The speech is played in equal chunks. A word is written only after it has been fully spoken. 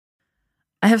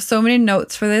I have so many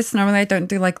notes for this. Normally I don't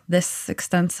do like this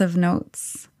extensive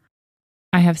notes.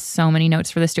 I have so many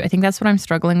notes for this too. I think that's what I'm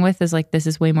struggling with is like, this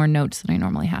is way more notes than I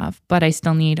normally have, but I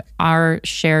still need our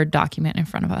shared document in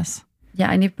front of us. Yeah,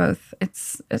 I need both.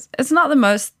 It's not the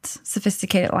most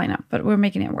sophisticated lineup, but we're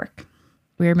making it work.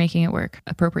 We're making it work.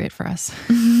 Appropriate for us.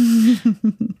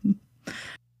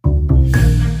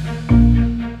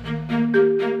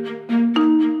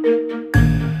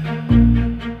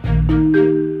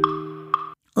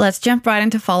 Let's jump right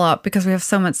into follow-up because we have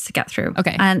so much to get through.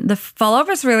 Okay. And the follow-up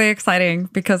is really exciting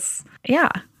because, yeah,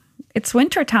 it's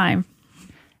winter time.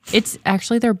 It's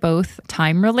actually, they're both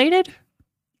time related.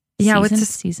 Yeah, it's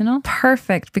seasonal.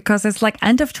 Perfect because it's like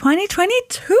end of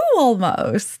 2022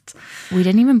 almost. We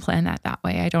didn't even plan that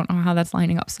way. I don't know how that's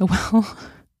lining up so well.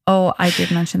 Oh, I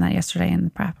did mention that yesterday in the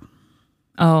prep.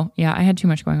 Oh, yeah. I had too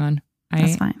much going on.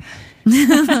 That's fine.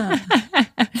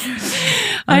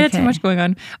 I had too much going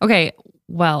on. Okay.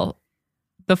 Well,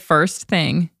 the first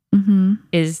thing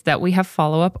is that we have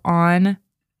follow-up on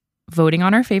voting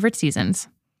on our favorite seasons,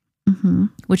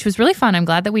 which was really fun. I'm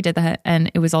glad that we did that.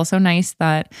 And it was also nice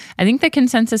that I think the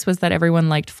consensus was that everyone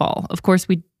liked fall. Of course,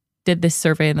 we did this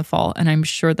survey in the fall, and I'm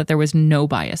sure that there was no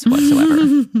bias whatsoever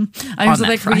on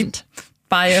that front.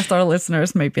 Biased our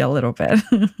listeners maybe a little bit.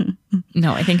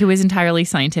 No, I think it was entirely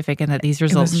scientific and that these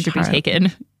results should be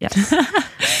taken. Yes.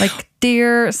 Like,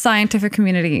 dear scientific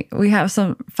community, we have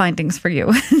some findings for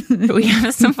you. We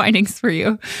have some findings for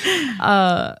you.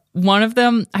 One of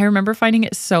them, I remember finding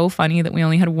it so funny that we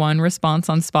only had one response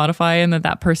on Spotify and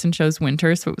that person chose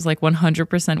winter. So it was like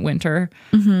 100% winter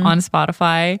on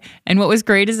Spotify. And what was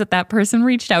great is that person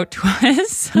reached out to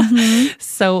us.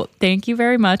 So thank you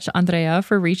very much, Andrea,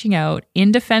 for reaching out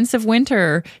in defense of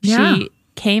winter. Yeah. She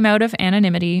came out of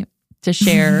anonymity to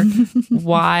share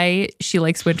why she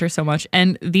likes winter so much.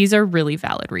 And these are really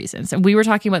valid reasons. And we were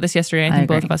talking about this yesterday. I think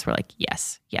both of us were like,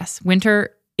 yes,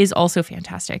 winter is also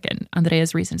fantastic. And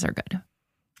Andrea's reasons are good.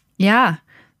 Yeah.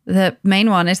 The main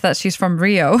one is that she's from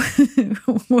Rio,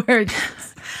 where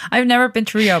I've never been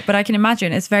to Rio, but I can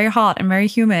imagine it's very hot and very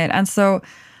humid. And so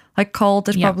like cold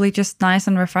is probably just nice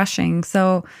and refreshing.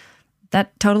 So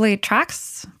that totally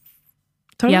tracks.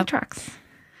 Tracks.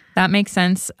 That makes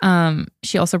sense.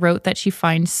 She also wrote that she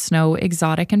finds snow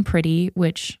exotic and pretty,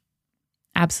 which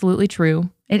absolutely true.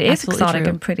 It is exotic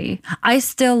and pretty. I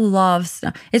still love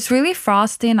snow. It's really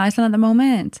frosty in Iceland at the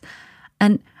moment.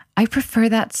 And I prefer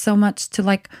that so much to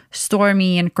like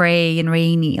stormy and gray and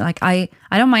rainy. Like I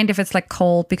don't mind if it's like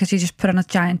cold because you just put on a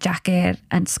giant jacket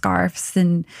and scarves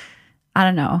and I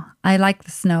don't know. I like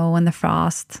the snow and the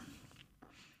frost.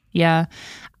 Yeah.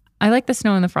 I like the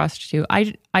snow and the frost too.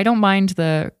 I don't mind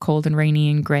the cold and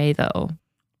rainy and gray though.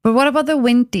 But what about the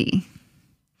windy?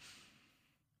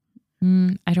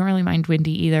 I don't really mind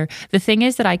windy either. The thing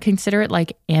is that I consider it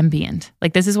like ambient.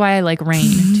 Like this is why I like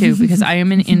rain too, because I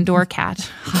am an indoor cat.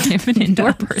 I am an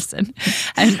indoor person.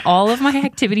 And all of my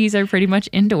activities are pretty much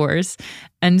indoors.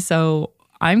 And so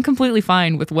I'm completely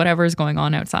fine with whatever is going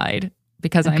on outside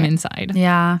because I'm inside.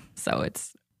 Yeah. So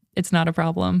it's not a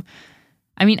problem.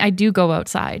 I mean, I do go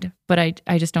outside, but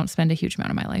I just don't spend a huge amount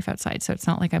of my life outside. So it's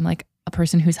not like I'm like a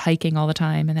person who's hiking all the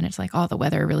time and then it's like, oh, the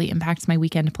weather really impacts my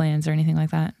weekend plans or anything like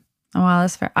that. Oh, wow,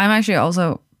 that's fair. I'm actually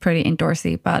also pretty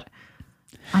indoorsy, but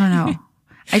I don't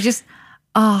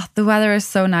know. The weather is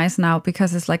so nice now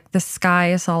because it's like the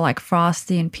sky is all like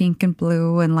frosty and pink and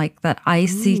blue and like that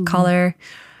icy color.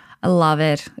 I love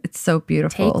it. It's so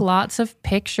beautiful. Take lots of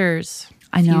pictures.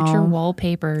 I know. Future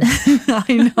wallpapers.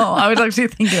 I know. I was actually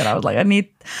thinking that. I was like,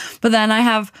 but then I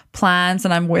have plans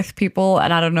and I'm with people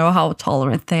and I don't know how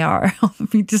tolerant they are. I'll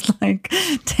be just like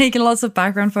taking lots of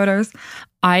background photos.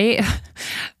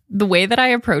 The way that I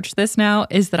approach this now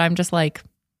is that I'm just like,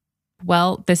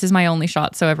 well, this is my only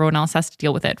shot. So everyone else has to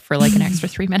deal with it for like an extra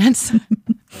 3 minutes.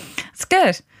 It's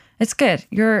good. It's good.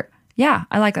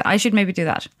 I like that. I should maybe do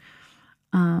that.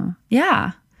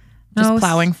 Yeah. Just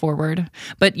plowing forward.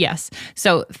 But yes.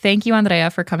 So thank you, Andrea,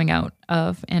 for coming out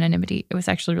of anonymity. It was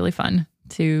actually really fun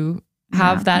to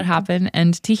have that happen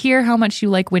and to hear how much you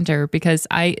like winter, because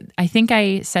I think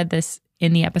I said this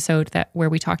in the episode where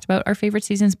we talked about our favorite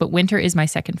seasons, but winter is my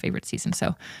second favorite season.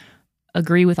 So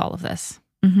agree with all of this.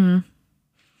 Mm-hmm.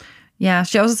 Yeah.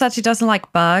 She also said she doesn't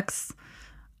like bugs.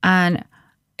 And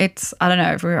I don't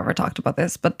know if we ever talked about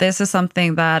this, but this is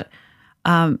something that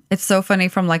it's so funny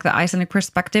from like the Icelandic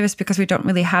perspective is because we don't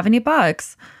really have any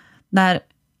bugs, that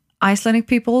Icelandic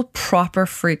people proper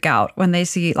freak out when they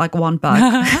see like one bug.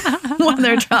 when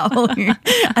they're traveling.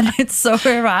 And it's so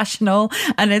irrational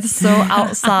and it's so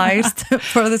outsized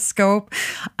for the scope.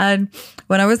 And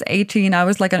when I was 18, I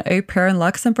was like an au pair in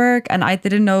Luxembourg, and I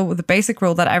didn't know the basic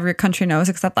rule that every country knows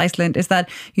except Iceland is that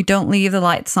you don't leave the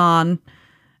lights on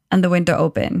and the window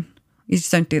open. You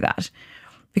just don't do that,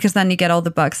 because then you get all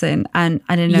the bugs in. And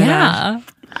I didn't know that.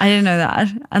 I didn't know that.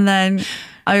 And then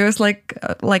I was like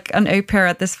an au pair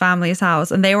at this family's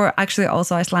house, and they were actually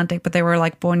also Icelandic, but they were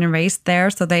like born and raised there,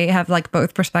 so they have like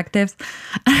both perspectives.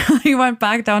 And I went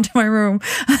back down to my room,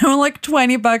 and there were like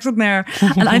 20 bugs in there,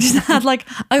 and I just had like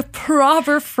a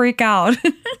proper freak out.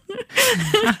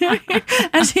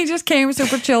 And she just came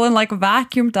super chill and like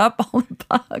vacuumed up all the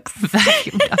bugs.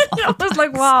 I was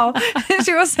like, wow.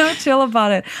 She was so chill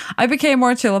about it. I became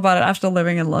more chill about it after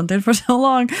living in London for so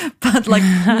long, but like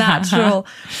natural.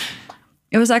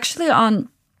 It was actually on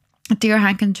Dear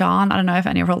Hank and John. I don't know if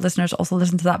any of our listeners also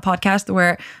listen to that podcast,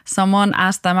 where someone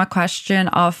asked them a question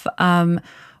of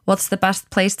what's the best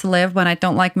place to live when I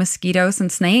don't like mosquitoes and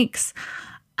snakes?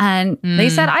 And they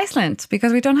said Iceland,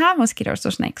 because we don't have mosquitoes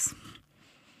or snakes.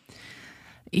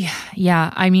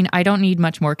 Yeah. I mean, I don't need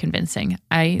much more convincing.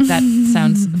 That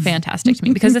sounds fantastic to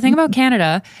me, because the thing about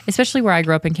Canada, especially where I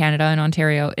grew up in Canada in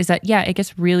Ontario, is that, it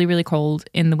gets really, really cold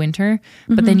in the winter,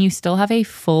 but then you still have a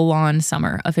full-on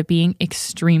summer of it being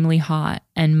extremely hot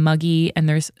and muggy, and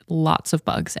there's lots of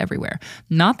bugs everywhere.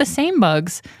 Not the same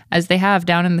bugs as they have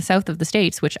down in the south of the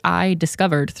States, which I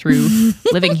discovered through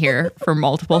living here for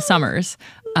multiple summers.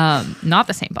 Not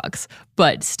the same bugs,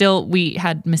 but still we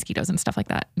had mosquitoes and stuff like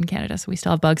that in Canada. So we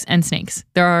still have bugs and snakes.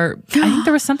 I think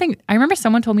there was something, I remember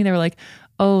someone told me, they were like,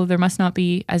 oh, there must not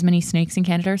be as many snakes in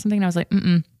Canada or something. And I was like,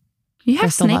 You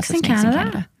have snakes in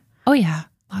Canada? Oh yeah.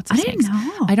 Lots of snakes. I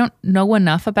didn't know. I don't know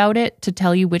enough about it to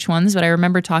tell you which ones, but I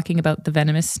remember talking about the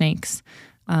venomous snakes.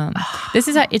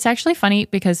 It's actually funny,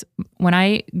 because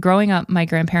growing up, my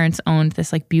grandparents owned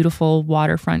this like beautiful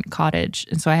waterfront cottage.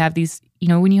 And so I have these,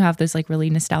 when you have those like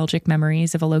really nostalgic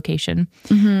memories of a location,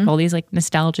 all these like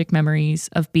nostalgic memories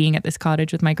of being at this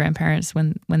cottage with my grandparents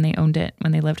when they owned it,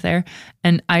 when they lived there.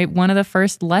 And one of the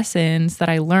first lessons that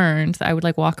I learned, that I would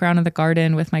like walk around in the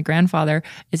garden with my grandfather,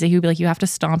 is that he would be like, you have to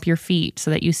stomp your feet so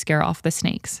that you scare off the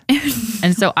snakes.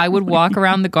 And so I would walk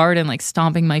around the garden like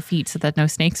stomping my feet so that no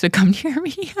snakes would come near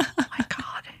me. Oh my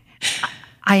God.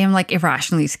 I am like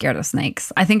irrationally scared of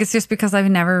snakes. I think it's just because I've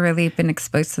never really been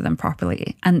exposed to them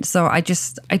properly. And so I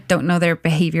don't know their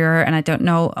behavior, and I don't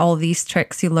know all these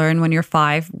tricks you learn when you're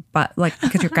 5, but like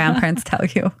because your grandparents tell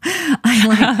you. I'm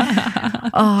like,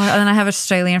 and then I have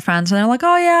Australian friends, and they're like,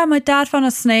 oh yeah, my dad found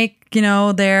a snake,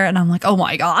 there. And I'm like, oh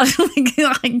my God,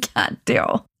 I can't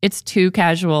deal. It's too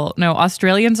casual. No,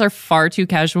 Australians are far too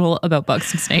casual about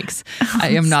bugs and snakes. I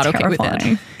am not okay with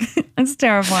it. It's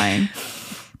terrifying.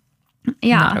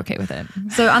 Yeah. Not okay with it.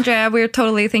 So Andrea,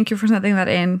 thank you for sending that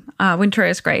in. Winter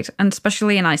is great, and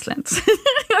especially in Iceland.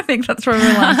 I think that's where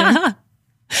we're landing.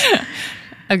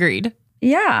 Agreed.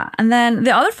 Yeah. And then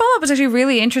the other follow-up is actually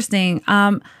really interesting.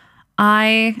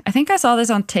 I think I saw this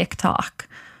on TikTok,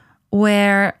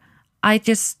 where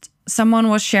someone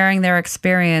was sharing their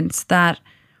experience that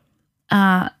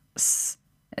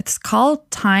it's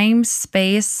called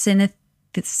time-space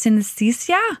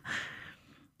synesthesia.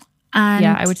 And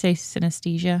I would say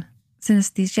synesthesia.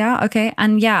 Synesthesia, okay.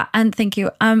 And thank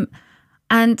you.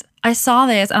 And I saw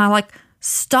this, and I like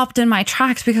stopped in my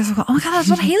tracks, because I go, oh my God, that's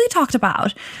what Haley talked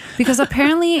about. Because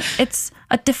apparently it's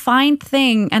a defined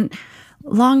thing, and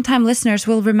longtime listeners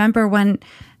will remember when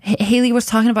Haley was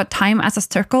talking about time as a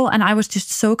circle, and I was just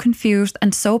so confused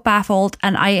and so baffled,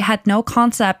 and I had no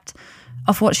concept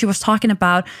of what she was talking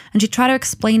about. And she tried to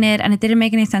explain it, and it didn't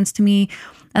make any sense to me.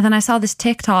 And then I saw this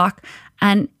TikTok,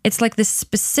 and it's like this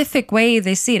specific way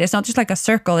they see it. It's not just like a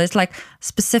circle. It's like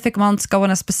specific months go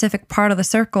in a specific part of the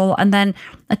circle. And then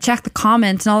I checked the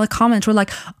comments, and all the comments were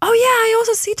like, oh yeah, I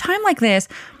also see time like this.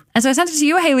 And so I sent it to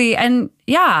you, Haley, and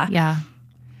yeah.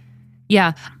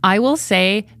 I will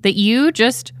say that you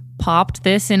just popped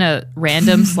this in a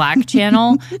random Slack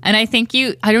channel. And I think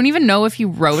I don't even know if you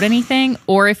wrote anything,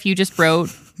 or if you just wrote,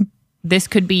 this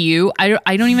could be you.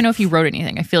 I don't even know if you wrote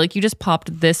anything. I feel like you just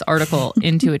popped this article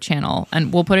into a channel,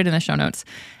 and we'll put it in the show notes.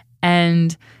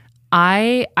 And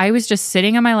I was just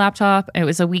sitting on my laptop. It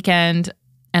was a weekend,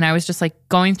 and I was just like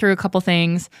going through a couple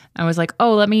things. I was like,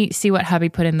 oh, let me see what hubby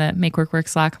put in the Make Work Work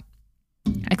Slack.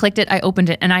 I clicked it, I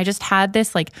opened it, and I just had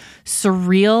this like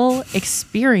surreal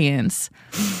experience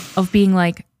of being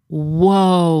like,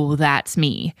 whoa, that's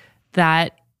me.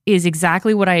 That is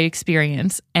exactly what I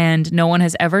experience, and no one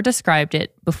has ever described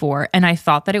it before, and I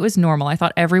thought that it was normal. I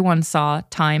thought everyone saw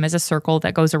time as a circle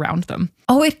that goes around them.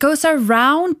 Oh, it goes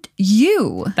around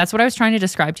you. That's what I was trying to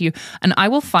describe to you. And I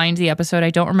will find the episode.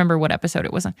 I don't remember what episode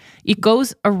it was on. It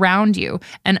goes around you.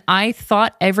 And I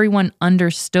thought everyone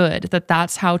understood that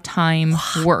that's how time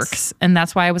works. And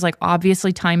that's why I was like,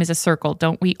 obviously time is a circle.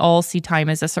 Don't we all see time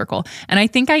as a circle? And I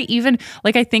think I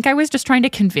think I was just trying to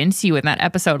convince you in that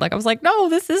episode. Like I was like, no,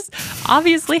 this is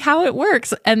obviously how it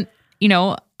works. And you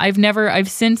know, I've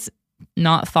since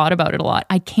not thought about it a lot.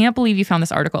 I can't believe you found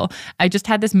this article. I just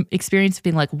had this experience of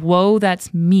being like, whoa,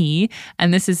 that's me.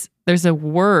 And there's a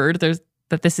word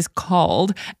that this is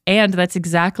called. And that's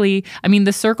exactly, I mean,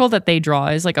 the circle that they draw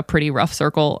is like a pretty rough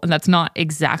circle. And that's not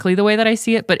exactly the way that I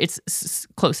see it, but it's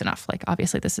close enough. Like,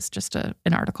 obviously this is just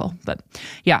an article, but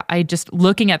yeah, I just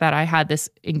looking at that, I had this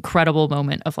incredible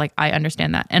moment of like, I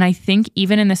understand that. And I think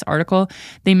even in this article,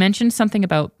 they mentioned something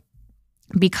about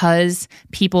because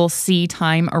people see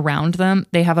time around them,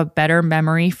 they have a better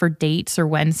memory for dates or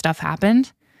when stuff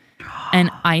happened. And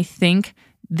I think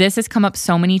this has come up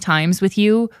so many times with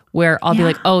you where I'll be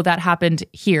like, oh, that happened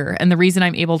here. And the reason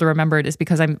I'm able to remember it is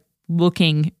because I'm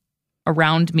looking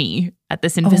around me at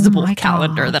this invisible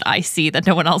calendar that I see that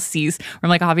no one else sees. Where I'm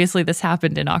like, obviously this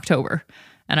happened in October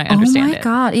and I understand it. Oh my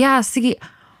God. Yeah. See,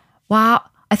 wow.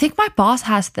 I think my boss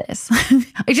has this.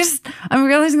 I'm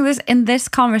realizing this in this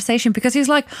conversation because he's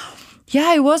like,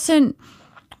 yeah, it wasn't,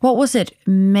 what was it?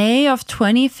 May of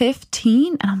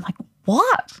 2015? And I'm like,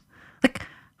 what? Like,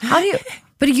 how do you,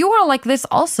 but you are like this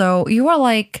also. You are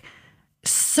like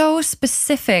so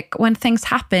specific when things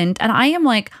happened. And I am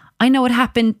like, I know what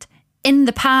happened in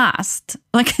the past.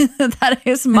 Like that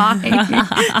is my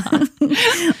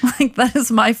like that is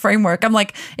my framework. I'm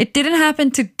like, it didn't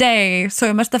happen today, so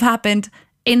it must have happened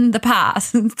in the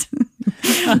past.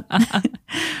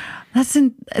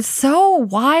 It's so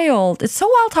wild. It's so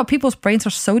wild how people's brains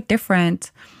are so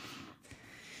different.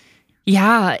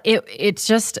 Yeah, it's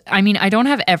just, I mean, I don't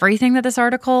have everything that this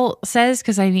article says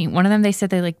because I mean, one of them, they said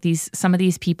they like some of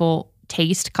these people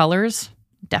taste colors.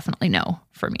 Definitely no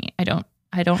for me. I don't.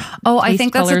 Oh, I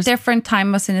think that's a different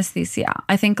time of synesthesia.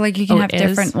 I think like you can have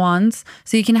different ones.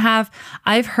 So you can have,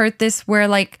 I've heard this where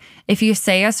like if you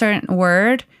say a certain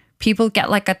word, people get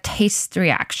like a taste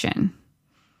reaction.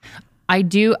 I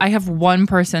have one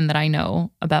person that I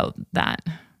know about that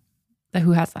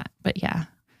who has that, but yeah.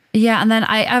 Yeah, and then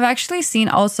I've actually seen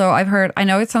also, I've heard, I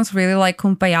know it sounds really like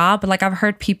kumbaya, but like I've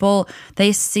heard people,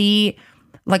 they see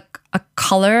like a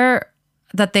color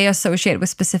that they associate with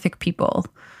specific people.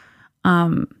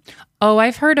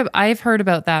 I've heard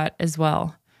about that as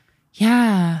well.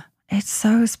 Yeah. It's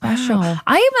so special. Wow.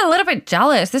 I am a little bit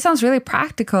jealous. This sounds really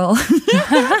practical.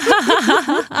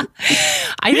 I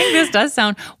think this does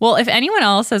sound, well, if anyone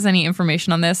else has any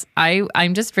information on this,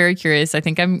 I'm just very curious. I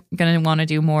think I'm going to want to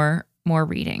do more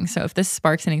reading. So if this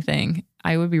sparks anything,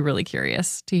 I would be really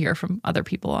curious to hear from other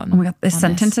people on. Oh my God, this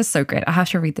sentence is so great. I have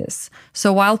to read this.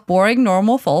 So while boring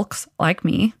normal folks like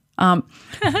me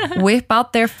whip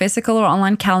out their physical or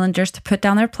online calendars to put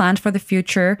down their plans for the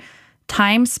future,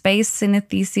 time-space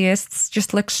synesthesists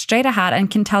just look straight ahead and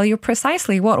can tell you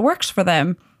precisely what works for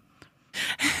them.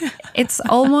 It's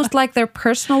almost like their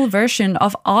personal version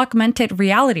of augmented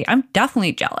reality. I'm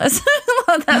definitely jealous.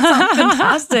 That sounds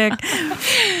fantastic.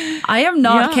 I am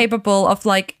not capable of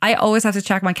like, I always have to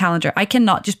check my calendar. I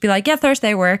cannot just be like, yeah,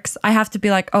 Thursday works. I have to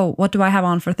be like, oh, what do I have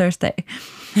on for Thursday?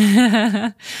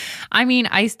 I mean,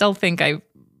 I still think I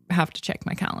have to check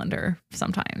my calendar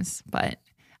sometimes, but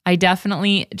I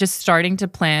definitely just starting to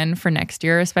plan for next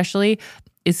year, especially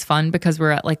is fun because we're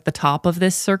at like the top of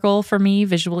this circle for me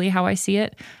visually, how I see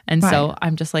it. And so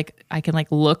I'm just like, I can like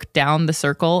look down the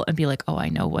circle and be like, oh, I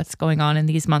know what's going on in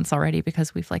these months already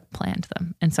because we've like planned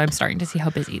them. And so I'm starting to see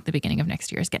how busy the beginning of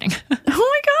next year is getting. Oh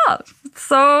my God.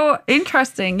 So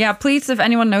interesting. Yeah. Please, if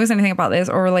anyone knows anything about this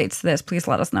or relates to this, please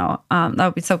let us know. That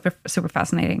would be super, super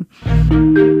fascinating.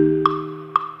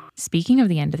 Speaking of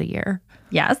the end of the year.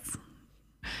 Yes.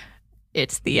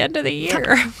 It's the end of the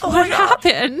year. What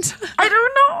happened? I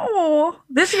don't know.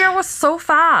 This year was so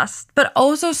fast, but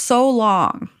also so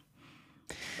long.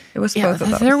 It was both of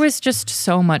those. There was just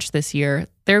so much this year.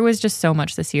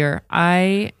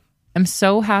 I am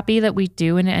so happy that we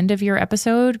do an end of year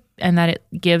episode and that it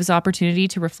gives opportunity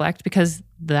to reflect because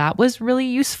that was really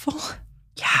useful.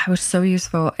 Yeah, it was so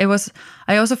useful. It was,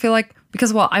 I also feel like,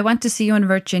 because I went to see you in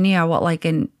Virginia, like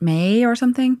in May or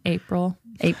something? April,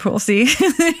 see?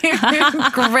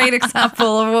 Great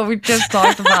example of what we just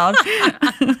talked about.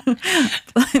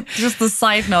 Just a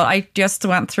side note, I just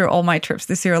went through all my trips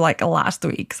this year like last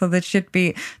week. So that should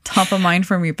be top of mind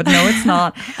for me, but no, it's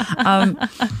not.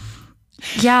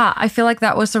 Yeah, I feel like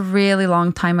that was a really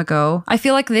long time ago. I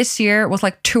feel like this year was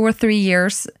like 2 or 3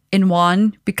 years in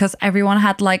one because everyone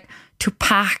had like to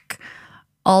pack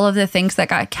all of the things that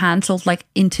got canceled like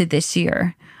into this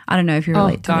year. I don't know if you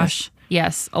relate to this.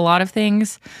 Yes, a lot of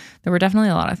things. There were definitely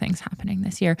a lot of things happening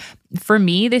this year. For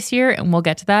me this year, and we'll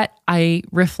get to that,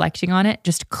 reflecting on it,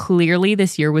 just clearly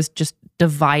this year was just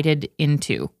divided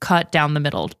into, cut down the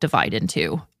middle, divide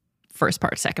into first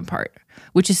part, second part,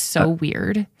 which is so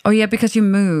weird. Oh yeah, because you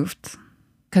moved.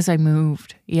 Because I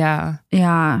moved. Yeah.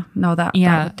 Yeah. No, that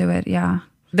would do it. Yeah.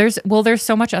 There's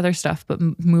so much other stuff, but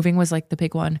moving was like the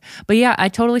big one. But yeah, I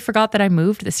totally forgot that I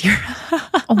moved this year.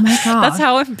 Oh my God. That's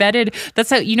how embedded, that's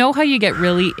how, you know how you get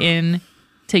really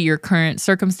into your current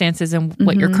circumstances and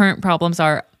what your current problems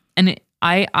are. And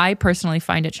I personally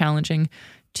find it challenging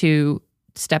to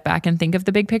step back and think of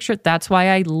the big picture. That's why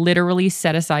I literally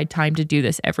set aside time to do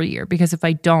this every year. Because if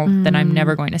I don't, then I'm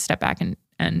never going to step back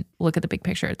and look at the big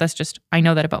picture. That's just, I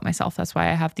know that about myself. That's why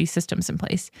I have these systems in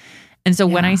place. And so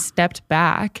when I stepped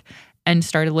back and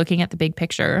started looking at the big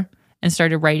picture and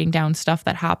started writing down stuff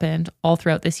that happened all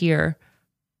throughout this year,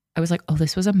 I was like, oh,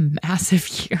 this was a massive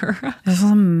year. This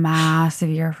was a massive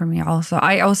year for me also.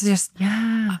 I also just,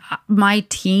 my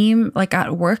team like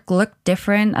at work looked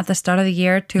different at the start of the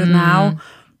year to now.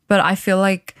 But I feel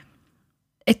like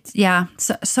it's,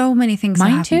 so many things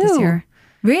happened this year.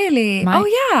 Really?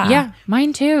 Yeah,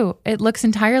 mine too. It looks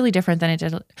entirely different than it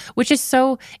did, which is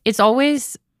it's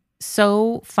always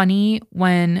so funny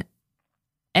when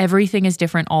everything is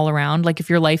different all around. Like if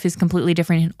your life is completely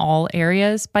different in all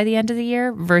areas by the end of the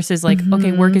year versus like,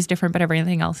 okay, work is different, but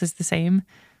everything else is the same.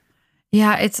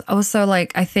 Yeah, it's also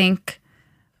like, I think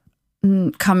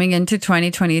coming into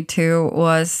 2022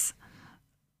 was,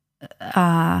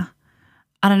 I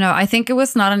don't know. I think it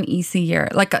was not an easy year.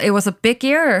 Like it was a big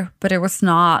year, but it was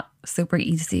not super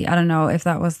easy. I don't know if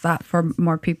that was that for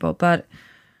more people, but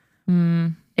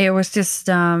it was just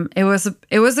it was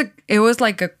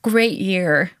like a great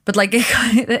year, but like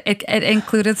it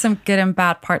included some good and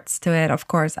bad parts to it. Of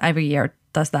course, every year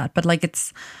does that, but like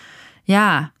it's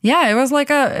it was like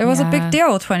a big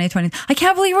deal. 2020. I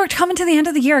can't believe we're coming to the end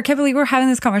of the year. I can't believe we're having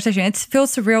this conversation. It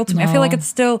feels surreal to me. I feel like it's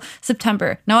still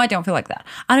September. No, I don't feel like that.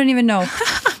 I don't even know.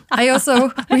 I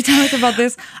also we talked about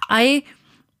this.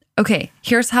 Okay,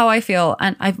 here's how I feel,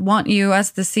 and I want you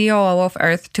as the COO of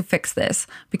Earth to fix this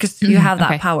because you have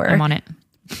that power. I'm on it.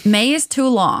 May is too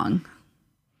long.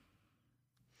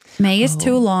 May is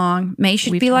too long. May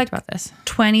should be like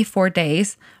 24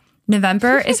 days.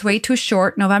 November is way too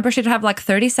short. November should have like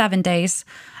 37 days.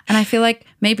 And I feel like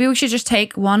maybe we should just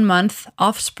take 1 month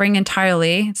off spring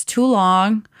entirely. It's too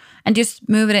long. And just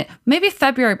move it in. Maybe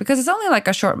February, because it's only like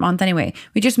a short month anyway.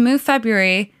 We just move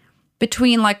February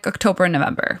between like October and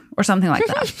November or something like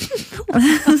that.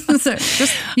 So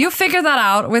just you figure that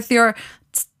out with your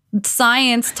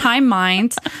science time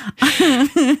mind.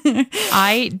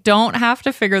 I don't have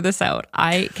to figure this out.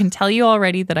 I can tell you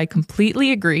already that I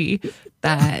completely agree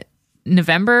that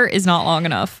November is not long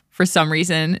enough for some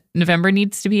reason. November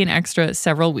needs to be an extra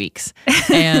several weeks.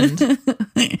 And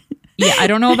yeah, I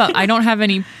don't have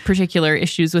any particular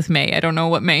issues with May. I don't know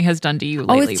what May has done to you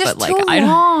lately. It's just but too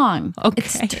long. Okay.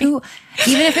 It's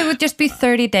even if it would just be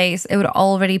 30 days, it would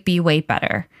already be way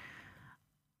better.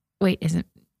 Wait, isn't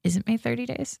May 30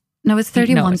 days? No, it's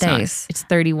 31 days. Not. It's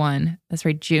 31. That's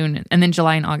right, June. And then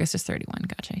July and August is 31.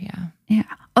 Gotcha, yeah. Yeah.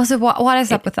 Oh, so what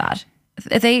is up with that?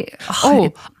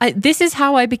 This is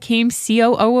how I became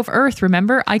COO of Earth.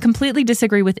 Remember, I completely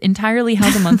disagree with entirely how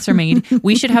the months are made.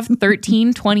 We should have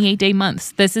 13 28-day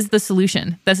months. This is the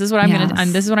solution. This is what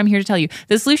this is what I'm here to tell you.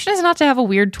 The solution is not to have a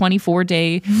weird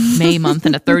 24-day May month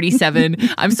and a 37.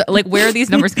 Where are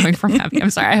these numbers coming from, Abby? I'm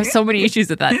sorry. I have so many issues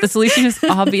with that. The solution is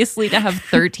obviously to have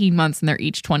 13 months and they're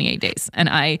each 28 days. And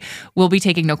I will be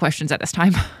taking no questions at this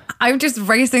time. I'm just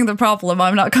raising the problem.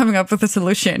 I'm not coming up with a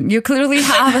solution. You clearly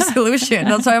have a solution.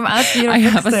 That's why I'm asking you to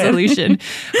fix have a solution.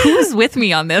 Who's with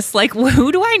me on this? Like,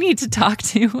 who do I need to talk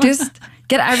to? Just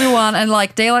get everyone and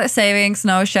like daylight savings.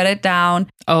 No, shut it down.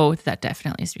 Oh, that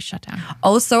definitely needs to be shut down.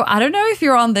 Also, I don't know if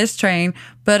you're on this train,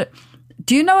 but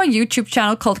do you know a YouTube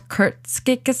channel called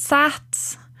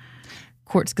Kurzgesagt?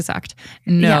 Kurzgesagt.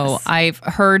 No, yes. I've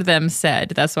heard them said.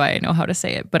 That's why I know how to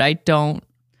say it, but I don't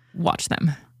watch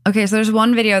them. Okay, so there's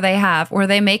one video they have where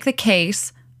they make the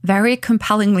case, very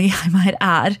compellingly, I might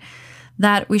add,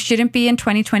 that we shouldn't be in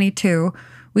 2022.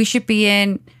 We should be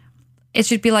it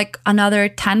should be like another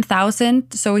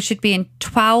 10,000. So we should be in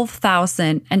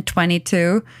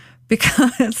 12,022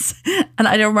 because, and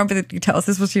I don't remember the details,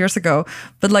 this was years ago,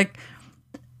 but like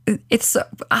it's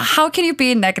how can you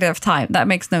be in negative time? That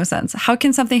makes no sense. How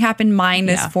can something happen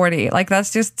minus 40? Like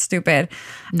that's just stupid.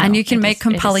 No, and you can make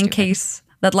compelling case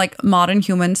that like modern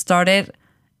humans started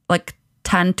like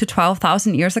 10 to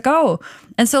 12,000 years ago.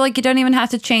 And so like you don't even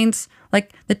have to change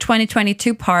like the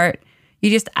 2022 part. You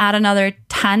just add another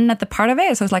 10 at the part of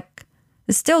it. So it's like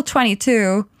it's still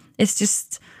 22. It's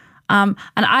just and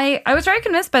I was very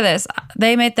convinced by this.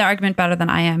 They made the argument better than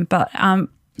I am, but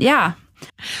yeah.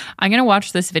 I'm going to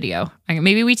watch this video.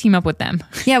 Maybe we team up with them.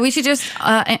 Yeah, we should just,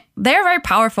 they're very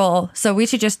powerful. So we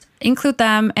should just include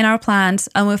them in our plans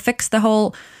and we'll fix the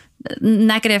whole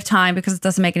negative time because it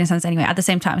doesn't make any sense anyway at the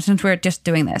same time since we're just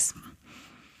doing this.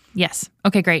 Yes.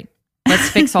 Okay, great.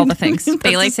 Let's fix all the things.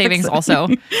 Daylight savings also.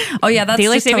 Oh yeah, that's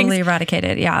daylight savings, totally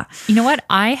eradicated. Yeah. You know what?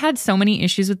 I had so many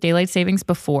issues with daylight savings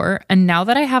before. And now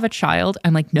that I have a child,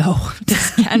 I'm like, no,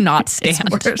 this cannot stand.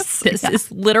 This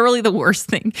is literally the worst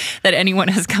thing that anyone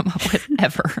has come up with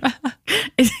ever.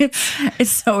 It's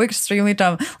so extremely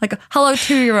dumb. Like, hello,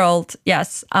 2-year-old.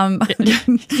 Yes.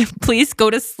 Please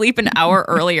go to sleep an hour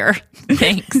earlier.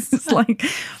 Thanks. It's like,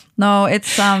 no,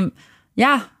 it's,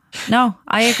 yeah. No,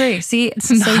 I agree. See,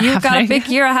 so you've got a big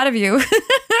year ahead of you.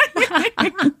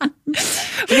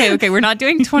 Okay. We're not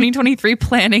doing 2023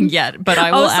 planning yet, but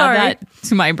I will add that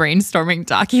to my brainstorming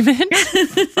document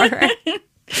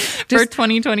for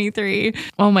 2023.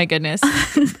 Oh my goodness.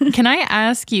 Can I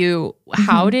ask you,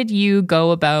 how did you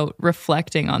go about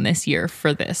reflecting on this year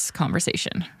for this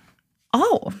conversation?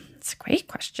 Oh, that's a great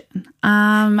question.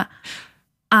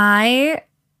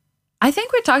 I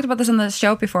think we talked about this on the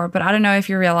show before, but I don't know if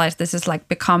you realize this has like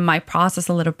become my process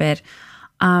a little bit.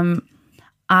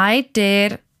 I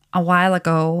did a while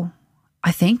ago,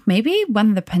 I think maybe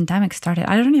when the pandemic started.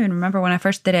 I don't even remember when I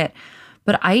first did it,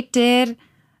 but I did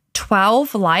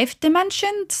 12 life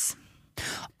dimensions.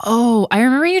 Oh, I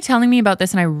remember you telling me about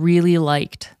this and I really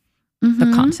liked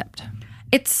the concept.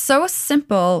 It's so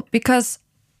simple because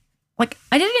like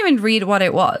I didn't even read what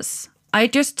it was. I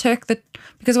just took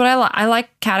because what I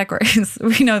like categories.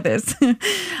 We know this.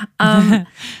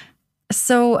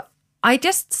 So I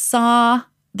just saw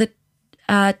the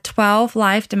 12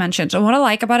 life dimensions. And what I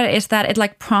like about it is that it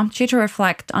like prompts you to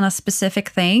reflect on a specific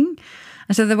thing.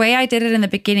 And so the way I did it in the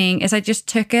beginning is I just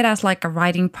took it as like a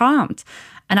writing prompt.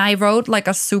 And I wrote like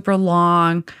a super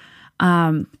long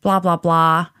blah, blah,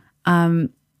 blah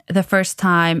the first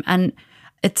time. And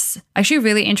it's actually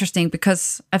really interesting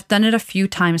because I've done it a few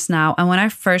times now. And when I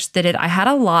first did it, I had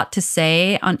a lot to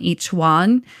say on each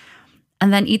one.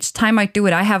 And then each time I do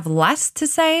it, I have less to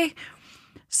say.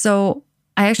 So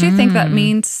I actually think that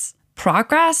means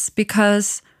progress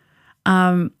because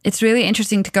it's really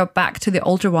interesting to go back to the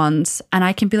older ones. And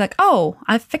I can be like, oh,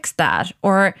 I've fixed that.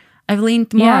 Or I've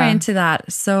leaned more into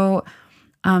that. So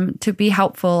to be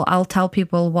helpful, I'll tell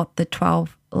people what the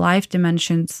 12 life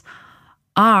dimensions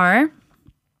are.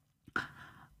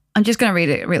 I'm just going to read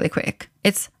it really quick.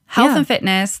 It's health and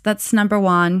fitness. That's number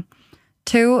 1.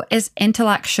 2 is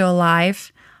intellectual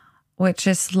life, which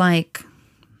is like,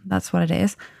 that's what it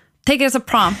is. Take it as a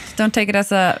prompt. Don't take it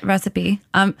as a recipe.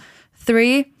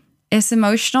 3 is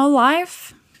emotional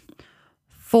life.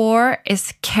 4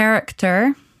 is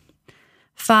character.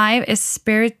 5 is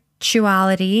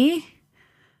spirituality.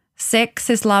 6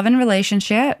 is love and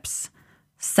relationships.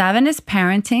 7 is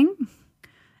parenting.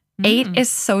 8 is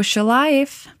social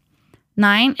life.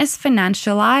 9 is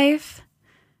financial life.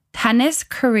 10 is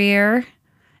career.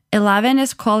 11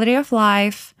 is quality of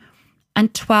life.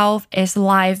 And 12 is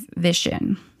life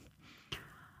vision.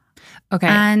 Okay.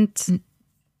 And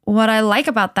what I like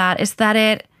about that is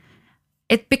that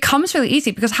it becomes really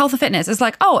easy because health and fitness is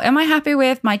like, oh, am I happy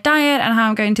with my diet and how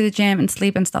I'm going to the gym and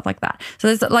sleep and stuff like that? So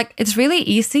it's like, it's really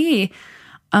easy.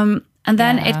 And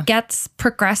then it gets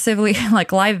progressively,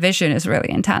 like live vision is really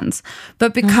intense.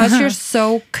 But because you're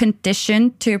so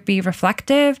conditioned to be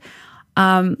reflective,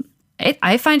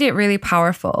 I find it really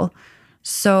powerful.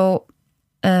 So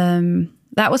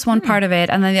that was one part of it.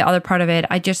 And then the other part of it,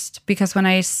 because when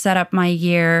I set up my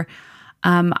year,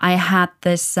 I had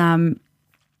this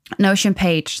Notion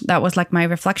page that was like my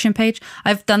reflection page.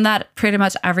 I've done that pretty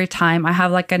much every time. I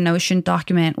have like a Notion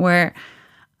document where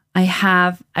I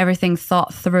have everything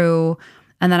thought through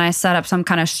and then I set up some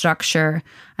kind of structure.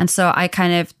 And so I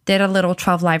kind of did a little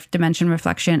 12 life dimension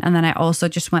reflection. And then I also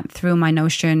just went through my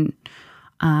Notion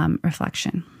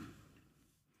reflection.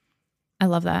 I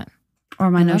love that.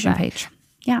 Or my Notion page.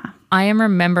 Yeah. I am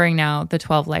remembering now the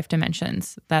 12 life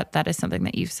dimensions. That is something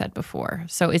that you've said before.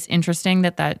 So it's interesting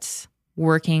that that's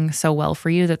working so well for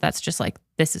you, that's just like,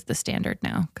 this is the standard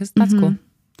now. Because that's cool.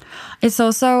 It's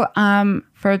also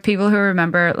for people who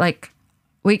remember, like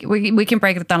we can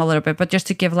break it down a little bit, but just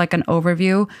to give like an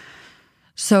overview.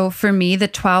 So for me, the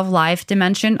 12 life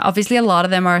dimension, obviously a lot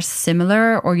of them are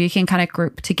similar, or you can kind of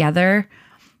group together.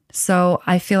 So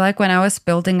I feel like when I was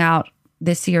building out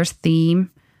this year's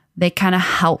theme, they kind of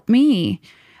helped me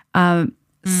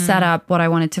set up what I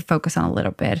wanted to focus on a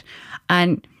little bit.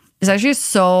 And it's actually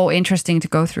so interesting to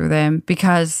go through them,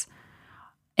 because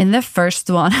in the first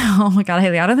one, oh my God,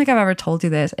 Haley, I don't think I've ever told you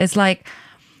this. It's like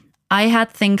I had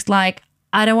things like,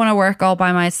 I don't want to work all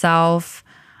by myself.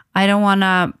 I don't want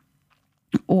to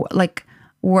like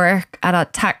work at a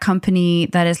tech company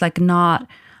that is like not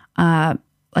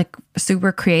like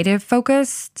super creative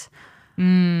focused.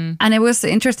 And it was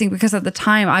interesting because at the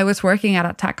time I was working at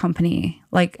a tech company,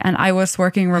 like, and I was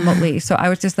working remotely. So I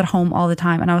was just at home all the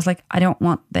time, and I was like, I don't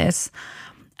want this.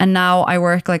 And now I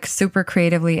work like super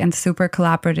creatively and super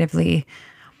collaboratively.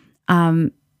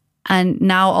 And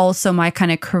now also my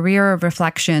kind of career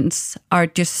reflections are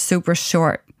just super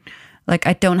short. Like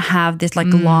I don't have this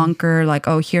like longer, like,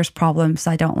 oh, here's problems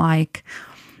I don't like.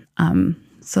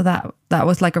 So that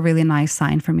was like a really nice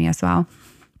sign for me as well.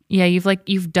 Yeah,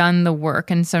 you've done the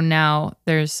work, and so now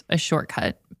there's a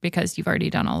shortcut because you've already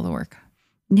done all the work.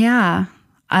 Yeah,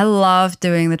 I love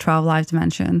doing the 12 life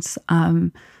dimensions.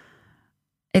 I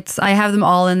have them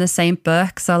all in the same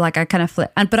book, so like I kind of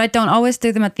flip, but I don't always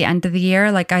do them at the end of the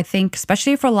year. Like I think,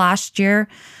 especially for last year,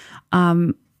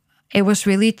 it was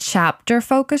really chapter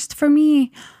focused for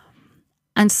me,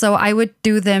 and so I would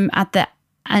do them at the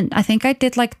end. I think I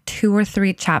did like 2 or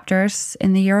 3 chapters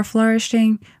in the year of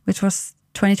flourishing, which was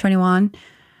 2021,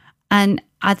 and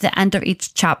at the end of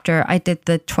each chapter I did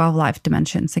the 12 life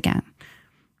dimensions again.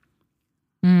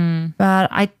 But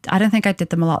I don't think I did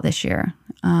them a lot this year.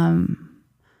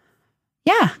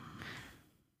 Yeah,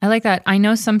 I like that. I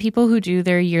know some people who do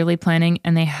their yearly planning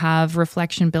and they have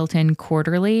reflection built in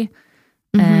quarterly.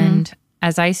 And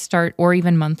as I start, or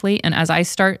even monthly, and as I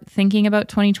start thinking about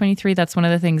 2023, that's one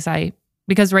of the things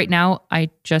because right now I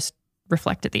just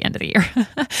reflect at the end of the year.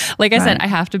 Like I said, I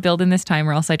have to build in this time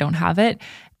or else I don't have it.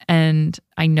 And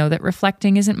I know that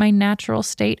reflecting isn't my natural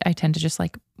state. I tend to just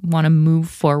like want to move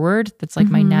forward. That's like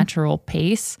my natural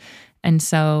pace. And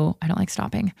so I don't like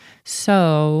stopping.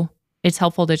 So it's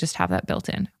helpful to just have that built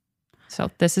in.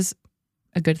 So this is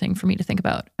a good thing for me to think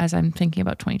about as I'm thinking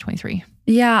about 2023.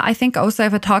 Yeah, I think also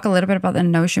if I talk a little bit about the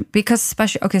Notion, because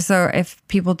especially, okay, so if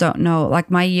people don't know,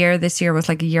 like my year this year was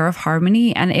like a year of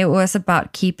harmony, and it was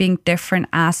about keeping different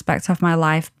aspects of my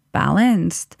life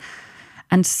balanced.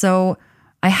 And so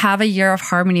I have a year of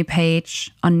harmony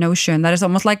page on Notion that is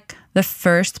almost like the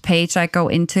first page I go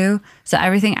into. So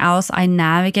everything else I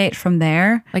navigate from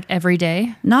there. Like every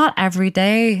day? Not every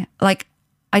day. Like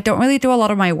I don't really do a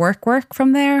lot of my work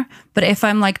from there. But if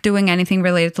I'm like doing anything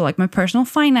related to like my personal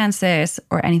finances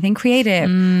or anything creative,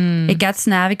 it gets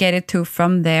navigated to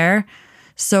from there.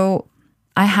 So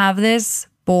I have this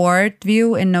board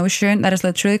view in Notion that is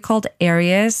literally called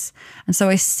areas. And so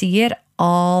I see it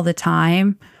all the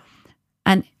time.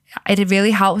 And it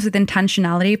really helps with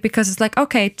intentionality, because it's like,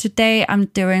 okay, today I'm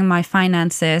doing my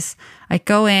finances. I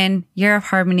go in, year of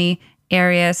harmony,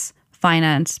 areas,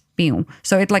 finance, boom.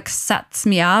 So it like sets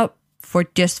me up for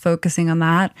just focusing on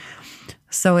that.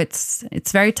 So it's been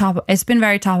very top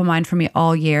of mind for me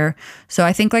all year. So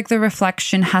I think like the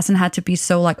reflection hasn't had to be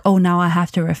so like, oh, now I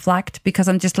have to reflect, because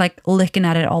I'm just like looking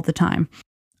at it all the time.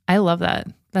 I love that.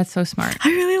 That's so smart. I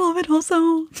really love it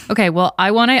also. Okay, well,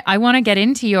 I want to get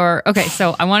into your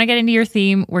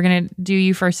theme. We're going to do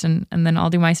you first and then I'll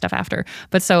do my stuff after.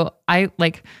 But so I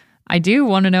do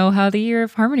want to know how the year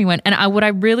of harmony went. And what I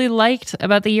really liked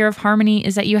about the year of harmony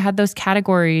is that you had those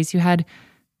categories. You had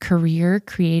career,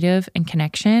 creative, and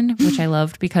connection, which I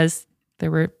loved because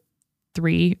there were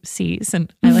 3 C's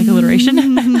and I like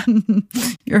alliteration.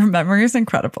 Your memory is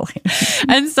incredible.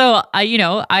 And so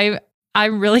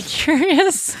I'm really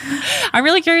curious. I'm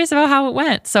really curious about how it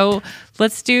went. So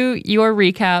let's do your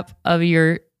recap of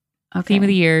your theme of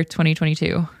the year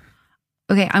 2022.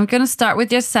 Okay, I'm going to start with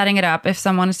just setting it up if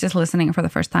someone is just listening for the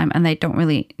first time and they don't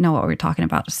really know what we're talking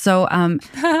about. So,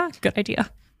 good idea.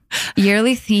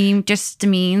 Yearly theme just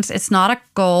means it's not a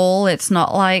goal. It's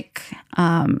not like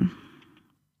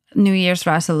New Year's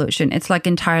resolution. It's like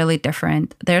entirely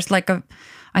different. There's like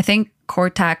I think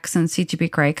Cortex and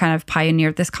CGP Grey kind of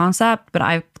pioneered this concept, but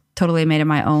I've totally made it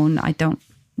my own. I don't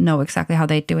know exactly how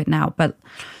they do it now, but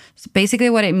basically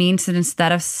what it means is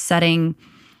instead of setting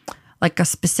like a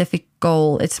specific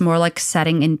goal, it's more like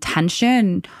setting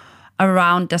intention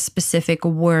around a specific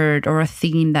word or a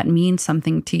theme that means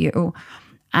something to you.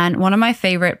 And one of my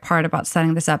favorite part about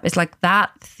setting this up is like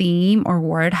that theme or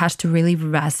word has to really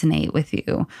resonate with you.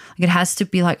 Like it has to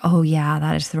be like, oh yeah,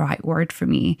 that is the right word for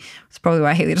me. It's probably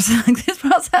why Haley doesn't like this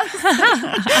process.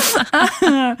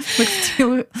 Looks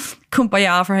too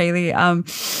kumbaya for Haley.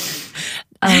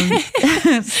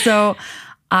 So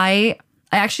I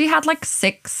actually had like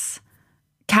 6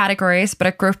 categories, but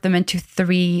I grouped them into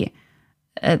 3,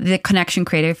 the connection,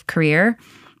 creative, career.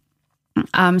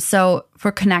 So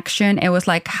for connection, it was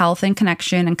like health and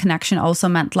connection also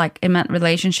meant like, it meant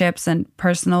relationships and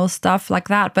personal stuff like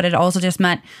that. But it also just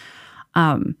meant,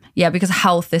 because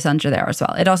health is under there as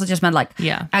well. It also just meant like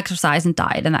exercise and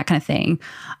diet and that kind of thing.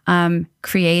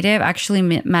 Creative actually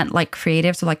meant like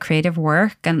creative. So like creative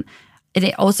work. And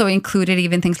it also included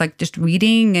even things like just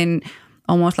reading and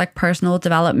almost like personal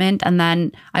development. And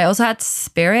then I also had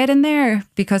spirit in there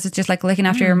because it's just like looking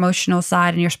after your emotional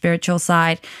side and your spiritual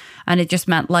side. And it just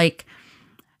meant like,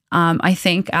 I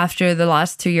think after the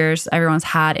last 2 years everyone's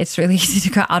had, it's really easy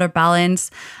to get out of balance.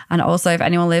 And also if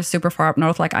anyone lives super far up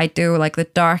north like I do, like the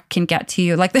dark can get to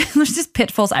you. Like there's just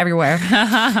pitfalls everywhere.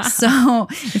 So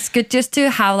it's good just to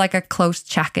have like a close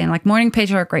check-in. Like morning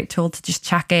pages are a great tool to just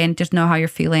check in, just know how you're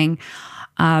feeling.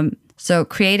 So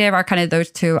creative are kind of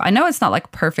those 2. I know it's not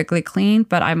like perfectly clean,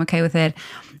 but I'm okay with it.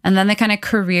 And then the kind of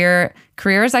career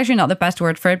is actually not the best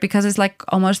word for it because it's like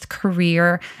almost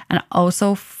career and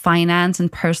also finance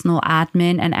and personal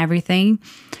admin and everything.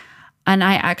 And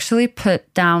I actually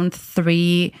put down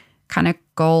 3 kind of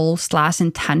goals /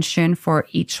 intention for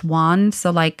each one.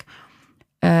 So like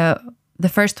the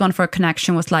first one for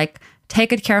connection was like,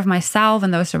 take good care of myself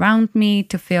and those around me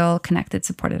to feel connected,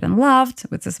 supported, and loved,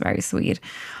 which is very sweet.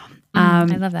 I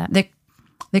love that.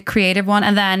 The creative one.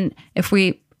 And then if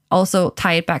we also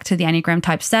tie it back to the Enneagram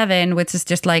type 7, which is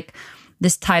just like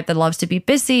this type that loves to be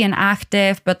busy and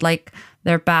active, but like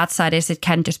their bad side is it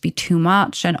can just be too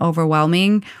much and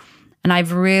overwhelming. And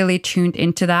I've really tuned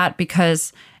into that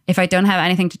because if I don't have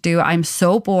anything to do, I'm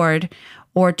so bored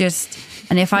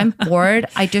and if I'm bored,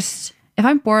 I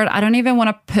don't even want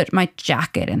to put my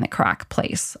jacket in the correct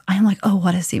place. I'm like, oh,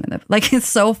 what is even like, it's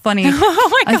so funny.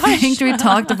 Oh my gosh. I think we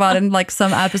talked about in like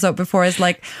some episode before is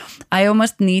like, I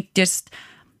almost need just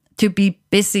to be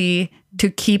busy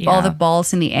to keep all the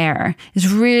balls in the air. It's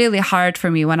really hard for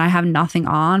me when I have nothing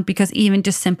on because even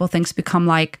just simple things become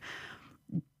like,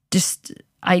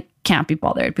 I can't be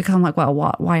bothered because I'm like, well,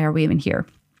 why are we even here?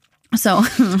 So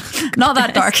not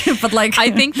that dark, but like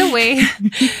I think the way,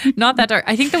 not that dark.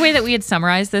 I think the way that we had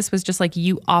summarized this was just like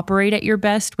you operate at your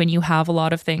best when you have a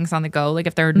lot of things on the go. Like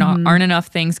if there aren't enough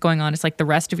things going on, it's like the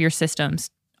rest of your systems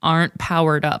aren't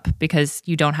powered up because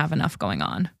you don't have enough going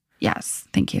on. Yes,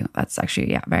 thank you. That's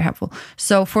actually, very helpful.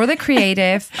 So for the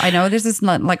creative, I know this is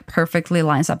not like perfectly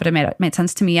lines up, but it made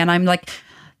sense to me. And I'm like,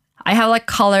 I have like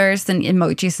colors and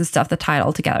emojis and stuff that tie it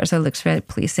all together. So it looks really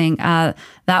pleasing. That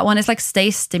one is like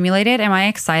stay stimulated. Am I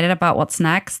excited about what's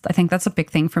next? I think that's a big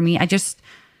thing for me.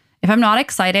 If I'm not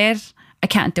excited, I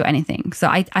can't do anything. So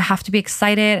I have to be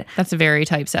excited. That's very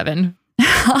type 7.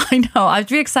 I know. I have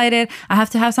to be excited. I have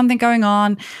to have something going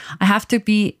on. I have to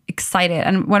be excited.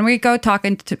 And when we go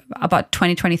talking about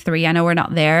 2023, I know we're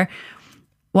not there.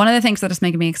 One of the things that is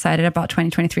making me excited about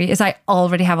 2023 is I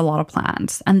already have a lot of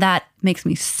plans. And that makes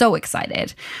me so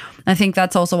excited. I think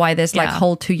that's also why this like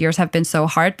whole 2 years have been so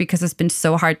hard because it's been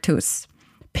so hard to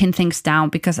pin things down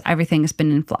because everything has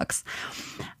been in flux.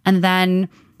 And then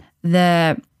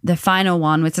the final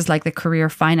one, which is like the career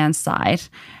finance side,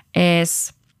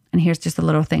 is... And here's just a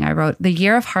little thing I wrote. The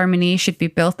year of harmony should be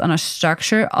built on a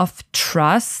structure of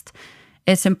trust.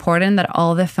 It's important that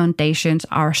all the foundations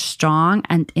are strong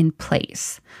and in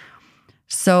place.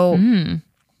 So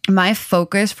my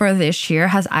focus for this year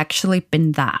has actually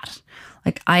been that.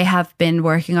 Like I have been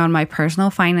working on my personal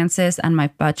finances and my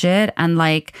budget. And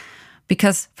like,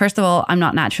 because first of all, I'm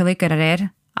not naturally good at it.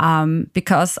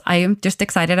 Because I am just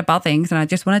excited about things and I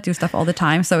just want to do stuff all the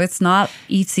time. So it's not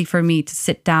easy for me to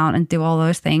sit down and do all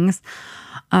those things.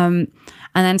 And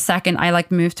then second, I like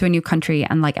moved to a new country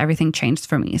and like everything changed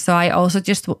for me. So I also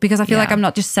just, because I feel like I'm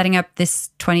not just setting up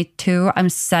this 22, I'm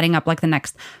setting up like the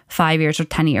next 5 years or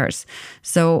 10 years.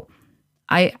 So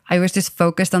I was just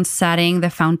focused on setting the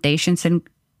foundations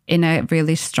in a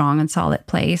really strong and solid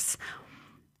place.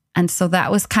 And so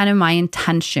that was kind of my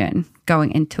intention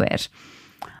going into it.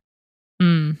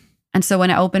 And so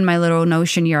when I open my little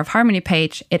Notion Year of Harmony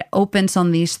page, it opens on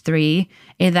these 3.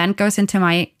 It then goes into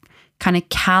my kind of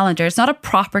calendar. It's not a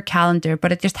proper calendar,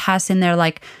 but it just has in there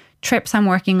like trips I'm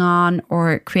working on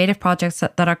or creative projects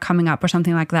that are coming up or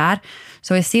something like that.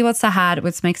 So I see what's ahead,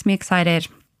 which makes me excited.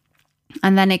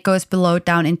 And then it goes below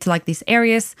down into like these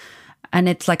areas and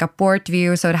it's like a board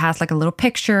view. So it has like a little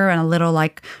picture and a little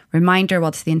like reminder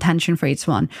what's the intention for each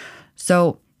one.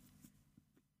 So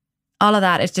all of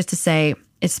that is just to say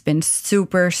it's been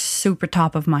super, super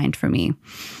top of mind for me.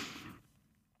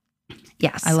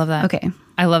 Yes. I love that. Okay.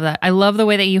 I love that. I love the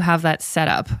way that you have that set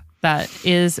up. That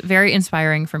is very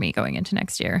inspiring for me going into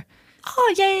next year.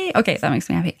 Oh, yay. Okay, that makes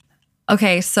me happy.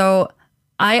 Okay, so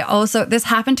this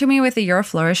happened to me with the Year of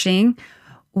Flourishing,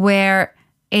 where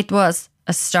it was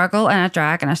a struggle and a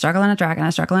drag and a struggle and a drag and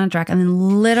a struggle and a drag. And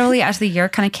then literally as the year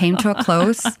kind of came to a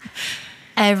close,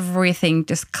 everything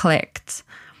just clicked.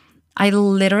 I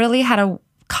literally had a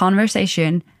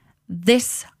conversation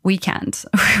this weekend.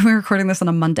 We're recording this on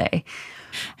a Monday,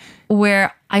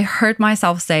 where I heard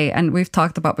myself say, and we've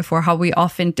talked about before, how we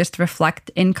often just reflect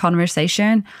in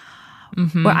conversation,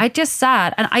 where I just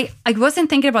sat and I wasn't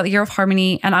thinking about the Year of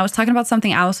Harmony, and I was talking about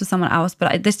something else with someone else,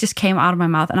 but this just came out of my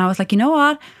mouth. And I was like, you know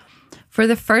what? For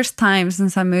the first time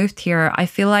since I moved here, I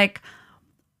feel like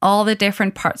all the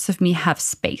different parts of me have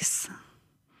space.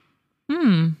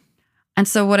 And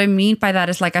so what I mean by that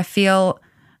is like, I feel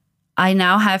I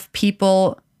now have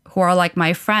people who are like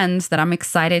my friends that I'm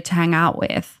excited to hang out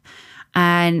with.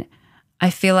 And I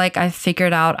feel like I've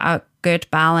figured out a good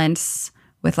balance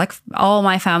with like all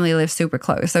my family lives super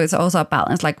close. So it's also a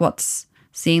balance, like what's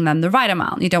seeing them the right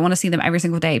amount. You don't want to see them every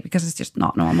single day because it's just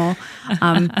not normal.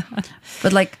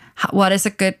 But like, what is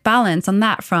a good balance on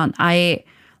that front?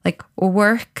 Like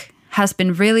work has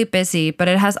been really busy, but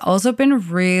it has also been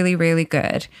really, really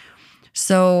good.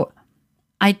 So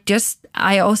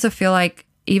I also feel like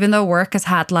even though work has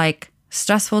had like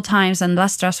stressful times and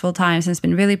less stressful times, and it's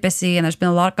been really busy and there's been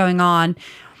a lot going on,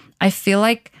 I feel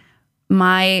like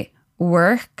my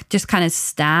work just kind of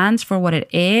stands for what it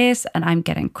is and I'm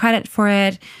getting credit for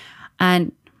it.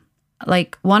 And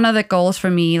like one of the goals for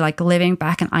me, like living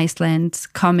back in Iceland,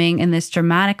 coming in this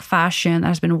dramatic fashion that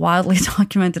has been wildly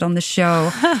documented on the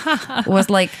show, was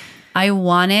like I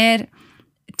wanted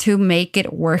to make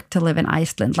it work to live in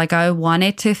Iceland. Like I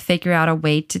wanted to figure out a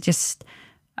way to just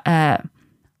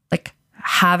like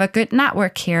have a good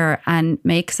network here and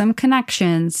make some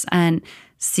connections and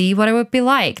see what it would be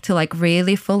like to like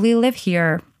really fully live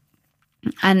here.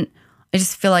 And I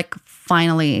just feel like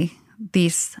finally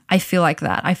I feel like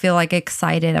that. I feel like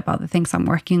excited about the things I'm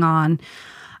working on.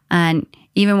 And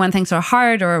even when things are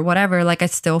hard or whatever, like I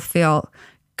still feel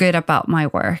good about my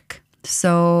work.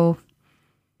 So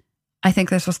I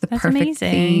think this was the perfect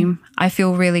theme. I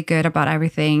feel really good about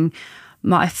everything.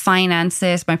 My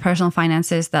finances, my personal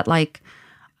finances, that like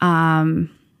I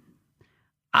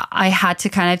had to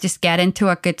kind of just get into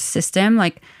a good system.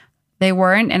 Like they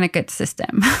weren't in a good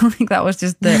system. Like that was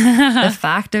just the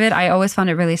fact of it. I always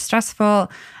found it really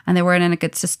stressful and they weren't in a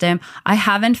good system. I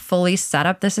haven't fully set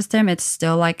up the system. It's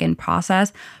still like in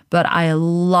process, but I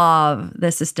love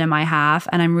the system I have.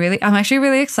 And I'm actually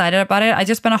really excited about it. I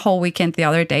just spent a whole weekend the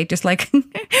other day just like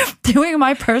doing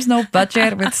my personal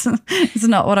budget, which is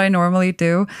not what I normally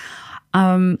do.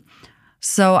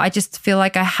 So I just feel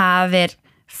like I have it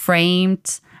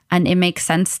framed and it makes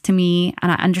sense to me,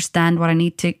 and I understand what I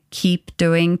need to keep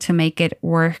doing to make it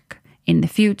work in the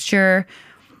future.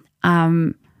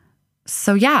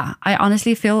 So yeah, I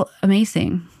honestly feel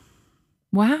amazing.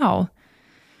 Wow.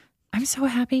 I'm so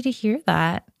happy to hear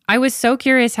that. I was so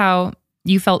curious how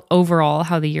you felt overall,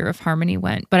 how the Year of Harmony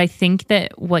went. But I think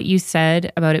that what you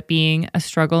said about it being a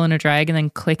struggle and a drag and then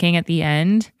clicking at the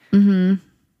end,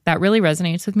 that really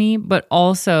resonates with me. But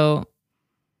also,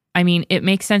 I mean, it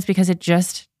makes sense because it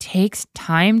just takes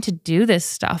time to do this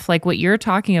stuff. Like what you're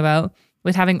talking about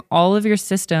with having all of your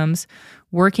systems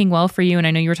working well for you. And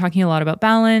I know you were talking a lot about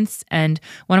balance. And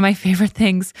one of my favorite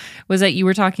things was that you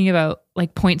were talking about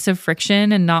like points of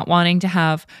friction and not wanting to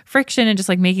have friction and just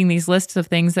like making these lists of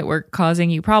things that were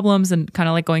causing you problems and kind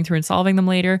of like going through and solving them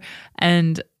later.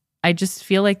 And I just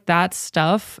feel like that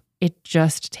stuff, it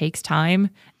just takes time.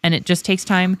 And it just takes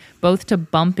time both to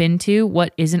bump into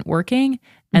what isn't working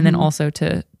and then also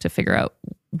to figure out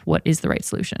what is the right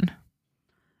solution.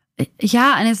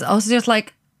 Yeah, and it's also just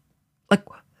like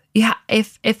yeah,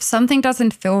 if something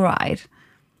doesn't feel right,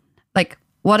 like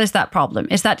what is that problem?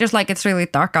 Is that just like it's really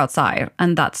dark outside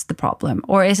and that's the problem?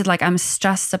 Or is it like I'm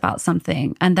stressed about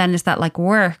something and then is that like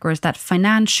work, or is that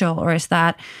financial, or is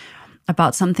that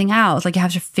about something else? Like you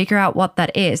have to figure out what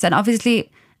that is. And obviously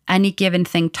any given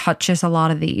thing touches a lot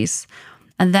of these.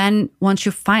 And then once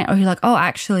you find, or you're like, oh,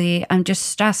 actually, I'm just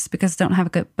stressed because I don't have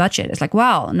a good budget. It's like,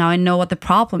 well, now I know what the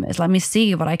problem is. Let me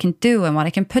see what I can do and what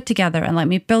I can put together and let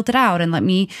me build it out and let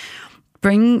me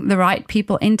bring the right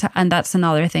people into. And that's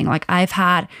another thing. Like I've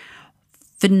had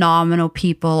phenomenal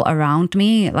people around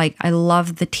me. Like I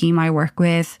love the team I work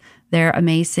with. They're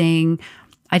amazing.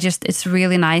 It's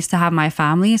really nice to have my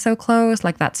family so close.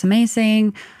 Like, that's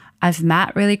amazing. I've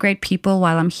met really great people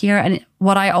while I'm here. And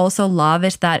what I also love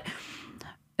is that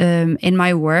in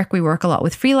my work, we work a lot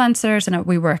with freelancers and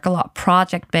we work a lot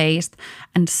project-based.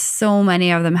 And so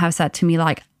many of them have said to me,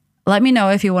 like, let me know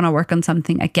if you want to work on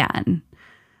something again.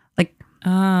 Like,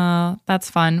 oh, that's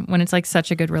fun when it's like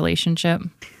such a good relationship.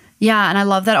 Yeah. And I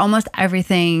love that almost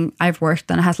everything I've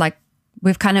worked on has like,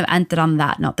 we've kind of ended on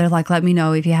that note. They're like, let me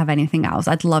know if you have anything else.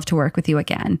 I'd love to work with you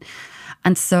again.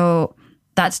 And so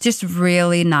that's just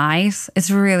really nice. It's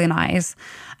really nice.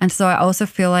 And so I also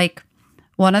feel like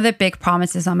one of the big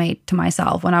promises I made to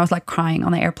myself when I was like crying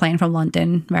on the airplane from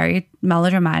London, very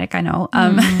melodramatic, I know,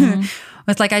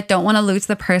 was like, I don't want to lose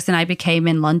the person I became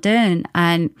in London.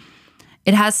 And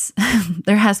there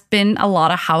has been a lot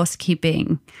of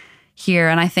housekeeping here.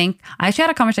 And I think I actually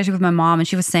had a conversation with my mom, and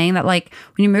she was saying that like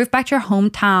when you move back to your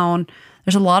hometown,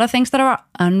 there's a lot of things that are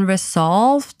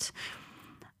unresolved.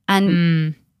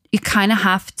 And you kind of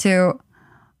have to,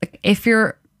 like, if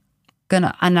you're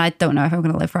gonna, and I don't know if I'm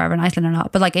gonna live forever in Iceland or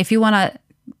not, but like if you want to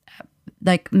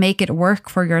like make it work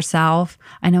for yourself,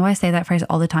 I know I say that phrase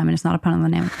all the time and it's not a pun on the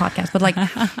name of the podcast, but like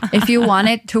if you want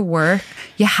it to work,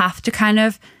 you have to kind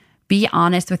of be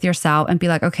honest with yourself and be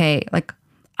like, okay, like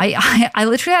I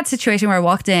literally had a situation where I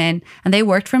walked in and they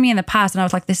worked for me in the past and I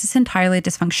was like, this is entirely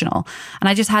dysfunctional. And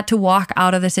I just had to walk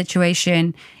out of the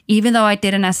situation, even though I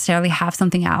didn't necessarily have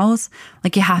something else.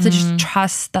 Like you have to just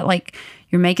trust that like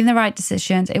you're making the right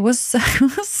decisions. It was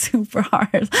super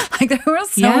hard. Like there were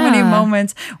so many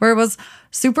moments where it was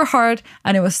super hard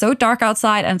and it was so dark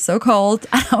outside and so cold.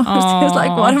 And I was just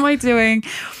like, what am I doing?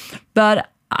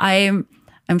 But I'm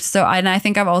so, and I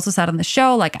think I've also said on the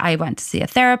show, like I went to see a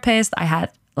therapist. I had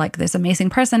like this amazing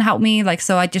person help me. Like,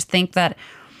 so I just think that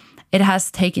it has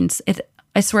taken it.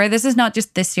 I swear this is not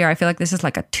just this year. I feel like this is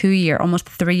like a 2-year, almost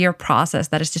 3-year process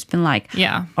that has just been like,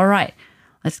 all right,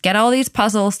 let's get all these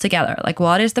puzzles together. Like,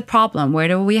 what is the problem? Where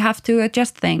do we have to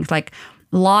adjust things? Like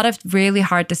a lot of really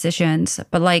hard decisions,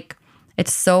 but like,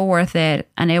 it's so worth it.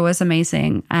 And it was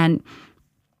amazing. And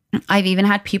I've even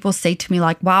had people say to me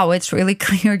like, wow, it's really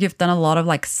clear you've done a lot of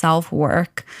like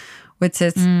self-work, which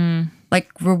is like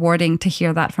rewarding to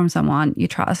hear that from someone you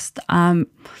trust.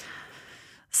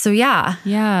 So yeah.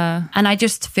 And I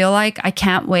just feel like I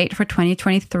can't wait for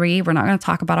 2023. We're not going to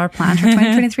talk about our plans for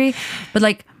 2023, but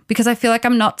like, because I feel like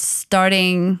I'm not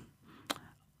starting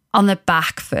on the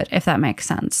back foot, if that makes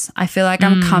sense. I feel like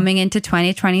I'm coming into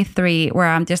 2023 where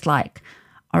I'm just like,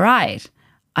 all right,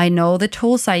 I know the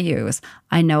tools I use.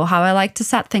 I know how I like to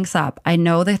set things up. I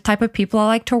know the type of people I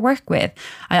like to work with.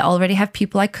 I already have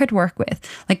people I could work with.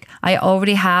 Like I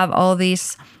already have all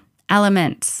these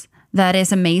elements that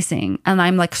is amazing. And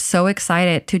I'm like so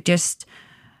excited to just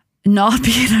not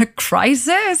be in a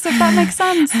crisis, if that makes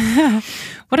sense.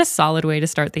 What a solid way to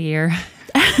start the year.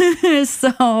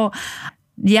 So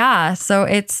yeah, so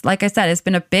it's like I said, it's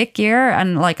been a big year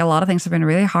and like a lot of things have been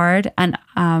really hard. And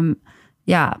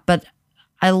yeah, but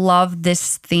I love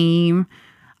this theme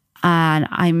and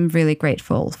I'm really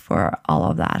grateful for all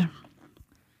of that.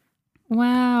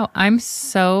 Wow. I'm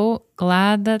so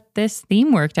glad that this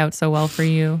theme worked out so well for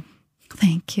you.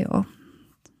 Thank you.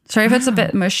 Sorry if it's a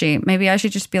bit mushy. Maybe I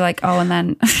should just be like, oh, and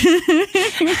then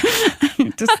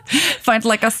just find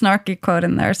like a snarky quote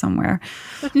in there somewhere.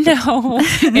 No,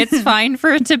 it's fine for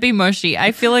it to be mushy.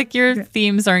 I feel like your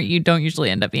themes don't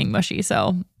usually end up being mushy.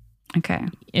 So okay,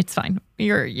 it's fine.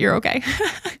 You're okay.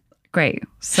 Great.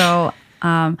 So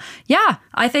yeah,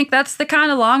 I think that's the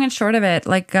kind of long and short of it.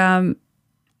 Like,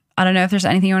 I don't know if there's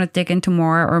anything you want to dig into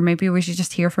more, or maybe we should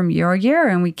just hear from your year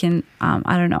and we can,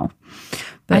 I don't know.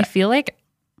 But I feel like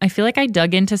I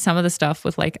dug into some of the stuff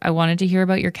with like, I wanted to hear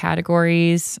about your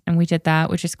categories and we did that,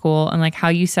 which is cool. And like how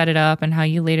you set it up and how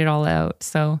you laid it all out.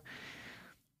 So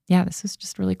yeah, this is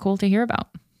just really cool to hear about.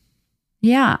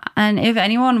 Yeah. And if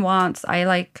anyone wants, I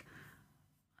like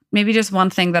maybe just one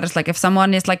thing that is like, if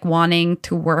someone is like wanting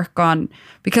to work on,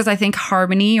 because I think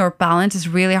harmony or balance is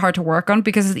really hard to work on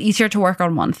because it's easier to work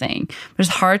on one thing, but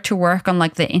it's hard to work on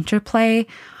like the interplay.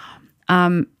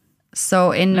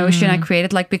 So in Notion, I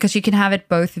created like, because you can have it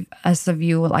both as a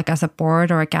view, like as a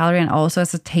board or a gallery and also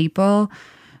as a table.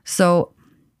 So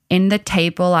in the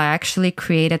table, I actually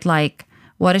created like,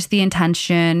 what is the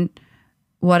intention?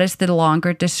 What is the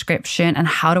longer description? And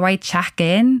how do I check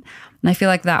in? And I feel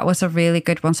like that was a really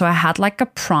good one. So I had like a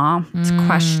prompt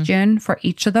question for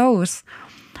each of those.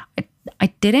 I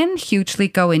didn't hugely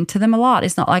go into them a lot.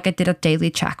 It's not like I did a daily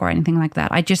check or anything like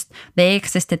that. They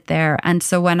existed there. And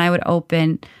so when I would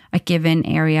open a given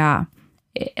area,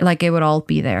 it would all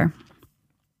be there.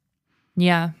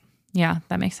 Yeah. Yeah,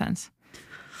 that makes sense.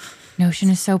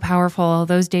 Notion is so powerful. All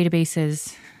those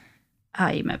databases.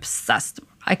 I'm obsessed.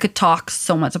 I could talk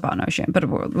so much about Notion, but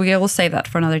we will save that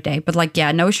for another day. But like,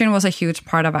 yeah, Notion was a huge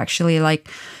part of actually like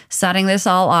setting this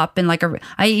all up. And like,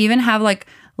 I even have like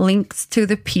links to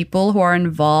the people who are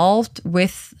involved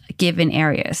with given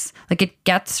areas. Like it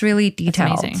gets really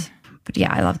detailed. But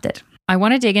yeah, I loved it. I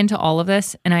want to dig into all of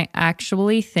this, and I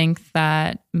actually think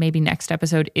that maybe next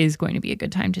episode is going to be a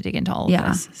good time to dig into all of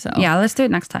this. So yeah, let's do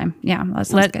it next time. Yeah, that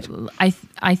sounds good.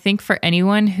 I think for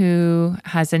anyone who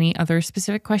has any other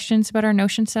specific questions about our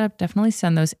Notion setup, definitely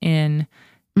send those in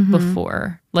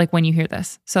before, like when you hear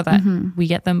this, so that we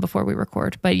get them before we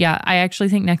record. But yeah, I actually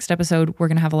think next episode we're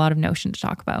going to have a lot of Notion to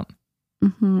talk about.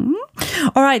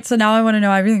 All right, so now I want to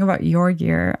know everything about your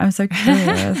year. I'm so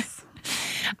curious.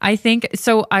 I think,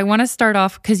 so I want to start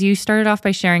off, because you started off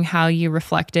by sharing how you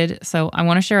reflected. So I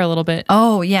want to share a little bit.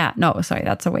 Oh, yeah. No, sorry.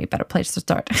 That's a way better place to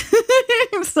start.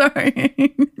 I'm sorry.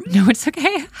 No, it's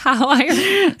okay.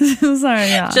 Sorry,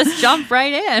 yeah. Just jump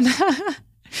right in.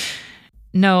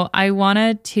 No, I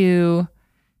wanted to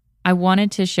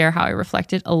share how I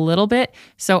reflected a little bit.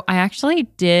 So I actually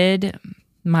did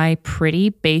my pretty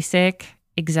basic,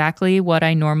 exactly what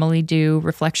I normally do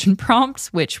reflection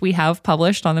prompts, which we have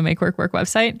published on the Make Work Work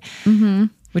website,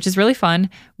 which is really fun,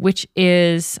 which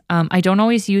is, I don't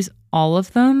always use all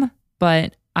of them,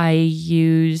 but I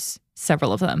use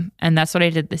several of them. And that's what I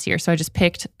did this year. So I just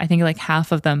picked, I think like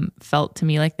half of them felt to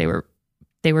me like they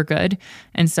were good.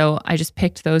 And so I just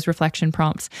picked those reflection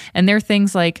prompts. And they're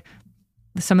things like,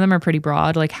 some of them are pretty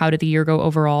broad, like how did the year go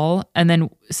overall? And then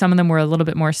some of them were a little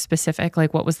bit more specific,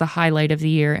 like what was the highlight of the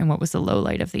year and what was the low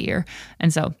light of the year.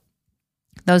 And so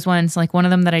those ones, like one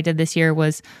of them that I did this year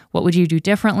was, what would you do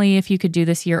differently if you could do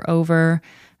this year over?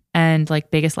 And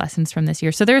like biggest lessons from this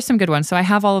year. So there's some good ones. So I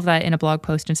have all of that in a blog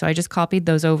post. And so I just copied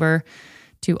those over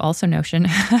to also Notion.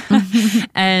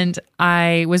 And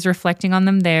I was reflecting on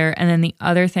them there. And then the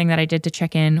other thing that I did to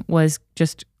check in was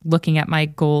just looking at my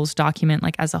goals document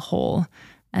like as a whole,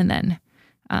 and then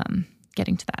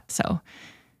getting to that. So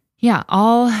yeah,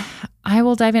 I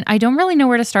will dive in. I don't really know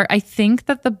where to start. I think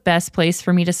that the best place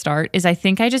for me to start is, I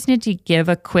think I just need to give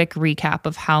a quick recap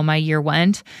of how my year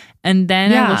went, and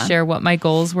then I will share what my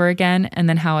goals were again, and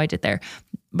then how I did there.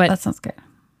 But that sounds good.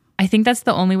 I think that's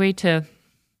the only way to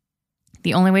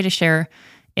share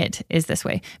it is this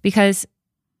way, because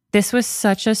this was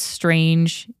such a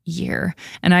strange year.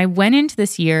 And I went into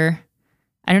this year,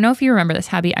 I don't know if you remember this,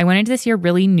 Habby, I went into this year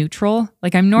really neutral.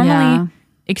 Like I'm normally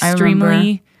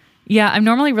I'm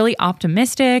normally really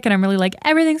optimistic, and I'm really like,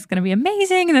 everything's going to be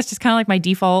amazing. And that's just kind of like my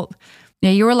default. Yeah,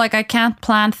 you were like, I can't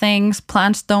plan things.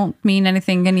 Plans don't mean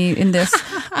anything in this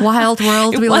wild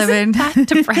world we live in. It wasn't that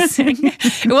depressing.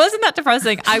 It wasn't that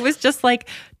depressing. I was just like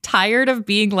tired of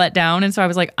being let down. And so I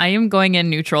was like, I am going in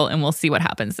neutral, and we'll see what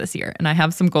happens this year. And I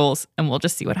have some goals, and we'll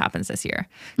just see what happens this year.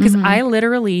 Because I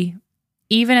literally,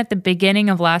 even at the beginning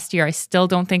of last year, I still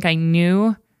don't think I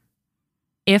knew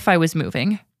if I was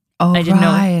moving. Oh, I didn't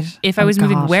know if I was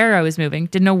moving, where I was moving.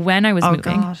 Didn't know when I was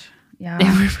moving. Gosh. Yeah.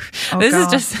 This is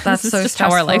just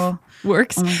how our life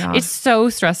works. Oh, it's so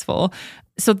stressful.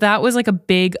 So that was like a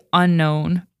big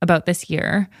unknown about this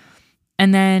year.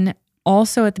 And then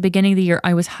also at the beginning of the year,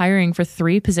 I was hiring for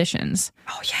 3 positions.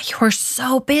 Oh yeah, you were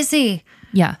so busy.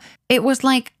 Yeah. It was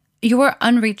like you were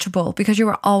unreachable because you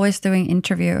were always doing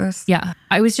interviews. Yeah.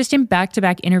 I was just in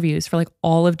back-to-back interviews for like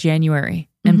all of January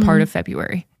and part of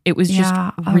February. It was just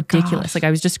ridiculous. Like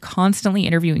I was just constantly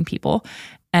interviewing people,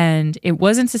 and it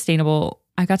wasn't sustainable.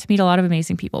 I got to meet a lot of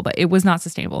amazing people, but it was not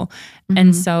sustainable.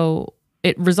 And so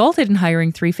it resulted in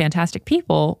hiring 3 fantastic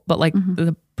people, but like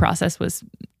the process was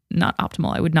not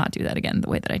optimal. I would not do that again the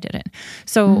way that I did it.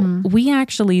 So we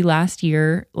actually last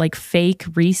year like fake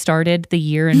restarted the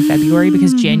year in February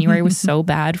because January was so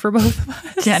bad for both of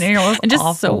us. January was and just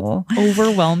awful. So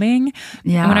overwhelming.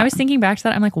 Yeah. And when I was thinking back to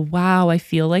that, I'm like, wow, I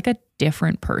feel like a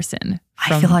different person.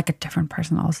 I feel like a different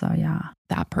person also. Yeah.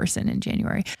 That person in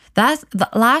January. The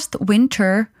last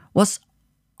winter was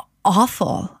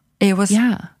awful. It was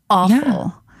awful. Yeah.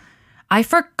 I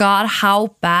forgot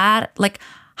how bad, like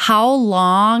how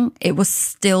long it was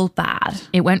still bad.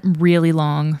 It went really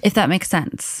long. If that makes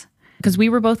sense. Because we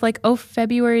were both like, oh,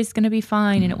 February is going to be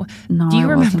fine. And do you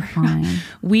remember? Fine.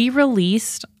 We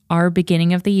released our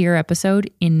beginning of the year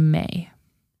episode in May.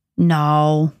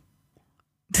 No.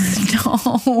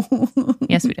 No.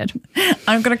 Yes, we did.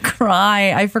 I'm going to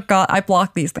cry. I forgot. I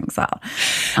blocked these things out.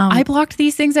 I blocked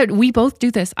these things out. We both do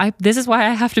this. This is why I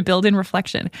have to build in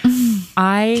reflection.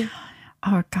 I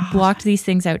blocked these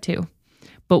things out too.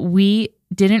 But we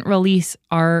didn't release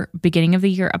our beginning of the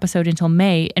year episode until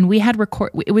May, and we had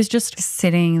it was just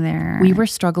sitting there. We were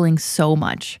struggling so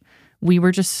much we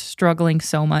were just struggling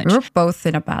so much. We were both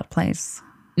in a bad place.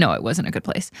 No, it wasn't a good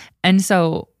place. And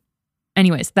so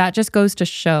anyways, that just goes to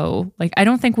show, like, I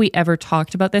don't think we ever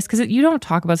talked about this because you don't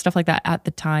talk about stuff like that at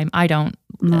the time. I don't,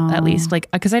 at least, like,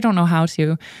 because I don't know how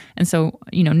to. And so,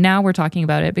 now we're talking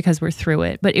about it because we're through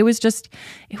it. But it was just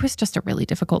a really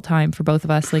difficult time for both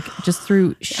of us, like, just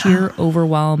through sheer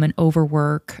overwhelm and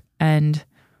overwork and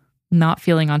not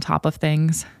feeling on top of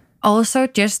things. Also,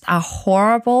 just a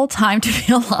horrible time to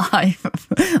be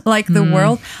alive. Like, the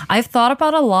world, I've thought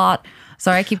about a lot.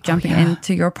 Sorry, I keep jumping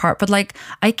into your part, but like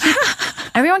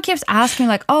everyone keeps asking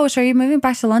like, oh, so are you moving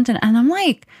back to London? And I'm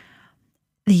like,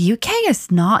 the UK is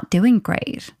not doing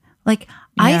great. Like,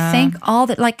 I think all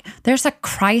that, like, there's a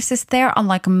crisis there on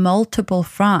like multiple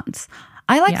fronts.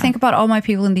 I think about all my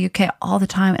people in the UK all the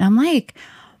time. And I'm like,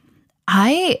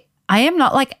 I am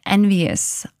not like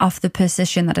envious of the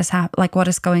position that is like what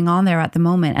is going on there at the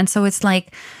moment. And so it's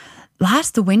like,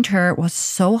 last winter was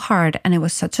so hard and it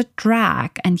was such a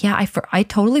drag. And yeah, I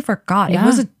totally forgot. It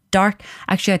was a dark,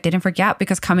 actually I didn't forget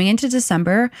because coming into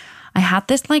December, I had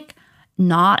this like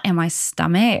knot in my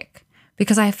stomach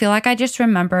because I feel like I just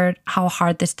remembered how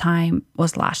hard this time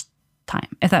was last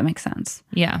time, if that makes sense.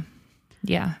 Yeah.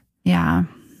 Yeah. Yeah.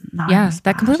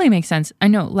 That completely makes sense. I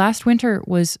know last winter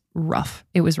was rough.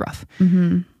 It was rough.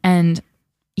 Mm-hmm. And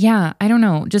yeah, I don't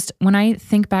know. Just when I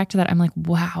think back to that, I'm like,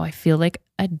 wow, I feel like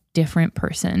a different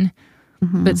person.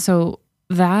 Mm-hmm. But so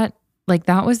that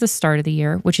was the start of the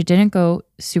year, which it didn't go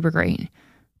super great.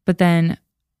 But then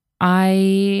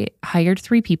I hired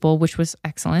 3 people, which was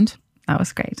excellent. That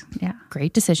was great. Yeah.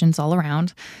 Great decisions all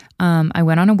around. I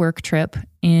went on a work trip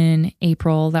in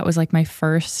April. That was like my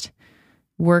first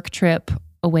work trip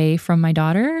away from my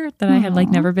daughter that I had like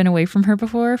never been away from her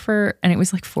before and it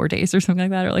was like 4 days or something like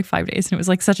that, or like 5 days. And it was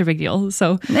like such a big deal.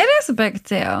 So it is a big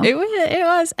deal. It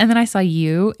was. And then I saw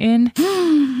you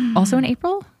also in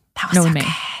April. That was in May.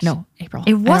 No, April.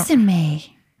 It was in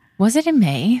May. Was it in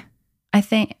May? I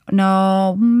think,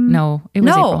 no. No, it was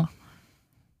April.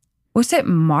 Was it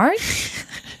March?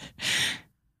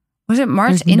 Was it March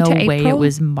There's into no April? way it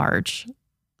was March.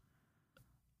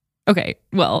 Okay,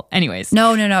 well, anyways.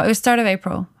 No. It was start of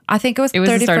April. I think it was 31st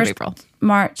the start of April.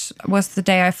 March was the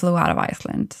day I flew out of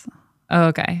Iceland. Oh,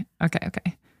 okay.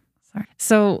 Sorry.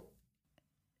 So.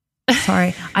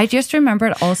 Sorry. I just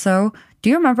remembered also, do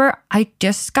you remember I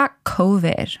just got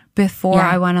COVID before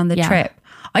I went on the trip?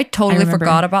 I totally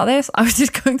forgot about this. I was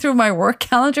just going through my work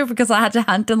calendar because I had to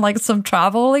hand in like some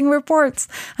traveling reports.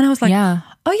 And I was like,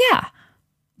 oh yeah.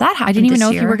 That happened. I didn't even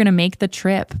know year. if you were going to make the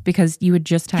trip because you had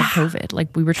just had COVID.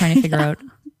 Like we were trying to figure out.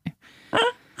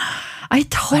 I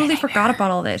totally forgot about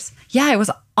all this. Yeah, it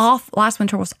was off. Last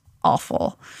winter was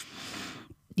awful.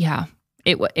 Yeah,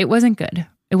 it wasn't good.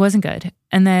 It wasn't good.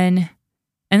 And then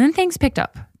things picked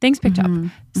up.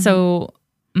 So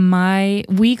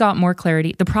we got more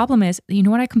clarity. The problem is, you know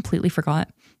what I completely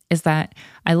forgot is that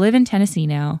I live in Tennessee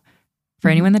now. For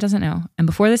anyone that doesn't know. And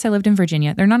before this, I lived in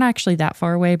Virginia. They're not actually that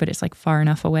far away, but it's like far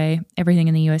enough away. Everything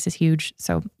in the US is huge.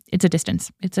 So it's a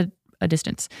distance. It's a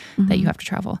distance that you have to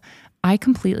travel. I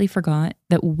completely forgot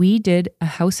that we did a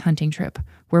house hunting trip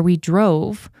where we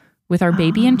drove with our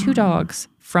baby and 2 dogs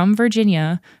from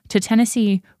Virginia to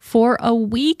Tennessee for a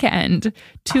weekend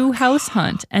to house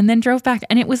hunt and then drove back.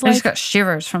 And it was like... I just got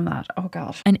shivers from that. Oh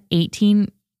God. A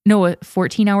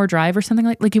 14-hour drive or something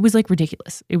like it was like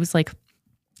ridiculous. It was like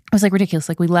ridiculous.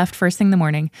 Like we left first thing in the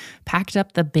morning, packed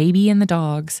up the baby and the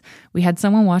dogs. We had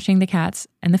someone watching the cats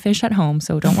and the fish at home.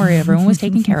 So don't worry, everyone was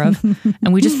taken care of.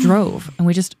 And we just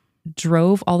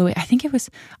drove all the way. I think it was,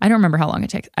 I don't remember how long it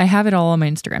takes. I have it all on my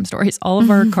Instagram stories. All of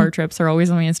our car trips are always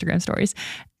on my Instagram stories.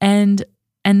 And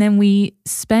then we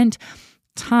spent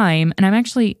time, and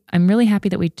I'm really happy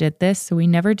that we did this. So we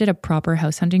never did a proper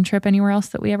house hunting trip anywhere else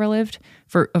that we ever lived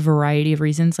for a variety of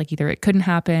reasons. Like either it couldn't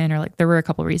happen or like there were a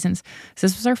couple of reasons. So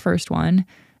this was our first one.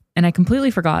 And I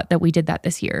completely forgot that we did that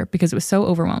this year because it was so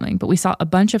overwhelming. But we saw a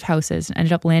bunch of houses and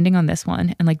ended up landing on this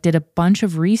one and like did a bunch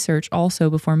of research also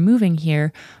before moving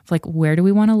here of like, where do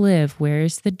we want to live?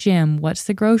 Where's the gym? What's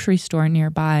the grocery store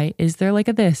nearby? Is there like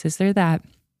a this? Is there that?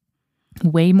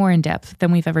 Way more in depth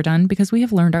than we've ever done because we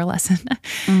have learned our lesson.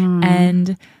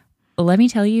 And let me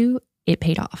tell you, it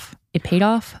paid off. It paid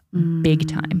off big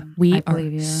time. We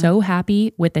are so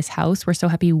happy with this house. We're so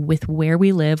happy with where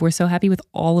we live. We're so happy with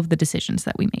all of the decisions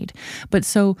that we made. But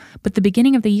the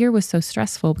beginning of the year was so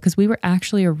stressful because we were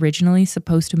actually originally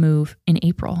supposed to move in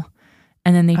April.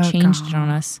 And then they changed it on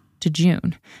us to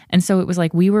June. And so it was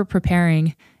like we were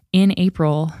preparing in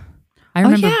April. I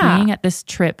remember being at this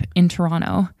trip in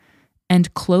Toronto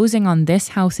and closing on this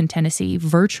house in Tennessee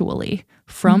virtually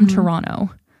from Toronto.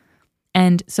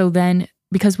 And so then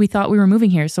because we thought we were moving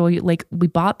here. So we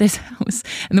bought this house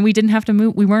and then we didn't have to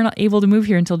move. We weren't able to move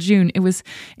here until June. It was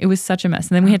such a mess.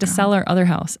 And then we had to sell our other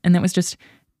house. And that was just,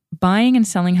 buying and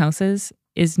selling houses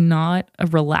is not a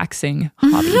relaxing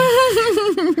hobby.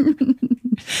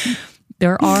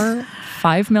 There are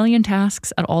 5 million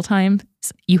tasks at all times.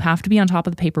 You have to be on top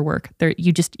of the paperwork.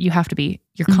 You have to be.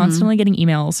 You're constantly getting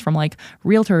emails from like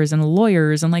realtors and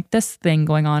lawyers and like this thing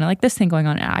going on and like this thing going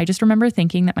on. And I just remember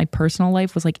thinking that my personal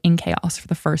life was like in chaos for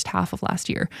the first half of last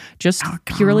year, just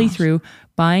purely through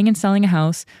buying and selling a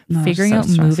house, figuring out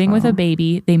moving with a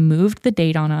baby. They moved the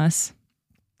date on us.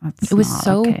 It was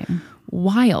so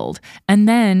wild. And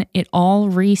then it all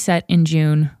reset in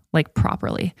June, like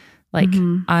properly. Like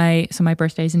so my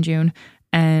birthday is in June,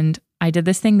 and I did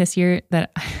this thing this year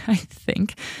that I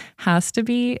think has to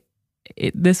be,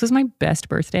 this was my best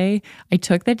birthday. I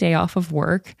took the day off of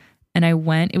work and I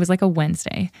went, it was like a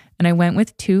Wednesday, and I went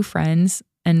with 2 friends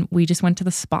and we just went to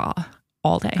the spa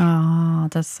all day. Oh,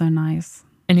 that's so nice.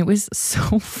 And it was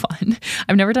so fun.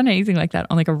 I've never done anything like that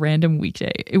on like a random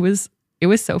weekday. It was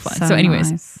so fun. So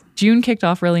anyways, nice. June kicked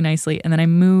off really nicely, and then I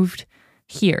moved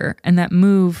here, and that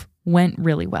move went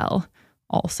really well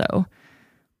also,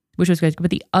 which was good.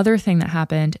 But the other thing that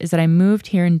happened is that I moved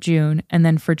here in June, and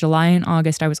then for July and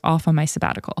August, I was off on my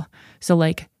sabbatical. So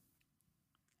like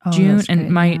June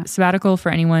and my sabbatical, for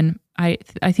anyone, I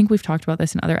think we've talked about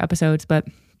this in other episodes, but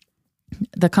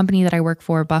the company that I work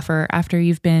for, Buffer, after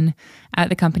you've been at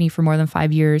the company for more than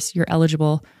 5 years, you're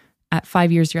eligible. At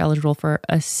 5 years, you're eligible for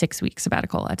a 6-week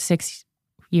sabbatical. At 6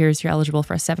 years, you're eligible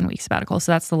for a 7-week sabbatical.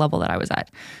 So that's the level that I was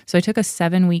at. So I took a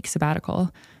 7-week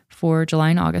sabbatical for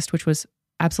July and August, which was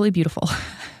absolutely beautiful.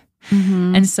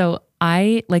 And so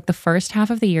I, like, the first half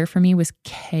of the year for me was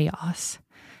chaos.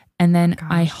 And then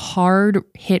I hard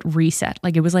hit reset.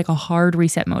 Like, it was like a hard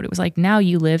reset mode. It was like, now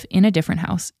you live in a different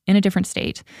house, in a different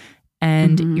state,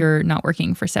 and you're not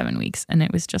working for 7 weeks. And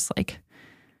it was just like,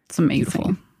 it's amazing.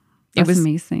 Beautiful. It was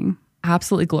amazing.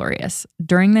 Absolutely glorious.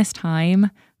 During this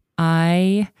time,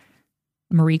 I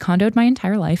Marie Kondoed my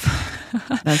entire life.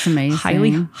 That's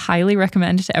amazing. Highly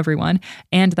recommend to everyone.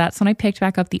 And that's when I picked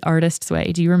back up The Artist's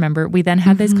Way. Do you remember? We then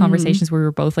had these conversations where we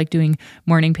were both like doing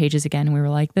morning pages again. And we were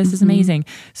like, this is amazing.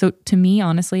 So to me,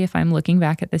 honestly, if I'm looking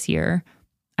back at this year,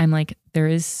 I'm like, there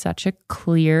is such a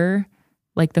clear,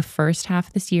 like, the first half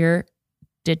of this year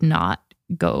did not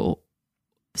go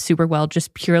super well,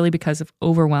 just purely because of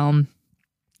overwhelm,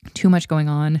 too much going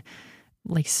on,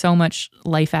 like so much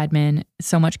life admin,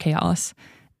 so much chaos.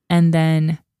 And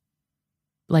then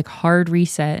like hard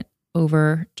reset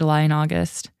over July and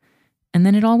August. And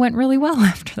then it all went really well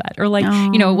after that. Or like,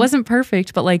 you know, it wasn't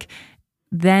perfect, but like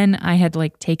then I had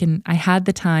like I had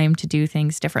the time to do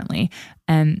things differently.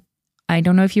 And I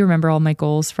don't know if you remember all my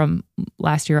goals from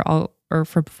last year, or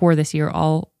for before this year.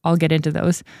 I'll get into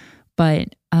those.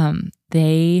 But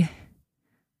they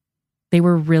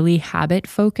were really habit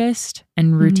focused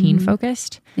and routine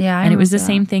focused. Yeah. And it was the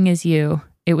same thing as you.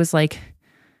 It was like,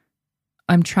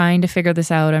 I'm trying to figure this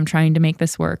out. I'm trying to make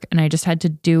this work. And I just had to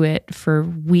do it for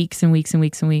weeks and weeks and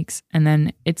weeks and weeks. And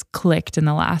then it's clicked in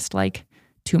the last like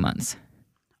 2 months.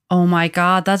 Oh my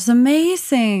God, that's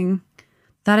amazing.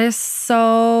 That is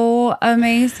so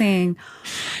amazing.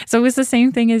 So it was the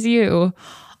same thing as you.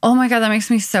 Oh my God, that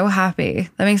makes me so happy.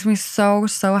 That makes me so,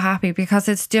 so happy, because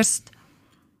it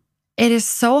is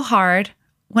so hard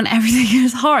when everything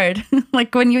is hard.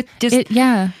 Like when you just,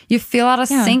 you feel out of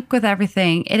sync with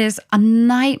everything. It is a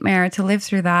nightmare to live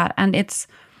through that. And it's,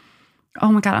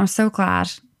 oh my God, I'm so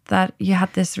glad that you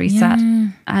had this reset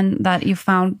and that you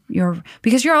found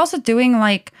because you're also doing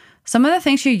like some of the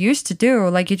things you used to do,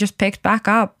 like you just picked back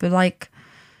up. Like,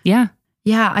 yeah,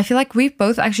 I feel like we've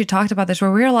both actually talked about this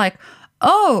where we were like,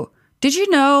 oh, did you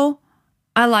know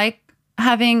I like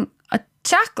having a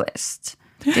checklist?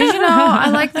 Did you know I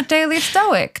like the daily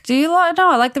stoic? Do you know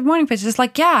I like the morning pages? It's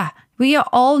like, yeah, we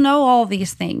all know all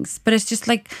these things, but it's just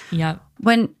like,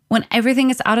 when everything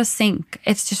is out of sync,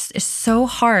 it's so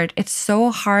hard. It's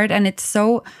so hard, and it's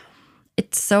so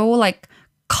like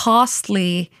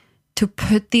costly to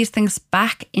put these things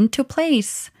back into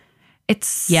place. It's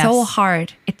so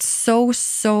hard. It's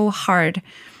so hard.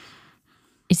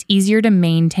 It's easier to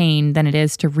maintain than it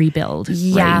is to rebuild.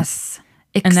 Yes.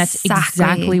 Right? And that's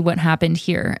exactly what happened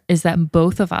here, is that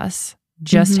both of us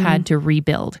just had to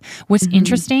rebuild. What's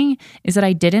interesting is that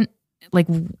I didn't, like,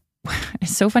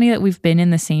 it's so funny that we've been in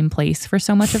the same place for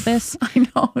so much of this. I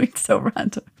know, it's so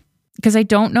random. Because I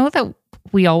don't know that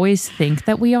we always think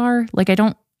that we are. Like, I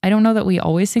don't know that we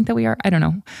always think that we are. I don't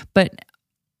know. But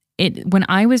when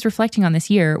I was reflecting on this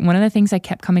year, one of the things I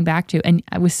kept coming back to, and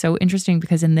it was so interesting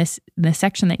because in this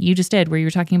section that you just did, where you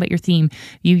were talking about your theme,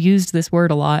 you used this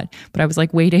word a lot, but I was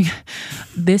like waiting.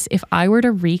 If I were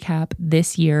to recap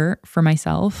this year for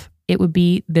myself, it would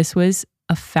be, this was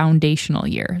a foundational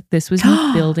year. This was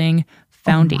me building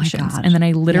foundations. And then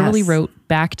I literally wrote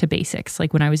back to basics.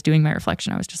 Like when I was doing my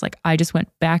reflection, I was just like, I just went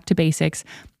back to basics.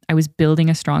 I was building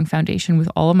a strong foundation with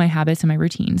all of my habits and my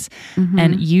routines.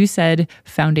 And you said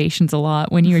foundations a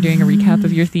lot when you were doing a recap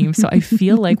of your theme. So I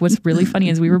feel like what's really funny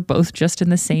is we were both just in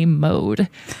the same mode.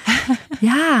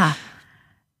 Yeah.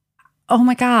 Oh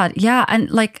my God. Yeah. And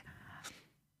like,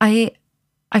 I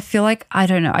feel like, I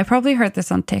don't know, I probably heard this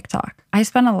on TikTok. I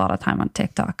spend a lot of time on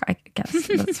TikTok. I guess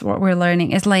that's what we're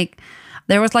learning. It's like,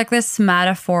 there was like this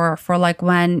metaphor for like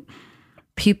when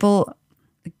people,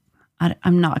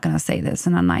 I'm not going to say this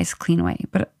in a nice, clean way,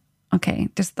 but okay,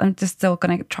 I'm just still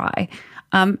going to try.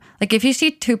 Like if you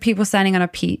see two people standing on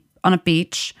a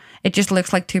beach, it just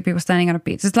looks like two people standing on a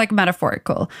beach. It's like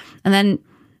metaphorical. And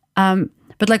then,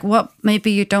 but like what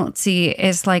maybe you don't see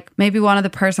is like maybe one of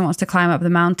the person wants to climb up the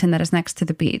mountain that is next to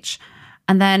the beach.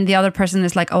 And then the other person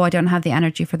is like, oh, I don't have the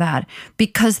energy for that,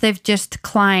 because they've just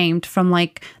climbed from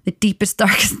like the deepest,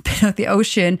 darkest bit of the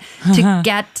ocean to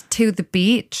get to the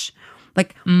beach.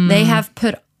 Like they have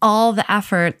put all the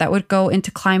effort that would go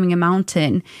into climbing a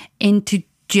mountain into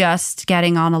just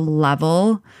getting on a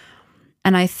level.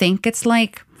 And I think it's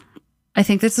like, I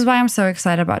think this is why I'm so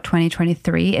excited about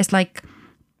 2023. It's like,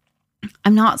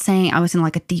 I'm not saying I was in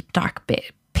like a deep, dark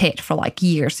pit for like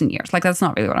years and years. Like that's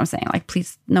not really what I'm saying. Like,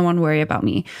 please, no one worry about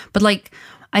me. But like,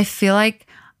 I feel like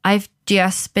I've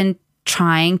just been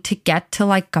trying to get to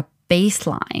like a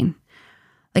baseline.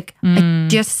 Like I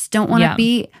just don't want to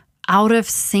be out of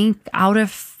sync, out of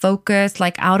focus,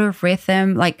 like out of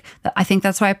rhythm. Like I think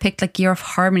that's why I picked like Year of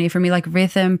Harmony for me, like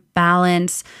rhythm,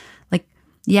 balance, like,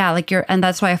 yeah, like and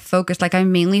that's why I focused, like I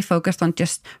mainly focused on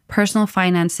just personal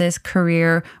finances,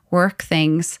 career, work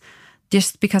things,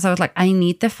 just because I was like, I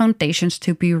need the foundations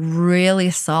to be really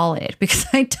solid because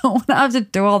I don't want to have to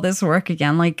do all this work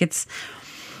again. Like it's,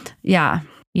 yeah.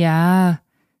 Yeah.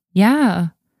 Yeah.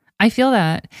 I feel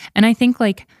that. And I think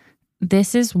like,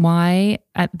 this is why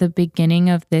at the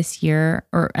beginning of this year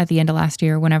or at the end of last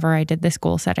year, whenever I did this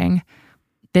goal setting,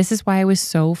 this is why I was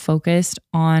so focused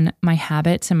on my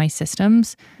habits and my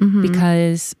systems,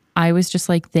 because I was just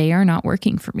like, they are not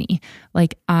working for me.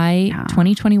 Like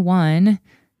 2021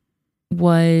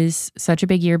 was such a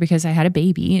big year because I had a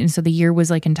baby. And so the year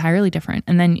was like entirely different.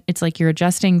 And then it's like, you're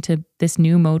adjusting to this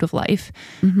new mode of life.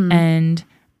 And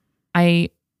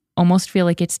I almost feel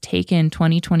like it's taken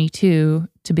 2022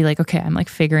 to be like, okay, I'm like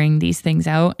figuring these things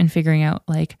out and figuring out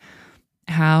like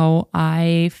how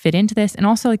I fit into this. And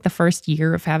also like the first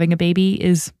year of having a baby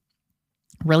is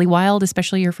really wild,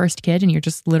 especially your first kid, and you're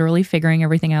just literally figuring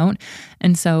everything out.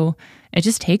 And so it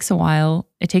just takes a while.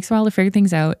 It takes a while to figure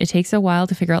things out. It takes a while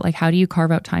to figure out like, how do you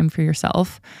carve out time for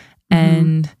yourself?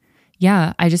 And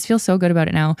yeah, I just feel so good about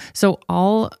it now. So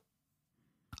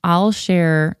I'll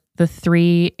share the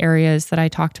 3 areas that I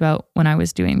talked about when I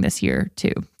was doing this year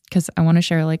too, because I want to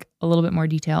share like a little bit more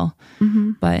detail.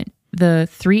 But the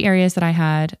 3 areas that I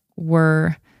had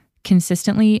were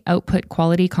consistently output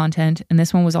quality content. And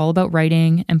this one was all about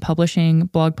writing and publishing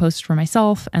blog posts for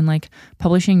myself and like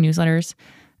publishing newsletters.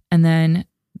 And then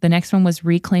the next one was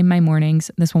reclaim my mornings.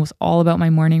 This one was all about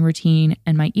my morning routine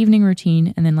and my evening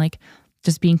routine. And then like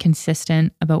just being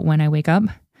consistent about when I wake up.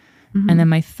 And then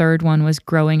my third one was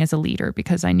growing as a leader,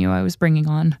 because I knew I was bringing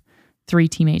on 3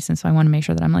 teammates. And so I want to make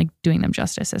sure that I'm like doing them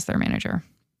justice as their manager.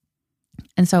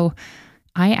 And so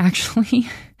I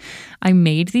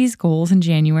made these goals in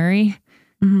January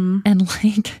and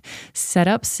like set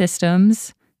up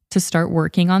systems to start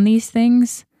working on these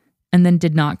things, and then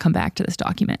did not come back to this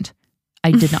document.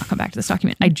 I did not come back to this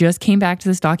document. I just came back to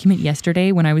this document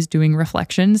yesterday when I was doing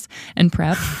reflections and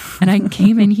prep, and I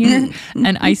came in here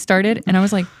and I started and I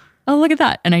was like, oh, look at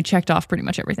that. And I checked off pretty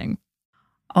much everything.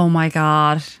 Oh my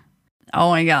God. Oh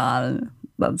my God.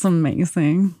 That's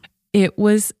amazing. It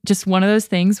was just one of those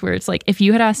things where it's like, if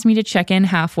you had asked me to check in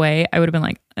halfway, I would have been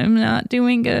like, I'm not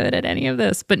doing good at any of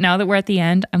this. But now that we're at the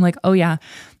end, I'm like, oh yeah,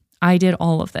 I did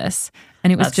all of this.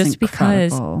 And it was just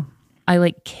because I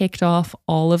like kicked off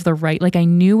all of the right, like I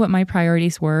knew what my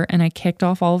priorities were, and I kicked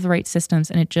off all of the right systems,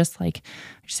 and it just like,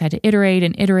 I just had to iterate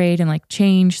and like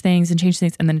change things. And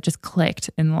then it just clicked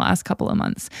in the last couple of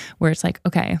months where it's like,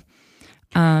 okay,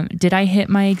 did I hit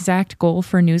my exact goal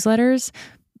for newsletters?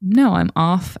 No, I'm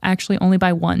off actually only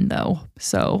by 1 though.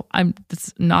 So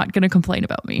it's not going to complain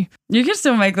about me. You can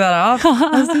still make that up.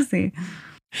 That's easy.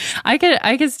 I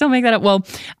could still make that up. Well,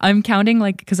 I'm counting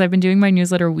like, because I've been doing my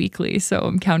newsletter weekly. So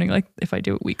I'm counting like if I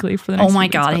do it weekly for the next Oh my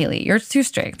few God, weeks, Haley, you're too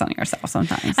strict on yourself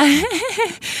sometimes.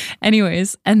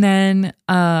 Anyways, and then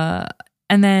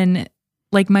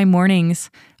like my mornings,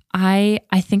 I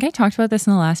think I talked about this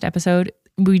in the last episode.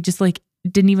 We just like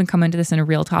didn't even come into this in a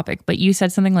real topic, but you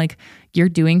said something like you're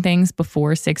doing things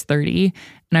before 6:30.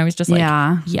 And I was just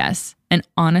like, yes. And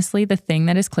honestly, the thing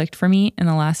that has clicked for me in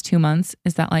the last 2 months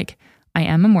is that like, I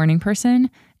am a morning person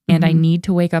and I need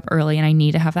to wake up early and I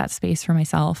need to have that space for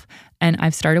myself. And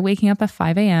I've started waking up at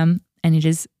 5 a.m. and it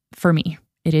is for me.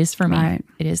 It is for me. Right.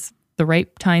 It is the right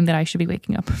time that I should be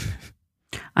waking up.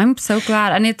 I'm so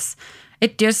glad. And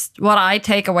it just, what I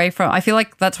take away from, I feel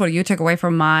like that's what you took away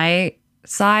from my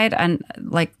side, and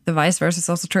like the vice versa is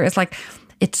also true. It's like,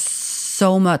 it's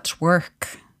so much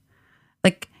work.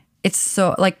 Like, it's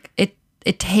so, like,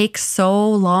 it takes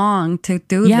so long to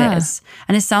do this.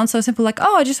 And it sounds so simple, like,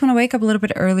 oh, I just want to wake up a little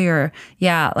bit earlier.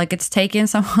 Yeah, like it's taken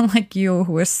someone like you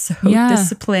who is so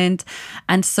disciplined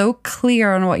and so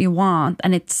clear on what you want.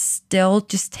 And it still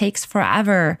just takes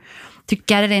forever to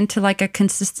get it into like a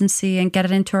consistency and get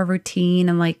it into a routine,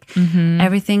 and like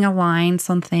everything aligns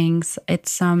on things.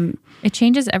 It's it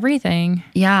changes everything.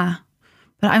 Yeah.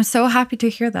 But I'm so happy to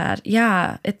hear that.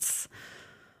 Yeah, it's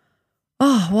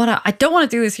I don't want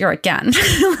to do this year again.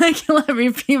 Like, let me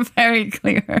be very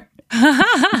clear.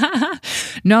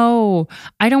 No,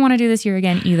 I don't want to do this year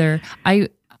again either.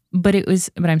 But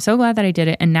I'm so glad that I did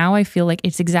it. And now I feel like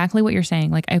it's exactly what you're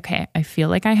saying. Like, okay, I feel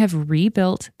like I have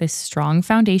rebuilt this strong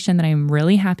foundation that I'm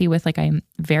really happy with. Like, I'm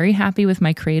very happy with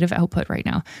my creative output right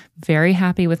now. Very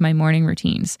happy with my morning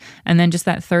routines. And then just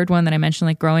that third one that I mentioned,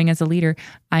 like growing as a leader,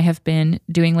 I have been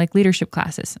doing like leadership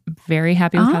classes. Very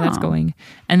happy with how that's going.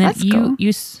 And then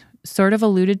you sort of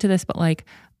alluded to this, but like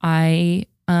I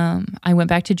went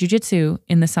back to jujitsu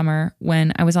in the summer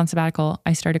when I was on sabbatical.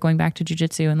 I started going back to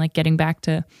jujitsu and like getting back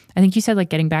to, I think you said like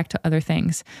getting back to other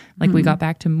things. Like we got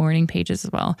back to morning pages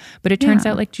as well. But it turns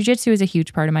out like jujitsu is a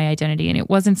huge part of my identity, and it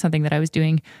wasn't something that I was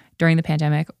doing during the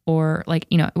pandemic, or like,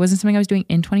 you know, it wasn't something I was doing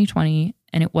in 2020,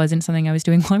 and it wasn't something I was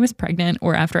doing while I was pregnant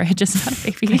or after I had just had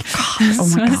a baby.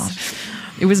 Oh my gosh.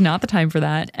 It was not the time for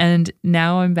that. And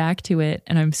now I'm back to it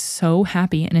and I'm so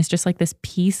happy. And it's just like this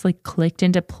piece like clicked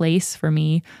into place for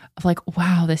me of like,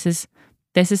 wow, this is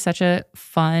such a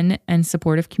fun and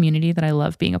supportive community that I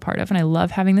love being a part of. And I love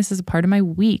having this as a part of my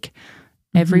week.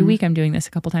 Every week I'm doing this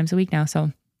a couple times a week now. So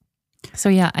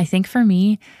yeah, I think for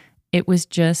me, it was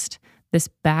just this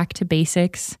back to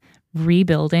basics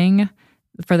rebuilding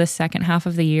for the second half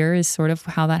of the year is sort of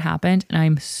how that happened. And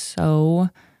I'm so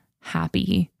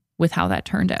happy with how that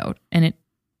turned out, and it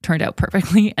turned out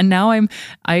perfectly. And now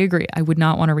I agree. I would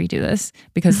not want to redo this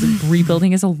because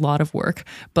rebuilding is a lot of work,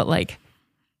 but like,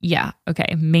 yeah,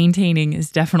 okay. Maintaining is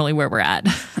definitely where we're at.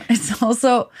 It's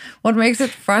also what makes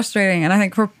it frustrating. And I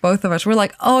think for both of us, we're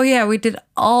like, oh yeah, we did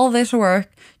all this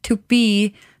work to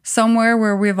be somewhere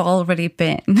where we've already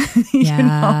been. You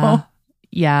know?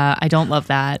 Yeah. I don't love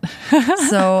that.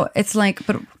 So it's like,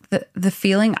 but the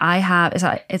feeling I have is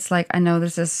it's like, I know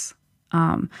this is,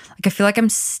 like I feel like I'm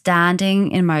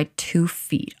standing in my 2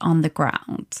 feet on the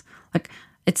ground. Like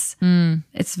it's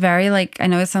very like, I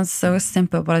know it sounds so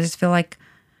simple, but I just feel like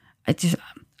I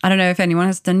don't know if anyone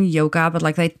has done yoga, but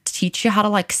like they teach you how to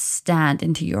like stand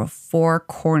into your 4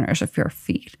 corners of your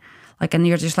feet. Like, and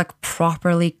you're just like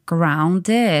properly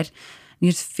grounded.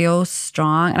 You just feel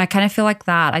strong. And I kind of feel like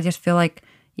that. I just feel like,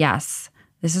 yes,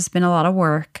 this has been a lot of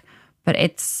work, but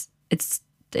it's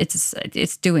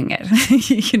doing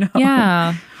it, you know?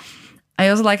 Yeah. I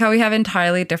also like how we have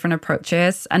entirely different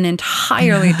approaches and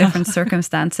entirely different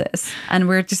circumstances, and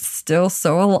we're just still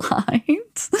so aligned.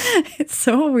 It's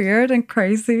so weird and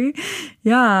crazy.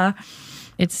 Yeah.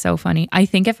 It's so funny. I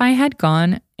think if I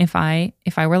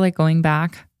were like going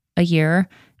back a year,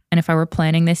 and if I were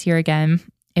planning this year again,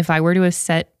 if I were to have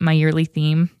set my yearly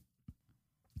theme,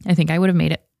 I think I would have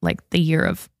made it like the year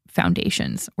of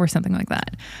foundations or something like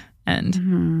that.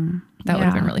 And that would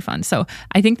have been really fun. So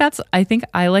I think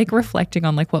I like reflecting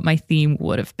on like what my theme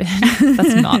would have been.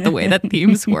 That's not the way that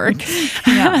themes work.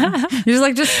 Yeah.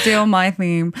 You just steal my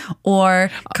theme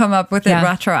or come up with it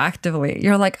retroactively.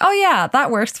 You're like, oh yeah, that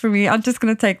works for me. I'm just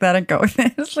going to take that and go with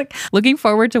it. It's like looking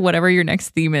forward to whatever your next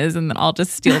theme is, and then I'll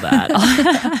just steal that.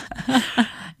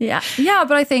 Yeah.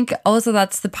 But I think also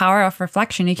that's the power of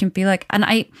reflection. You can be like, and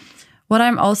what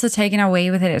I'm also taking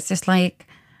away with it is just like,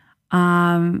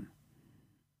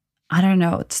 I don't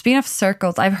know. Speaking of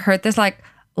circles, I've heard this like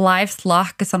life's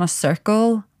luck is on a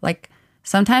circle. Like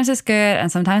sometimes it's good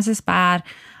and sometimes it's bad.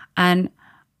 And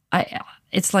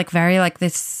it's like very like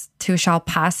this too shall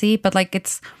passy, but like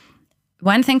it's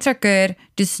when things are good,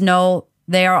 just know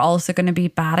they are also going to be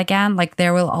bad again. Like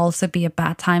there will also be a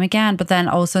bad time again, but then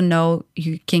also know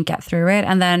you can get through it.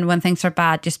 And then when things are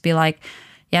bad, just be like,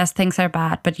 yes, things are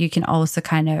bad, but you can also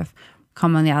kind of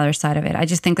come on the other side of it. I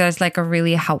just think that it's like a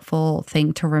really helpful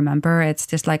thing to remember. It's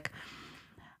just like,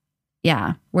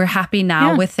 yeah, we're happy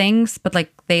now with things, but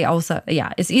like they also,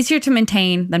 it's easier to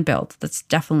maintain than build. That's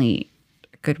definitely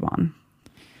a good one.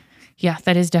 Yeah,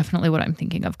 that is definitely what I'm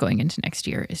thinking of going into next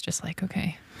year, is just like,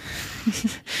 okay,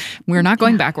 we're not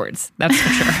going backwards. That's for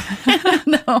sure.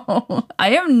 No, I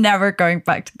am never going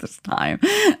back to this time.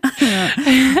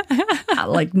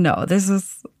 Like, no, this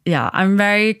is, I'm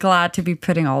very glad to be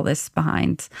putting all this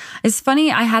behind. It's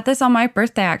funny, I had this on my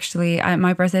birthday, actually.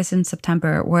 My birthday is in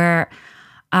September, where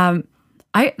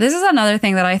this is another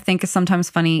thing that I think is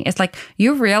sometimes funny. It's like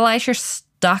you realize you're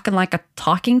stuck in like a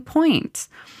talking point.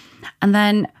 And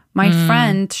then my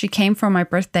friend, she came for my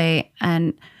birthday,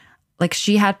 and like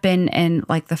she had been in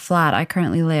like the flat I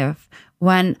currently live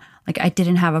when like I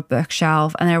didn't have a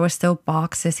bookshelf and there was still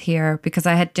boxes here because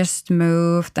I had just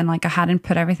moved and like I hadn't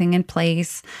put everything in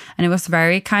place. And it was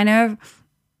very kind of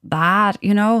that,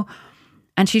 you know.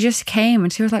 And she just came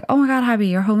and she was like, oh my God, Abby,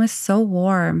 your home is so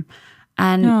warm.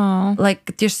 And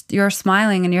like just you're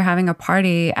smiling and you're having a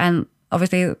party. And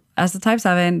obviously, as a type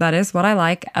 7, that is what I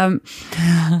like.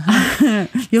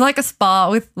 You like a spa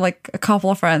with like a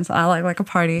couple of friends. I like a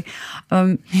party.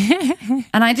 And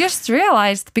I just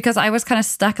realized, because I was kind of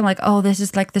stuck in like, oh, this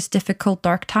is like this difficult,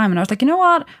 dark time. And I was like, you know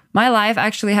what? My life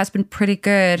actually has been pretty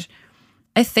good,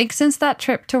 I think, since that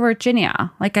trip to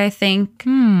Virginia. Like, I think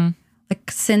like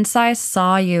since I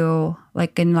saw you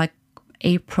like in like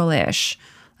April-ish,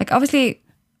 like obviously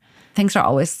things are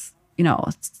always, you know,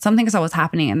 something is always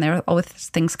happening and there are always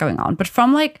things going on. But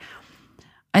from like,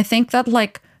 I think that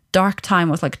like dark time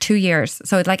was like 2 years.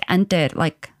 So it like ended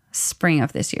like spring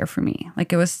of this year for me.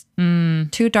 Like it was 2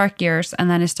 dark years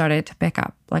and then it started to pick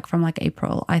up like from like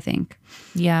April, I think.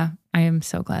 Yeah, I am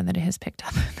so glad that it has picked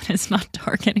up, that it's not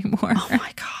dark anymore. Oh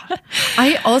my God.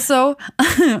 I also,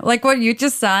 like what you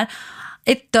just said,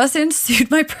 it doesn't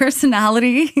suit my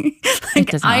personality.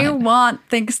 Like I want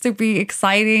things to be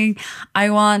exciting. I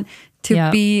want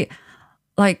to be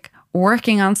like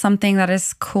working on something that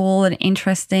is cool and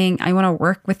interesting. I want to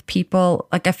work with people.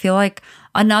 Like I feel like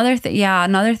another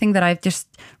thing that I've just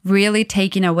really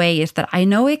taken away is that I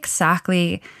know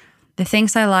exactly the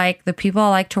things I like, the people I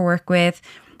like to work with,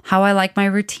 how I like my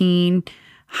routine,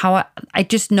 how I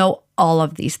just know all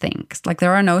of these things. Like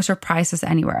there are no surprises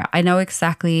anywhere. I know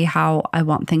exactly how I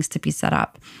want things to be set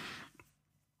up.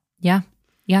 Yeah.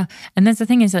 Yeah. And that's the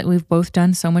thing, is that we've both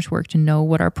done so much work to know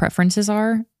what our preferences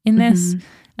are in this.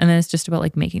 And then it's just about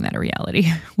like making that a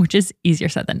reality, which is easier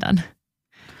said than done.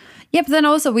 Yeah, but then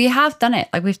also we have done it.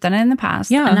 Like we've done it in the past.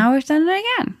 Yeah. And now we've done it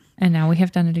again. And now we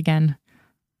have done it again.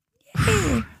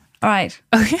 All right.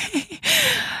 Okay.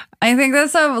 I think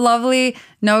that's a lovely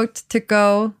note to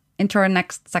go into our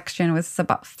next section, which is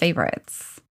about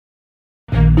favorites.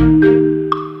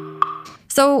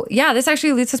 So yeah, this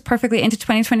actually leads us perfectly into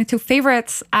 2022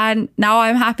 favorites. And now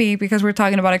I'm happy because we're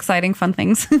talking about exciting, fun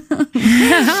things.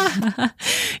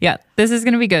 Yeah, this is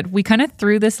going to be good. We kind of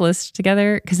threw this list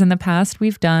together because in the past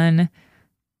we've done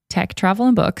tech, travel,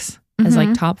 and books as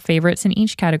like top favorites in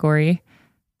each category.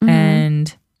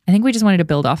 And I think we just wanted to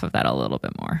build off of that a little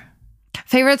bit more.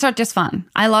 Favorites are just fun.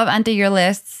 I love ending your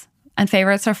lists, and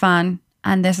favorites are fun.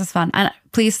 And this is fun. And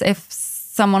please, if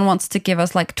someone wants to give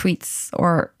us like tweets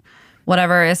or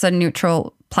whatever is a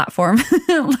neutral platform,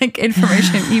 like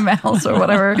information emails or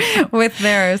whatever with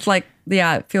theirs, like,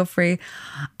 yeah, feel free.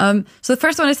 So the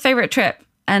first one is favorite trip.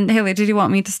 And Haley, did you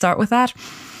want me to start with that?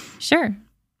 Sure.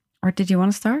 Or did you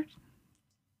want to start?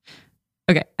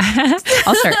 Okay.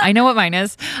 I'll start. I know what mine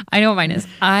is.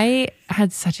 I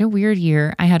had such a weird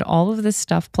year. I had all of this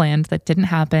stuff planned that didn't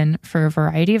happen for a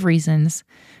variety of reasons.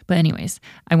 But anyways,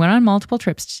 I went on multiple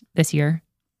trips this year.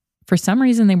 For some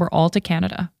reason, they were all to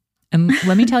Canada. And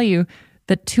let me tell you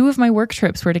that 2 of my work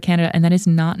trips were to Canada, and that is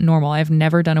not normal. I've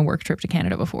never done a work trip to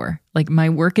Canada before. Like my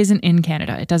work isn't in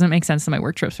Canada. It doesn't make sense that my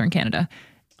work trips are in Canada.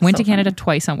 Went to Canada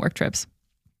twice on work trips.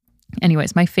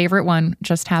 Anyways, my favorite one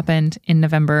just happened in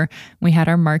November. We had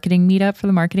our marketing meetup for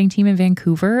the marketing team in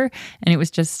Vancouver, and it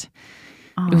was just,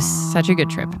 it was such a good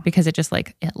trip because it just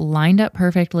like, it lined up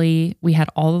perfectly. We had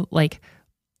all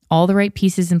the right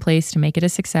pieces in place to make it a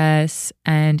success.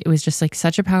 And it was just like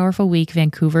such a powerful week.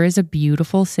 Vancouver is a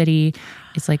beautiful city.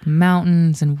 It's like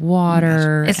mountains and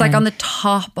water. It's like on the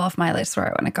top of my list where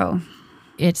I want to go.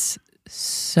 It's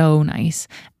so nice.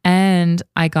 And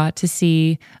I got to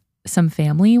see some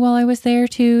family while I was there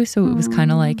too. So it was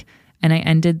kind of like, and I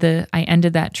ended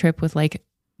that trip with like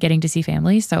getting to see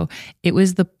family. So it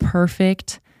was the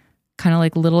perfect kind of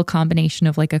like little combination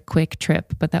of like a quick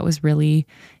trip, but that was really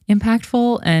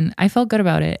impactful and I felt good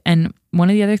about it. And one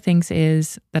of the other things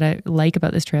is that I like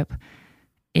about this trip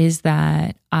is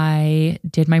that I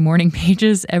did my morning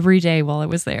pages every day while I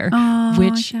was there,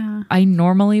 which I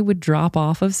normally would drop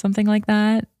off of something like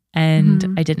that.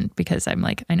 And I didn't because I'm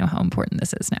like, I know how important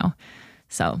this is now.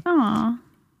 So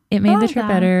it made the trip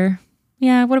better.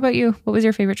 Yeah. What about you? What was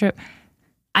your favorite trip?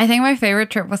 I think my favorite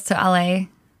trip was to LA.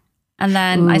 And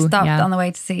then I stopped on the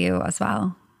way to see you as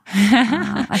well.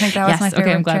 I think that was my favorite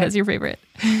Okay, I'm glad trip. that's your favorite.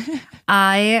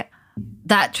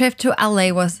 That trip to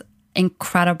LA was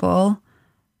incredible.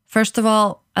 First of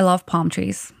all, I love palm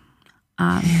trees.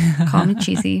 Call me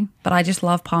cheesy, but I just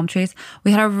love palm trees.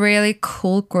 We had a really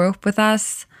cool group with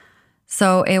us.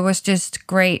 So it was just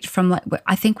great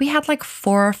I think we had like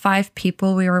 4 or 5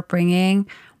 people we were bringing.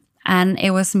 And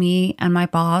it was me and my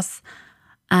boss.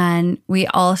 And we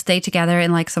all stayed together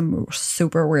in like some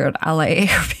super weird LA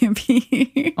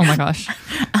Airbnb. Oh my gosh.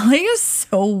 LA is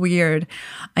so weird.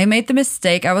 I made the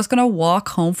mistake. I was going to walk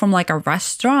home from like a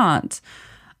restaurant.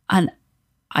 And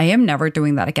I am never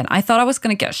doing that again. I thought I was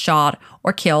going to get shot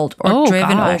or killed or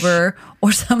driven over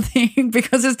or something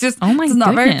because it's just it's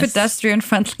not very pedestrian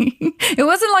friendly. It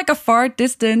wasn't like a far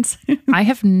distance. I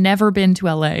have never been to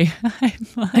LA.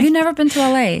 Have you never been to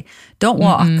LA? Don't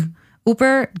walk.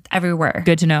 Uber everywhere.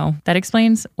 Good to know. That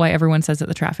explains why everyone says that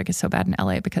the traffic is so bad in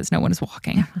LA because no one is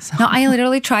walking. So. No, I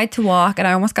literally tried to walk and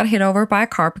I almost got hit over by a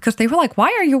car because they were like, why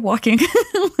are you walking?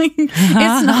 Like,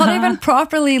 it's not even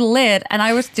properly lit. And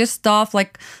I was just off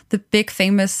like the big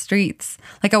famous streets.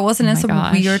 Like I wasn't in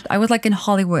some weird, I was like in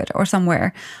Hollywood or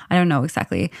somewhere. I don't know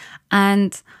exactly.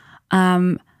 And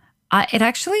it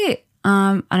actually,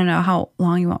 I don't know how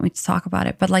long you want me to talk about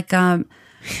it, but like,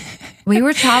 we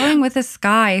were traveling with this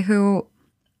guy who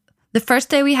the first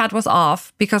day we had was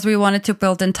off because we wanted to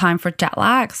build in time for jet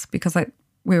lags because like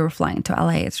we were flying to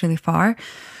LA. It's really far.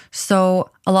 So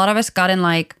a lot of us got in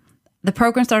like the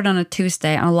program started on a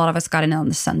Tuesday and a lot of us got in on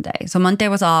the Sunday. So Monday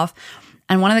was off.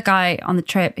 And one of the guy on the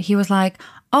trip, he was like,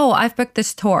 oh, I've booked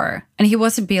this tour. And he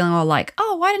wasn't being all like,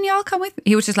 oh, why didn't y'all come with me?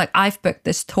 He was just like, I've booked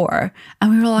this tour.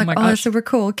 And we were like, oh, that's super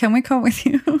cool. Can we come with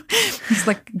you? He's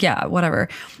like, yeah, whatever.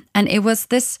 And it was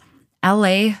this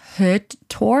LA hood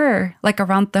tour, like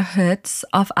around the hoods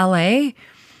of LA.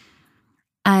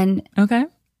 And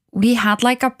we had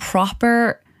like a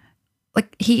proper,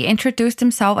 like he introduced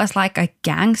himself as like a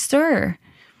gangster.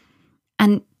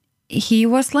 And he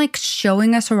was like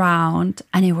showing us around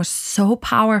and it was so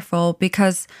powerful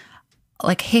because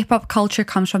like hip hop culture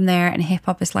comes from there and hip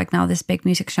hop is like now this big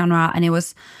music genre. And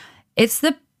it's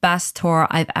the best tour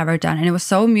I've ever done. And it was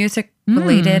so music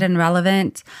related and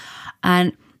relevant.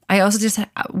 And I also just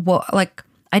like,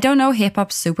 I don't know hip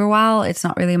hop super well. It's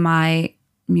not really my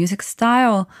music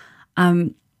style.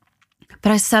 But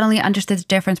I suddenly understood the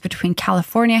difference between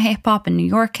California hip hop and New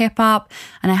York hip hop.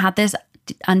 And I had this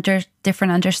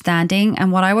different understanding.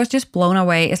 And what I was just blown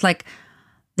away is like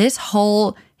this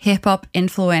whole hip hop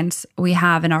influence we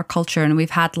have in our culture. And we've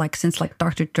had like since like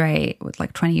Dr. Dre was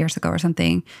like 20 years ago or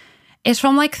something. Is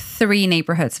from like 3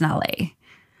 neighborhoods in LA.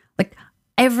 Like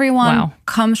everyone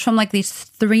comes from like these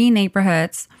 3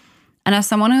 neighborhoods. And as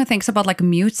someone who thinks about like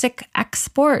music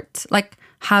export, like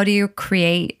how do you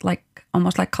create like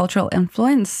almost like cultural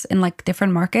influence in like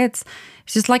different markets?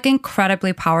 It's just like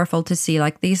incredibly powerful to see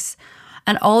like these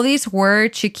and all these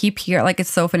words you keep hearing. Like it's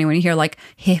so funny when you hear like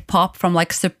hip hop from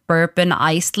like suburban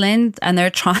Iceland and they're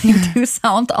trying to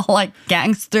sound all like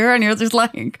gangster and you're just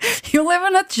like, you live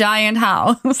in a giant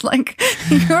house. Like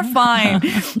you're fine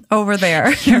over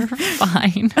there. You're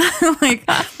fine. Like,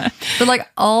 but like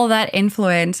all that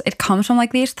influence, it comes from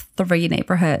like these 3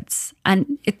 neighborhoods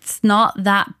and it's not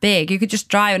that big. You could just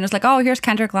drive and it's like, oh, here's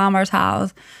Kendrick Lamar's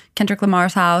house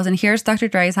and here's Dr.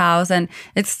 Dre's house. And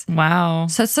it's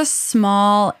such a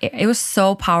small, it was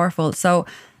so powerful. So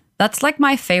that's like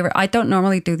my favorite. I don't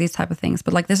normally do these type of things,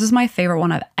 but like this is my favorite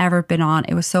one I've ever been on.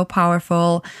 It was so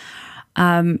powerful.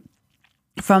 From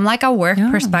like a work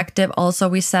perspective, also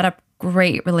we set up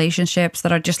great relationships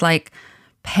that are just like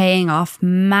paying off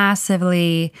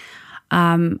massively.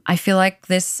 I feel like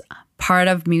this part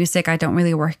of music I don't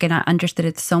really work in. I understood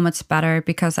it so much better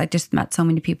because I just met so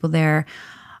many people there.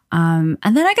 And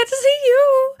then I got to see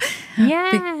you.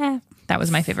 Yeah. That was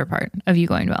my favorite part of you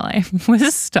going to LA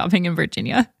was stopping in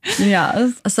Virginia.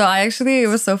 Yeah. So it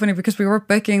was so funny because we were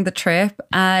booking the trip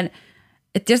and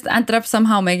it just ended up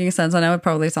somehow making sense. I know it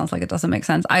probably sounds like it doesn't make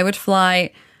sense. I would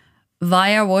fly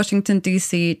via Washington,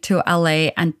 D.C. to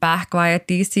LA and back via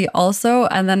D.C. also.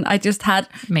 And then I just had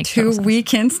two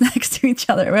weekends next to each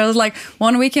other. It was like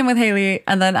one weekend with Haley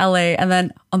and then LA. And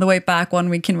then on the way back, one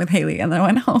weekend with Haley and then I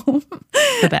went home.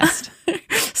 The best.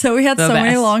 So we had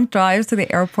many long drives to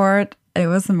the airport. It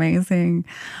was amazing.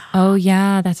 Oh,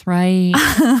 yeah, that's right.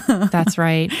 That's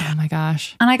right. Oh, my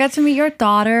gosh. And I got to meet your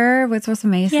daughter, which was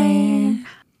amazing. Yay.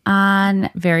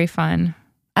 And very fun.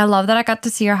 I love that I got to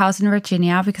see your house in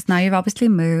Virginia because now you've obviously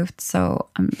moved. So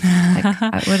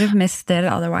I would have missed it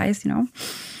otherwise, you know.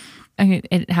 I mean,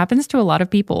 it happens to a lot of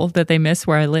people that they miss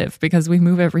where I live because we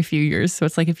move every few years. So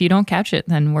it's like, if you don't catch it,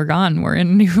 then we're gone. We're in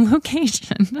a new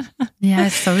location. Yeah,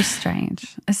 it's so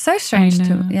strange. It's so strange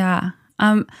too. Yeah.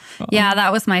 Yeah,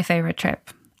 that was my favorite trip.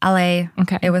 LA.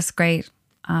 Okay. It was great.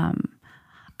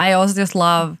 I also just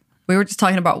love, we were just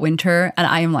talking about winter and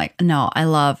I am like, no, I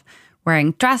love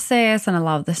wearing dresses and I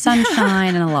love the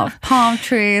sunshine and I love palm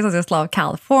trees. I just love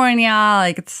California.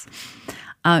 Like it's,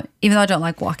 even though I don't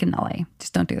like walking in LA,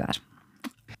 just don't do that.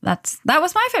 That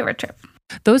was my favorite trip.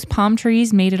 Those palm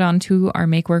trees made it onto our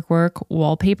Make Work Work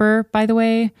wallpaper, by the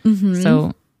way. Mm-hmm.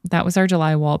 So that was our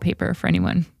July wallpaper for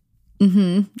anyone.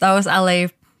 Mm-hmm. That was LA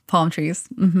palm trees.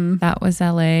 Mm-hmm. That was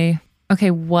LA.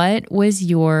 Okay, what was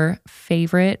your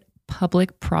favorite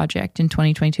public project in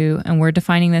 2022? And we're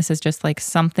defining this as just like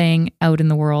something out in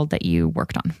the world that you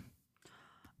worked on.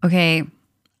 Okay.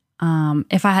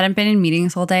 If I hadn't been in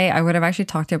meetings all day, I would have actually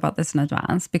talked to you about this in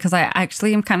advance because I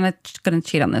actually am kind of going to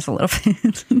cheat on this a little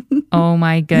bit. Oh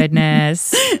my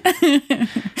goodness.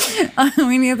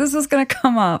 We knew this was going to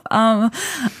come up.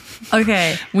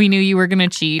 Okay. We knew you were going to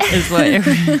cheat is what.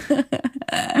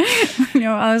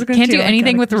 I was going to Can't do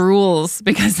anything with rules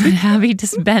because then Abby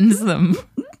just bends them.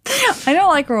 I don't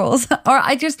like rules.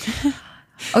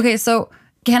 Okay, so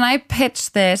can I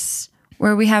pitch this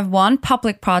where we have one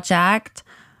public project,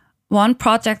 one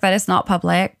project that is not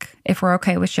public, if we're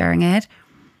okay with sharing it.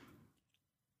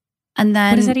 And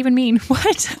then... What does that even mean?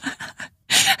 What?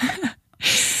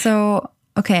 So,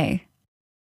 okay.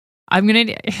 I'm gonna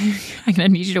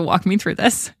need you to walk me through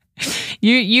this.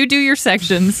 You do your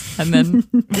sections and then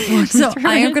so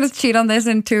I am going to cheat on this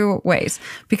in two ways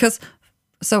because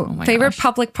favorite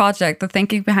public project, the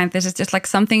thinking behind this is just like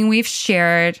something we've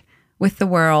shared with the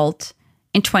world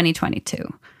in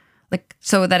 2022, like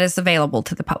so that is available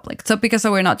to the public. So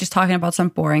we're not just talking about some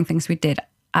boring things we did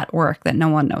at work that no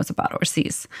one knows about or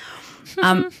sees.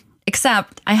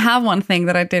 Except I have one thing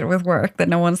that I did with work that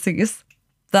no one sees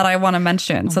that I want to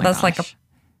mention. So that's like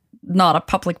not a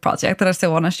public project that I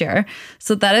still want to share.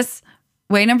 So that is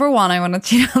way number one. I want to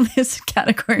cheat on this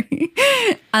category.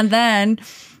 And then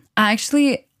I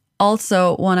actually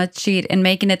also want to cheat in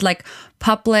making it like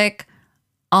public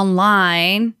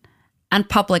online and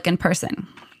public in person.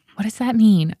 What does that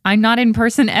mean? I'm not in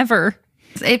person ever.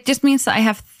 It just means I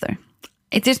have three.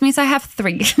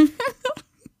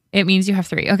 It means you have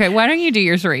three. Okay, why don't you do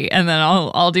your three and then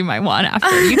I'll do my one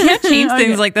after. You can't change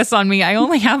things like this on me. I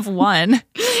only have one.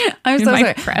 I'm so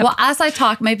sorry. Prep. Well, as I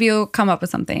talk, maybe you'll come up with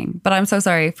something, but I'm so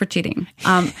sorry for cheating.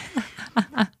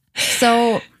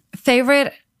 So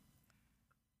favorite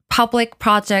public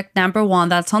project number one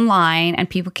that's online and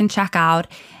people can check out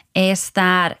is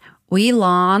that we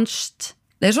launched,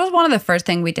 this was one of the first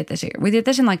things we did this year. We did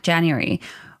this in like January.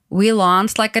 We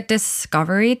launched like a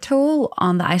discovery tool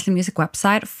on the Iceland Music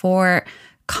website for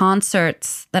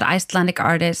concerts that Icelandic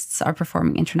artists are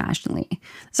performing internationally.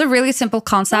 It's a really simple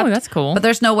concept. Oh, that's cool. But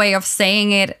there's no way of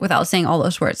saying it without saying all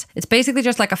those words. It's basically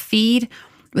just like a feed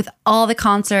with all the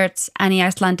concerts any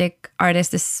Icelandic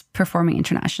artist is performing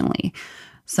internationally.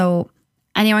 So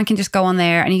anyone can just go on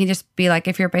there and you can just be like,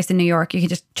 if you're based in New York, you can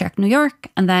just check New York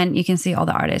and then you can see all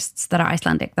the artists that are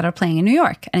Icelandic that are playing in New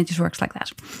York. And it just works like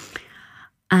that.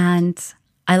 And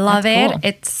I love it. Cool.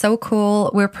 It's so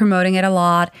cool. We're promoting it a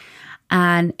lot.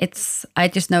 And I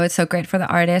just know it's so great for the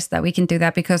artists that we can do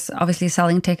that because obviously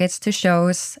selling tickets to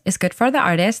shows is good for the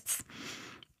artists.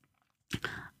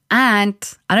 And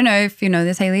I don't know if you know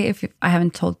this, Haley, I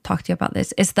haven't talked to you about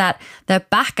this, is that the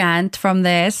back end from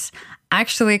this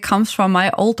actually comes from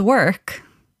my old work.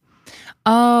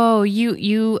 Oh,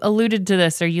 you alluded to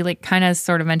this or you like kind of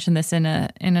sort of mentioned this in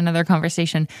another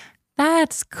conversation.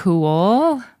 That's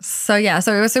cool. So yeah,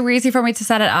 so it was super easy for me to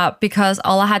set it up because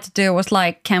all I had to do was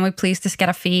like, can we please just get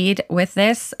a feed with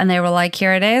this? And they were like,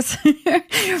 here it is.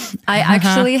 I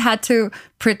actually had to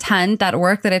pretend that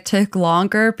work that it took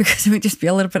longer because it would just be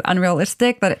a little bit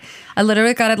unrealistic. But I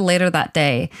literally got it later that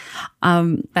day.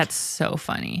 That's so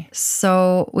funny.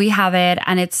 So we have it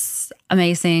and it's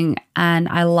amazing. And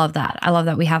I love that. I love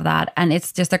that we have that. And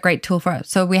it's just a great tool for us.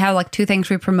 So we have like two things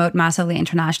we promote massively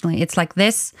internationally. It's like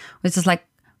this, which is like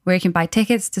where you can buy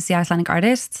tickets to see Icelandic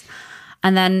artists.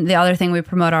 And then the other thing we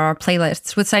promote are our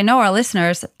playlists, which I know our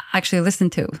listeners actually listen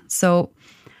to. So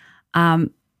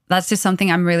that's just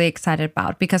something I'm really excited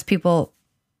about because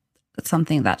it's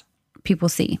something that people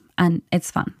see and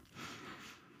it's fun.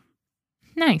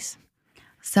 Nice.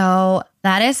 So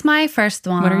that is my first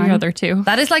one. What are your other two?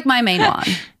 That is like my main one.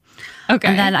 Okay.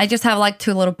 And then I just have like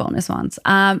two little bonus ones.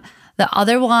 The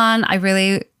other one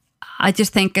I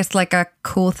just think is like a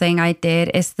cool thing I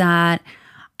did is that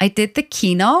I did the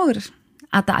keynote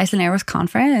at the Iceland Airways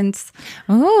conference.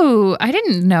 Oh, I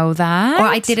didn't know that. Or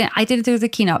I didn't do the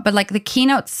keynote, but like the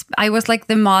keynotes, I was like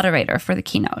the moderator for the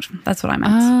keynote. That's what I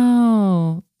meant.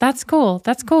 Oh, that's cool.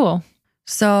 That's cool.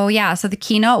 So yeah, so the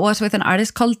keynote was with an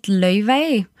artist called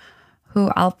Laufey,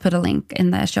 who I'll put a link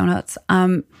in the show notes.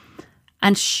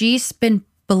 And she's been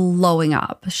blowing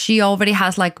up. She already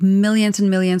has like millions and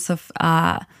millions of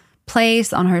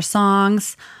plays on her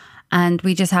songs. And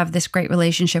we just have this great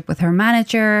relationship with her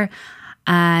manager.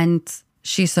 And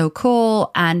she's so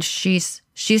cool. And she's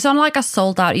on like a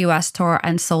sold out US tour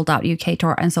and sold out UK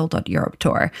tour and sold out Europe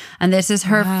tour. And this is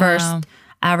her first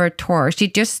ever tour. She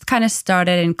just kind of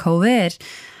started in COVID.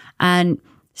 And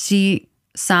she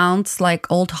sounds like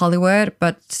old Hollywood,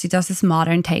 but she does this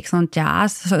modern takes on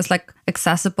jazz. So it's like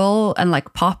accessible and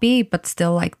like poppy, but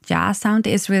still like jazz sound.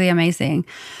 It's really amazing.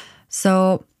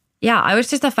 So yeah, I was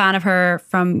just a fan of her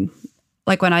from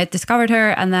like when I discovered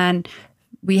her, and then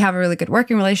we have a really good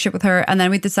working relationship with her. And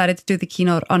then we decided to do the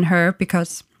keynote on her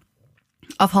because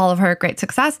of all of her great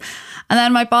success. And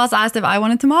then my boss asked if I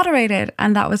wanted to moderate it.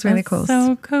 And that was really cool.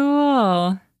 So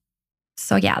cool.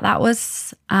 So yeah, that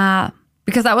was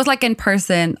because that was like in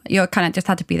person. You kind of just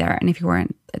had to be there. And if you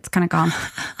weren't, it's kind of gone.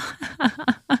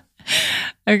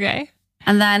 Okay.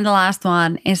 And then the last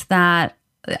one is that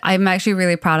I'm actually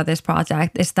really proud of this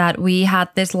project, is that we had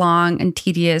this long and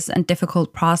tedious and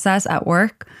difficult process at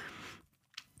work.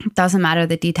 It doesn't matter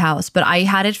the details, but I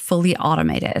had it fully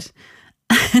automated.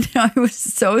 And it was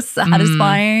so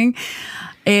satisfying.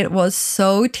 It was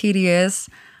so tedious.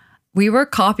 We were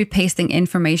copy pasting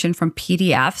information from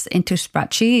PDFs into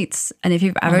spreadsheets. And if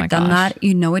you've ever done that,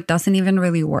 you know it doesn't even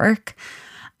really work.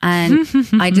 And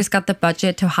I just got the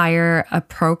budget to hire a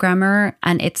programmer,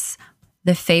 and it's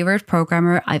the favorite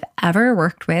programmer I've ever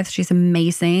worked with. She's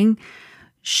amazing.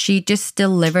 She just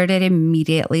delivered it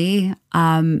immediately.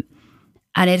 And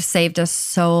it saved us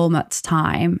so much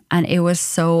time. And it was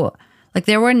so, like,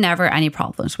 there were never any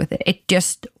problems with it. It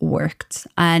just worked.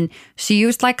 And she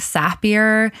used like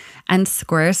Zapier and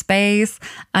Squarespace.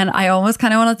 And I almost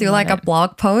kind of want to do like a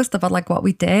blog post about like what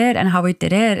we did and how we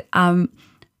did it.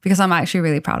 Because I'm actually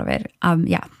really proud of it.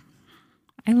 Yeah.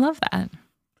 I love that.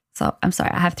 So I'm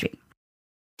sorry, I have 3.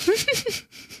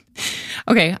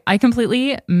 Okay, I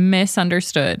completely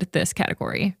misunderstood this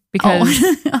category because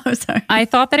sorry. I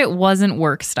thought that it wasn't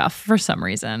work stuff for some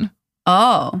reason.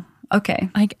 Oh, okay.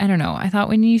 Like, I don't know. I thought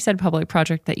when you said public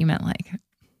project that you meant like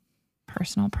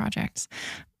personal projects.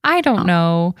 I don't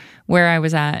know where I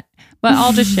was at, but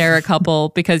I'll just share a couple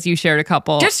because you shared a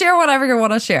couple. Just share whatever you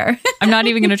want to share. I'm not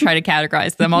even going to try to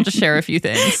categorize them. I'll just share a few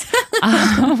things.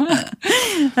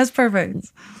 That's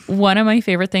perfect. One of my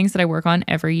favorite things that I work on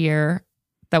every year,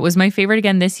 that was my favorite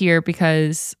again this year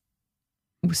because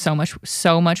so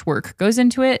much work goes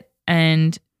into it,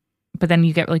 but then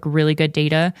you get like really good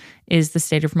data, is the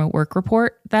State of Remote Work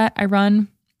report that I run.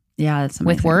 Yeah, that's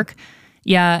amazing. With work.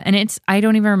 Yeah, and I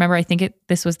don't even remember. I think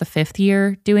this was the 5th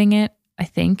year doing it, I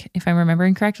think, if I'm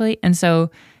remembering correctly. And so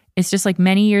it's just like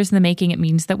many years in the making. It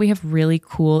means that we have really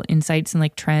cool insights and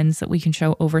like trends that we can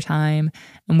show over time.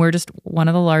 And we're just one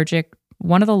of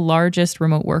the largest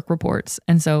remote work reports.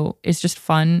 And so it's just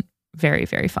fun, very,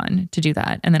 very fun to do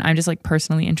that. And then I'm just like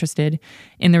personally interested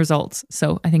in the results.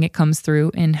 So I think it comes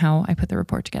through in how I put the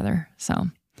report together. So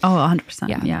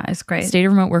 100%. Yeah, it's great. State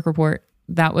of Remote Work report.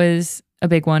 That was a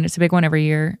big one. It's a big one every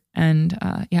year. And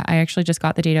I actually just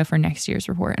got the data for next year's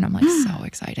report and I'm like so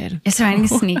excited. Is there any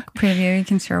sneak preview you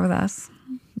can share with us?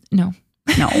 No.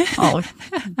 Oh,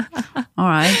 all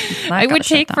right. It would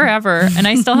take forever. And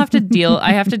I still have to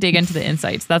I have to dig into the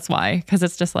insights. That's why. Because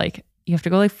it's just like, you have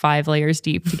to go like 5 layers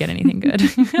deep to get anything good.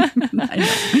 I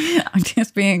know. I'm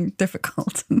just being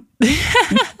difficult.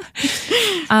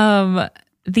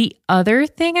 The other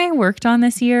thing I worked on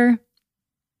this year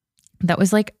that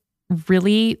was like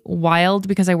really wild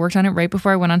because I worked on it right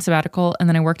before I went on sabbatical, and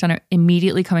then I worked on it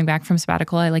immediately coming back from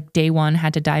sabbatical. I like day 1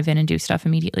 had to dive in and do stuff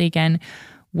immediately again,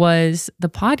 was the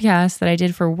podcast that I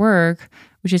did for work,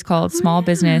 which is called Small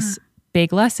Business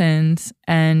Big Lessons.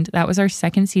 And that was our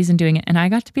 2nd season doing it. And I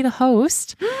got to be the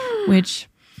host, which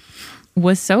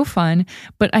was so fun.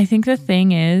 But I think the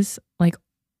thing is, like,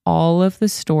 all of the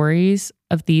stories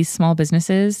of these small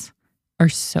businesses are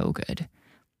so good.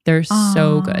 They're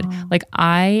so good. Like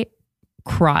I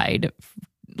cried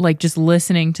like just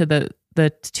listening to the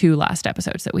 2 last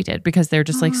episodes that we did, because they're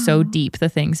just like so deep, the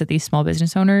things that these small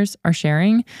business owners are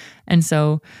sharing. And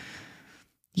so,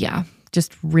 yeah,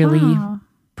 just really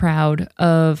proud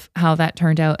of how that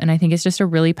turned out. And I think it's just a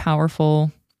really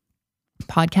powerful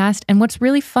podcast. And what's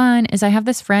really fun is I have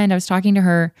this friend, I was talking to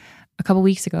her a couple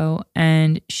weeks ago,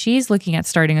 and she's looking at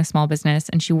starting a small business,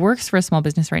 and she works for a small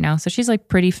business right now. So she's like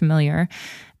pretty familiar.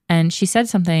 And she said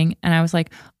something, and I was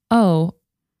like, oh,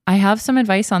 I have some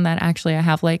advice on that. Actually, I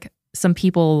have like some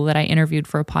people that I interviewed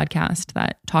for a podcast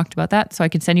that talked about that. So I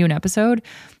can send you an episode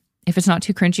if it's not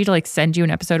too cringy to like send you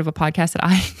an episode of a podcast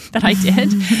that I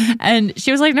did. And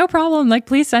she was like, no problem. Like,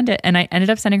 please send it. And I ended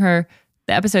up sending her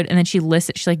the episode, and then she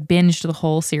like binged the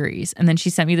whole series. And then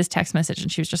she sent me this text message,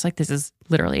 and she was just like, this is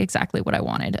literally exactly what I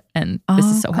wanted. And this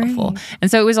is so helpful. And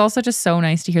so it was also just so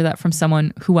nice to hear that from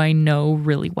someone who I know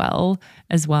really well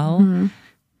as well. Mm-hmm.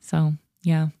 So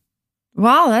yeah.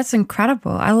 Wow, that's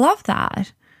incredible. I love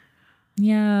that.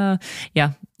 Yeah.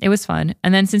 Yeah. It was fun.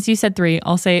 And then since you said 3,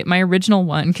 I'll say my original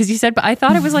one, because you said, but I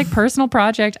thought it was like personal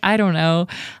project. I don't know.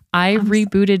 I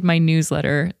rebooted my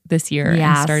newsletter this year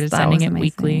and started sending it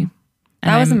weekly.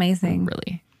 That was amazing.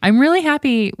 I'm really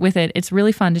happy with it. It's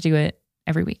really fun to do it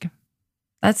every week.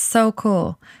 That's so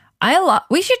cool.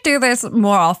 We should do this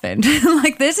more often.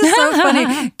 Like, this is so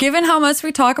funny. Given how much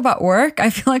we talk about work, I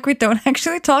feel like we don't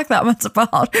actually talk that much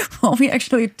about what we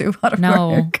actually do at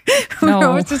work. We're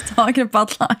always just talking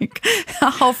about like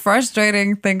how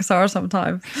frustrating things are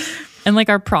sometimes. And like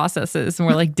our processes, and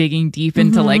we're like digging deep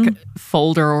into like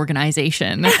folder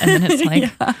organization. And then it's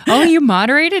like, oh, you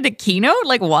moderated a keynote?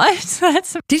 Like what?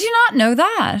 Did you not know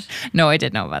that? No, I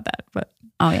did know about that. But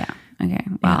oh yeah. Okay.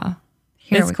 Wow.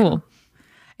 Yeah. It's cool. Go.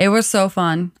 It was so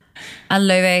fun. And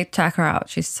Louie, check her out.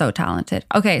 She's so talented.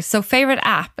 Okay, so favorite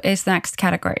app is the next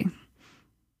category.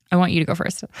 I want you to go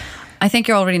first. I think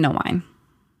you already know mine.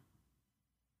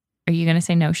 Are you going to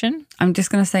say Notion? I'm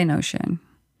just going to say Notion.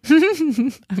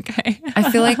 Okay. I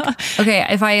feel like, okay,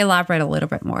 if I elaborate a little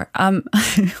bit more,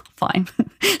 fine.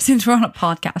 Since we're on a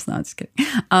podcast. No, I'm just kidding.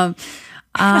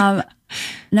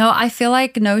 No, I feel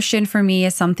like Notion for me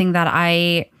is something that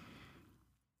I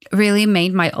really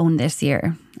made my own this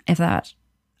year, if that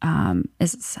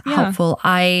is helpful.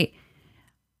 I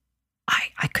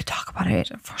could talk about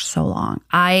it for so long.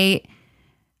 I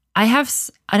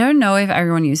don't know if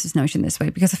everyone uses Notion this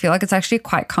way, because I feel like it's actually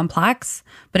quite complex,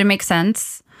 but it makes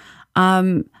sense.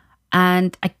 And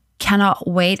I cannot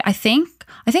wait. I think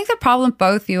the problem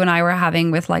both you and I were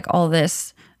having with like all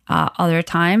this other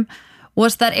time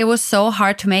was that it was so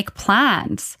hard to make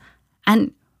plans.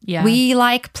 And we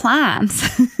like plans.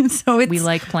 So we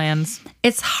like plans.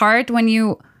 It's hard when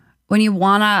you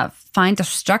want to find a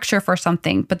structure for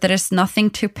something, but there is nothing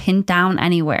to pin down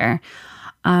anywhere.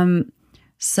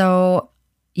 So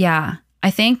yeah,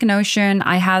 I think Notion,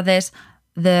 I have this,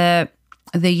 the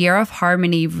year of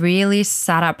harmony really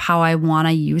set up how I want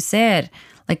to use it.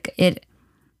 Like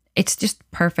it's just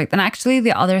perfect. And actually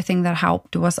the other thing that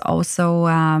helped was also,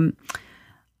 I'm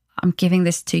giving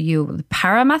this to you, the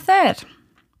para method.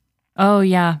 Oh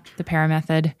yeah, the para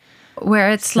method.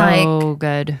 Where it's so like,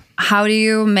 good. How do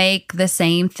you make the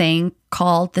same thing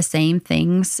called the same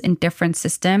things in different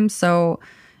systems? So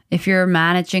if you're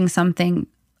managing something,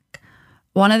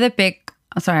 one of the big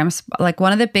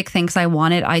things I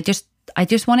wanted, I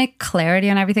just wanted clarity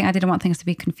on everything. I didn't want things to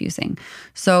be confusing.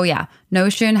 So yeah,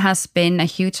 Notion has been a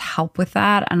huge help with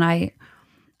that. And I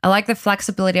like the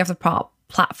flexibility of the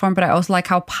platform, but I also like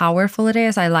how powerful it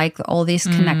is. I like all these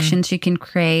connections you can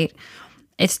create.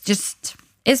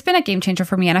 It's been a game changer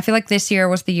for me. And I feel like this year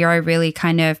was the year I really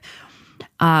kind of,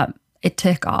 it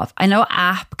took off. I know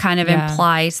app kind of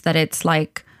implies that it's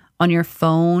like on your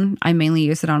phone. I mainly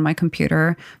use it on my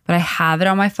computer, but I have it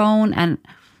on my phone. And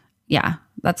yeah,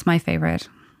 that's my favorite.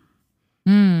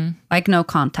 Like no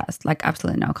contest, like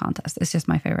absolutely no contest. It's just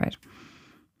my favorite.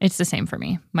 It's the same for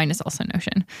me. Mine is also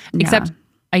Notion, except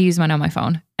I use mine on my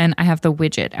phone, and I have the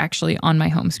widget actually on my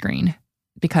home screen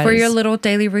because for your little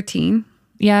daily routine.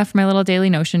 Yeah, for my little daily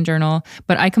Notion journal.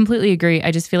 But I completely agree.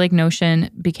 I just feel like Notion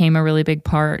became a really big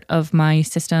part of my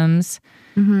systems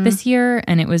this year,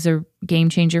 and it was a game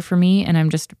changer for me. And I'm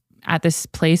just at this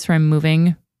place where I'm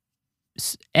moving.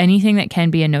 Anything that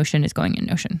can be in Notion is going in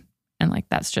Notion. And like,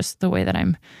 that's just the way that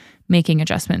I'm making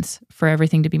adjustments for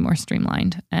everything to be more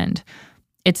streamlined. And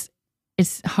it's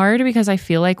hard because I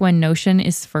feel like when Notion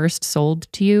is first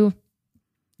sold to you,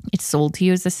 it's sold to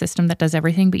you as the system that does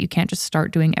everything, but you can't just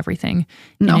start doing everything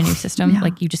in a new system. Yeah.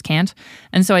 Like you just can't.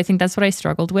 And so I think that's what I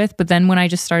struggled with. But then when I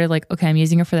just started like, okay, I'm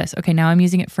using it for this. Okay, now I'm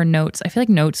using it for notes. I feel like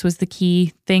notes was the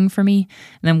key thing for me.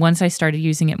 And then once I started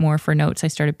using it more for notes, I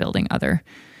started building other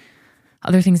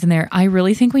things in there. I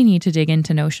really think we need to dig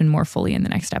into Notion more fully in the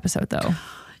next episode though.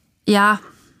 Yeah.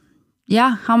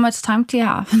 Yeah. How much time do you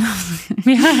have?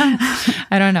 Yeah.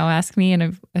 I don't know. Ask me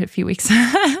in a few weeks.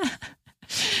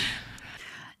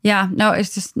 Yeah, no,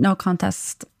 it's just no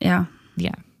contest. Yeah.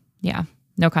 Yeah.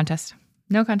 No contest.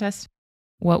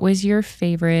 What was your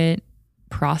favorite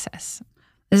process?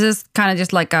 This is kind of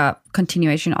just like a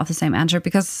continuation of the same answer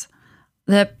because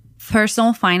the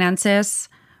personal finances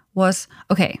was,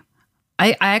 okay.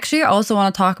 I actually also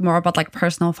want to talk more about like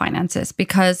personal finances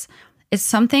because it's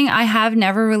something I have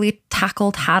never really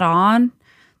tackled head on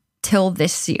till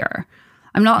this year.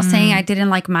 I'm not saying I didn't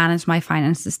like manage my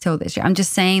finances till this year. I'm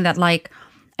just saying that like,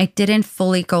 I didn't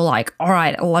fully go like, all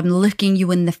right, well, I'm looking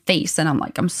you in the face and I'm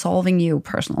like, I'm solving you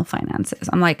personal finances.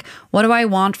 I'm like, what do I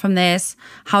want from this?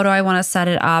 How do I want to set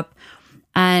it up?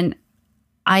 And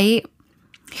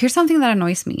here's something that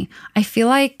annoys me. I feel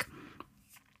like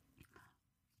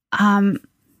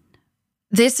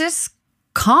this is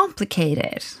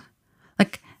complicated.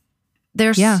 Like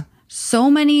there's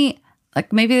so many,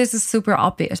 like maybe this is super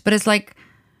obvious, but it's like,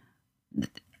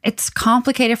 it's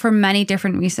complicated for many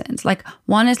different reasons. Like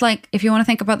one is like, if you want to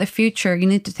think about the future, you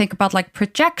need to think about like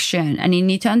projection and you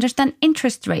need to understand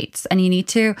interest rates and you need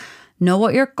to know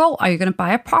what your goal. Are you going to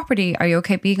buy a property? Are you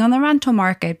okay being on the rental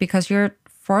market because you're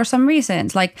for some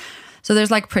reasons? Like, so there's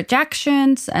like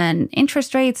projections and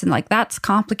interest rates and like that's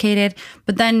complicated,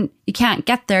 but then you can't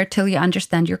get there till you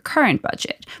understand your current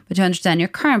budget. But to understand your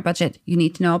current budget, you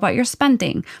need to know about your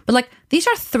spending. But like, these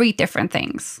are three different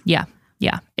things. Yeah,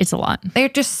 it's a lot. They're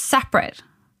just separate.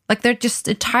 Like they're just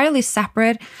entirely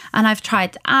separate. And I've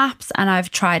tried apps and I've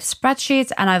tried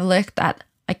spreadsheets and I've looked at,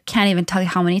 I can't even tell you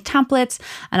how many templates,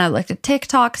 and I've looked at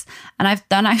TikToks and I've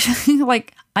done actually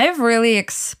like, I've really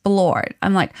explored.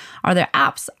 I'm like, are there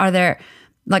apps? Are there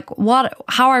like,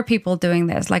 how are people doing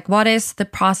this? Like, what is the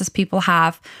process people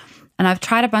have? And I've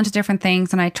tried a bunch of different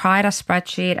things and I tried a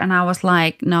spreadsheet and I was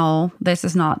like, no, this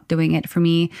is not doing it for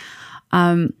me.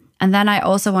 And then I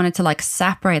also wanted to like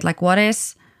separate, like what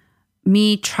is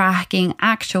me tracking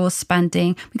actual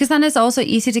spending? Because then it's also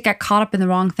easy to get caught up in the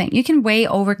wrong thing. You can way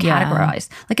over categorize.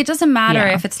 Like it doesn't matter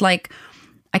if it's like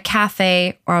a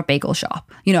cafe or a bagel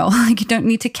shop, you know, like you don't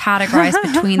need to categorize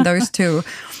between those two.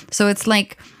 So it's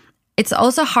like, it's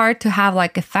also hard to have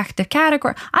like effective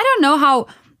category. I don't know how,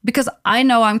 because I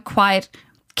know I'm quite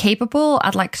capable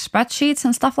at like spreadsheets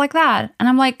and stuff like that. And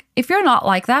I'm like, if you're not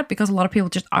like that, because a lot of people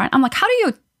just aren't, I'm like, how do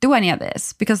you do any of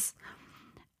this? Because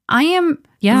I am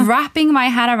wrapping my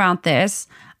head around this.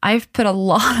 I've put a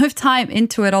lot of time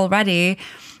into it already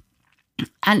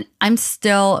and I'm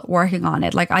still working on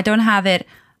it. Like I don't have it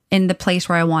in the place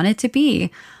where I want it to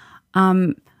be.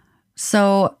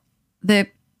 So the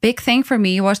big thing for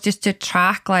me was just to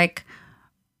track like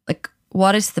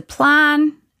what is the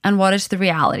plan and what is the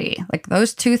reality? Like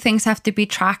those two things have to be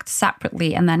tracked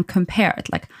separately and then compared.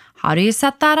 Like how do you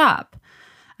set that up?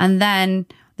 And then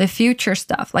the future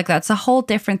stuff, like that's a whole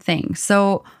different thing.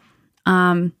 So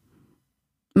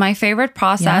my favorite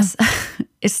process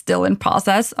is still in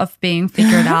process of being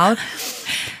figured out.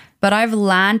 But I've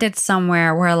landed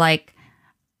somewhere where like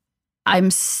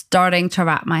I'm starting to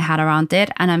wrap my head around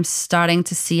it and I'm starting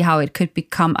to see how it could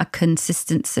become a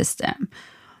consistent system.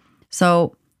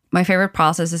 So my favorite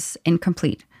process is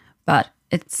incomplete, but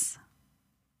it's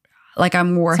like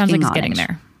I'm working on it. Sounds like it's getting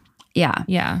there. Yeah.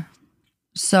 Yeah.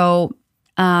 So,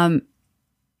 I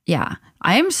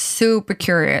am super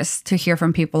curious to hear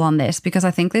from people on this because I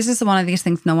think this is one of these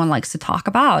things no one likes to talk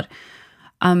about.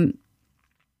 But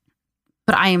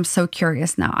I am so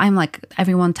curious now. I'm like,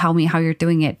 everyone tell me how you're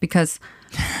doing it because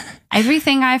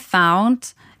everything I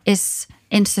found is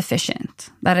insufficient.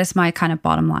 That is my kind of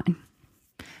bottom line.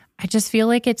 I just feel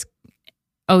like it's,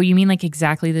 oh, you mean like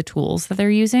exactly the tools that they're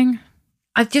using?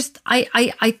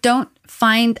 I don't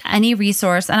find any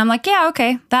resource and I'm like, yeah,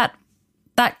 okay, that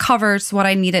covers what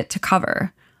I need it to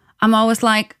cover. I'm always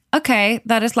like, okay,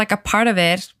 that is like a part of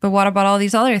it, but what about all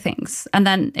these other things? And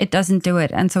then it doesn't do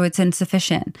it. And so it's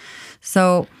insufficient.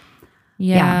 So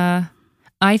yeah.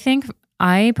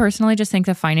 I personally just think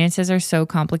the finances are so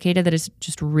complicated that it's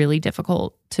just really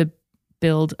difficult to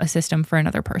build a system for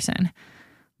another person.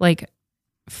 Like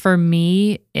for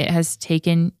me, it has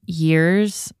taken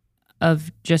years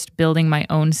of just building my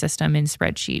own system in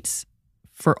spreadsheets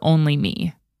for only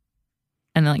me.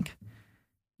 And like,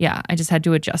 yeah, I just had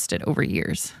to adjust it over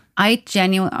years.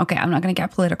 Okay, I'm not going to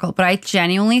get political, but I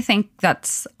genuinely think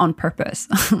that's on purpose.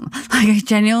 I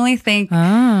genuinely think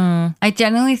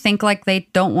like they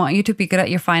don't want you to be good at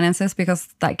your finances because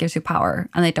that gives you power,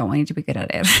 and they don't want you to be good at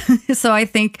it. So I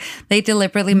think they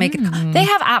deliberately make it. They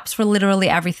have apps for literally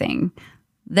everything.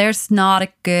 There's not a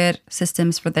good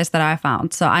systems for this that I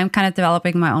found. So I'm kind of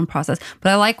developing my own process,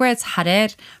 but I like where it's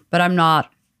headed, but I'm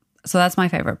not. So that's my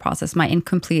favorite process, my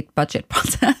incomplete budget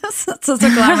process. So it's a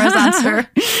glamorous answer.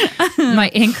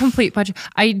 My incomplete budget.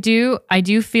 I do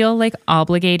feel like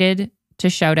obligated to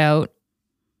shout out.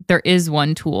 There is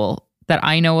one tool that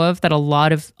I know of that a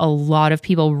lot of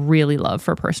people really love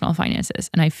for personal finances.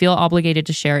 And I feel obligated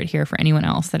to share it here for anyone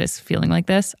else that is feeling like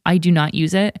this. I do not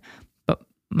use it, but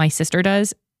my sister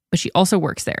does. But she also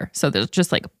works there. So there's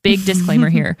just like a big disclaimer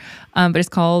here. But it's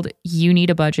called You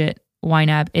Need a Budget,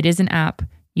 YNAB. It is an app.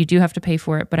 You do have to pay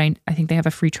for it, but I think they have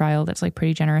a free trial that's like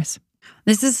pretty generous.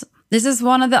 This is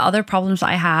one of the other problems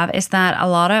I have is that a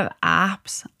lot of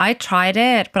apps, I tried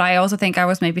it, but I also think I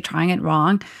was maybe trying it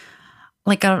wrong.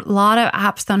 Like a lot of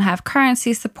apps don't have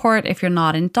currency support if you're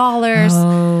not in dollars.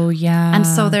 Oh, yeah. And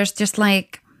so there's just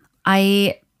like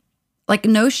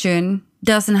Notion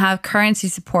doesn't have currency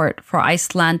support for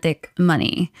Icelandic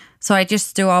money. So I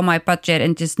just do all my budget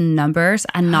in just numbers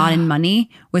and not in money,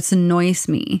 which annoys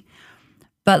me.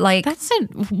 But like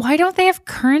why don't they have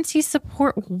currency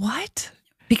support? What?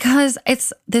 Because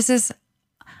this is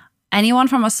anyone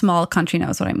from a small country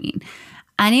knows what I mean.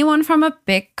 Anyone from a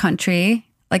big country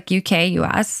like UK,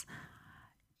 US,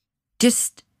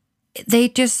 they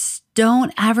just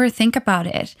don't ever think about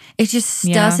it. It just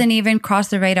doesn't even cross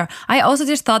the radar. I also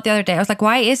just thought the other day, I was like,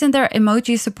 why isn't there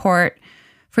emoji support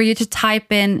for you to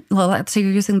type in, well, let's say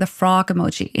you're using the frog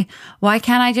emoji. Why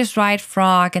can't I just write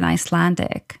frog in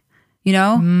Icelandic? You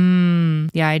know?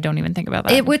 Yeah, I don't even think about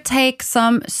that. It would take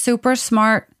some super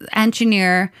smart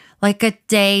engineer like a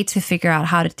day to figure out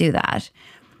how to do that.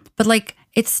 But like,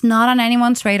 it's not on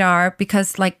anyone's radar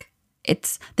because like,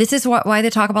 this is why they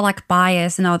talk about like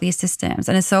bias and all these systems.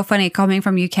 And it's so funny coming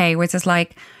from UK, which is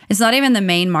like, it's not even the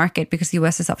main market because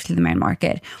US is obviously the main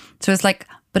market. So it's like,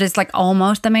 but it's like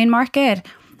almost the main market.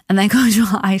 And then go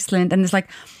to Iceland and it's like,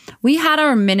 we had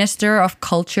our Minister of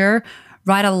Culture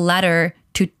write a letter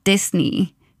to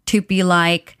Disney to be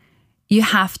like, you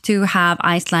have to have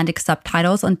Icelandic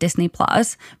subtitles on Disney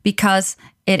Plus because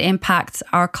it impacts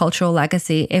our cultural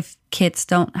legacy if kids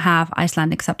don't have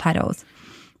Icelandic subtitles.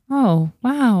 Oh,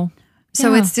 wow.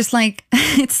 So it's just like,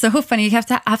 it's so funny. You have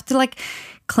to like,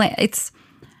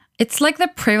 it's like the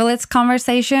privilege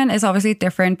conversation is obviously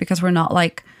different because we're not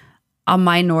like a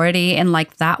minority in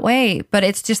like that way, but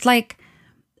it's just like,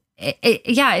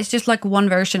 it's just like one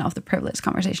version of the privilege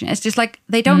conversation. It's just like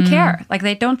they don't care. Like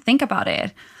they don't think about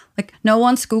it. Like no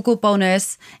one's Google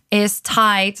bonus is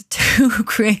tied to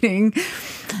creating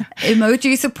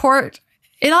emoji support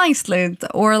in Iceland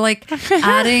or like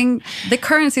adding the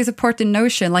currency support to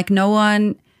Notion. Like no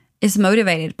one is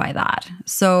motivated by that.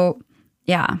 So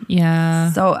yeah.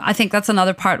 Yeah. So I think that's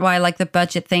another part why like the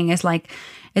budget thing is like,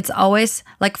 it's always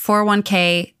like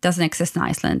 401k doesn't exist in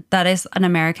Iceland. That is an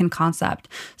American concept.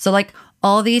 So like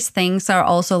all these things are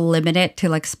also limited to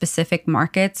like specific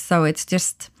markets. So it's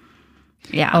just,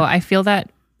 yeah. Oh, I feel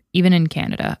that even in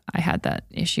Canada, I had that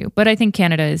issue. But I think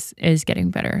Canada is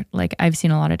getting better. Like I've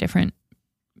seen a lot of different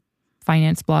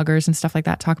finance bloggers and stuff like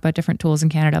that talk about different tools in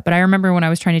Canada. But I remember when I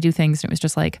was trying to do things and it was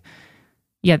just like,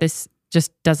 yeah, this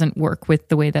just doesn't work with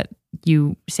the way that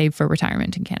you save for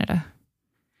retirement in Canada.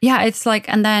 Yeah, it's like,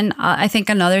 and then I think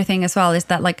another thing as well is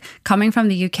that like coming from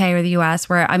the UK or the US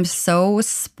where I'm so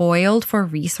spoiled for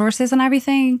resources and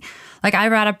everything. Like I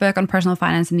read a book on personal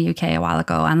finance in the UK a while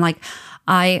ago and like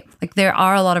there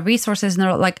are a lot of resources and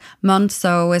they're like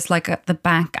Monzo is like the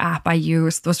bank app I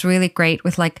used was really great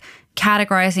with like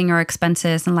categorizing your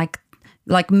expenses and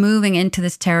like moving into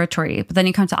this territory. But then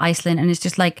you come to Iceland and it's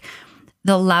just like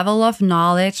the level of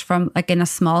knowledge from like in a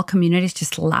small community is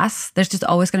just less. There's just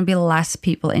always going to be less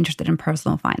people interested in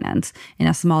personal finance in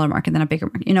a smaller market than a bigger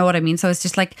market. You know what I mean? So it's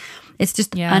just like, it's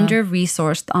just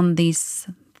under-resourced on these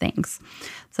things.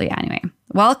 So yeah, anyway,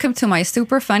 welcome to my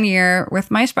super fun year with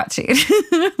my spreadsheet.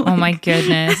 Oh my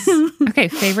goodness. Okay,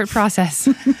 favorite process.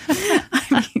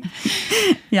 I mean,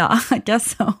 yeah, I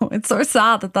guess so. It's so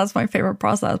sad that that's my favorite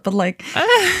process, but like,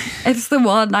 it's the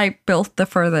one I built the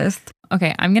furthest.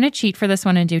 Okay, I'm going to cheat for this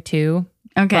one and do two.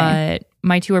 Okay. But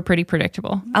my two are pretty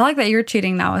predictable. I like that you're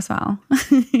cheating now as well.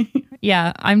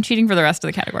 Yeah, I'm cheating for the rest of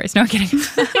the categories. No, I'm kidding.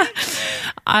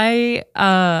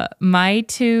 My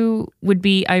two would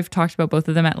be, I've talked about both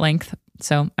of them at length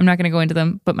So I'm not going to go into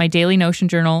them, but my daily Notion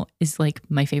journal is like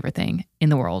my favorite thing in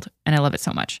the world. And I love it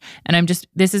so much. And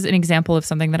this is an example of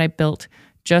something that I built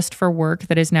just for work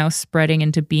that is now spreading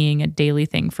into being a daily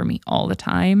thing for me all the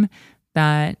time.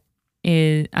 That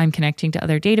is, I'm connecting to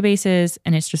other databases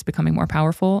and it's just becoming more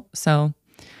powerful. So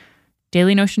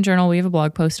daily Notion journal, we have a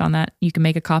blog post on that. You can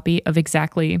make a copy of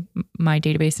exactly my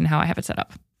database and how I have it set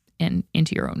up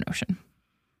into your own Notion.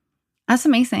 That's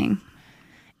amazing.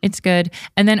 It's good.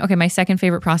 And then, okay, my second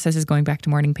favorite process is going back to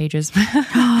morning pages.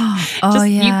 Oh,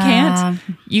 yeah.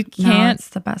 You can't. No, it's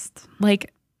the best.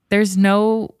 Like, there's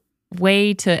no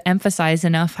way to emphasize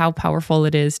enough how powerful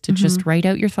it is to just write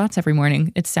out your thoughts every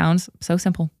morning. It sounds so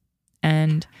simple.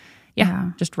 And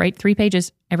just write 3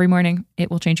 pages every morning. It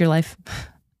will change your life.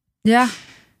 Yeah.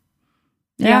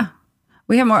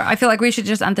 We have more. I feel like we should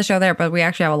just end the show there, but we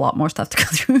actually have a lot more stuff to go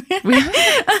through.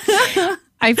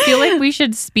 I feel like we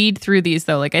should speed through these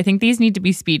though. Like, I think these need to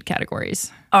be speed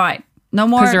categories. All right. No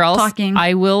more talking.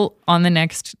 I will, on the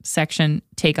next section,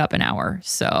 take up an hour.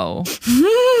 So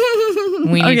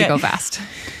we need to go fast.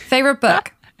 Favorite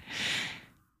book?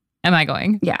 Am I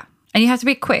going? Yeah. And you have to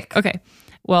be quick. Okay.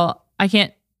 Well, I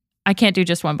can't do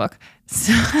just one book.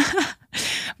 So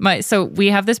we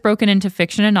have this broken into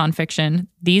fiction and nonfiction.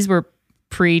 These were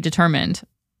predetermined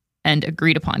and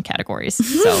agreed upon categories.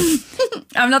 So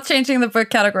I'm not changing the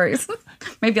book categories.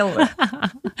 Maybe a little.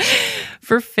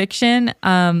 For fiction,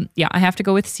 I have to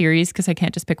go with series because I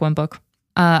can't just pick one book.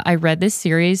 I read this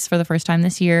series for the first time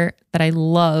this year that I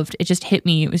loved. It just hit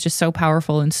me. It was just so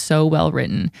powerful and so well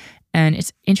written. And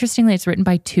it's written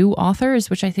by 2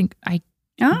 authors, which I think I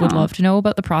would love to know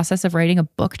about the process of writing a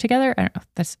book together. I don't know.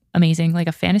 That's amazing. Like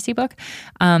a fantasy book.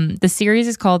 The series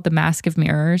is called The Mask of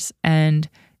Mirrors, and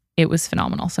it was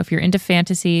phenomenal. So if you're into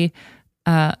fantasy,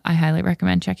 I highly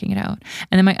recommend checking it out.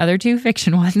 And then my other 2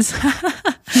 fiction ones,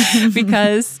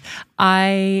 because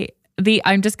I'm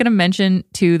just going to mention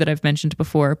 2 that I've mentioned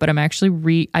before, but I'm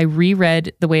actually I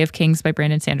reread The Way of Kings by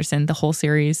Brandon Sanderson, the whole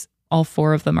series. All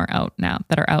 4 of them are out now.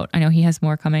 I know he has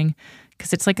more coming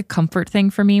because it's like a comfort thing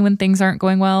for me when things aren't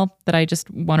going well, that I just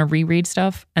want to reread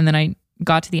stuff. And then I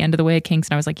got to the end of The Way of Kings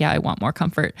and I was like, yeah, I want more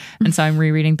comfort. And so I'm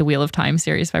rereading the Wheel of Time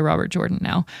series by Robert Jordan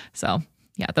now. So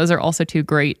yeah, those are also 2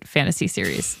 great fantasy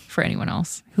series for anyone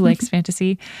else who likes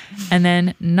fantasy. And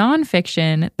then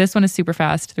nonfiction, this one is super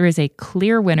fast. There is a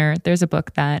clear winner. There's a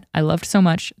book that I loved so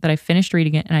much that I finished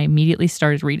reading it and I immediately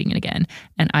started reading it again.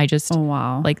 And I just,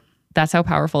 like, that's how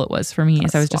powerful it was for me.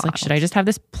 Is I was just like, should I just have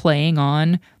this playing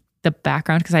on the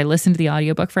background? Because I listened to the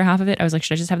audiobook for half of it. I was like,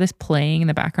 should I just have this playing in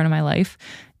the background of my life?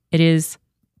 It is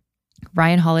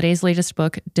Ryan Holiday's latest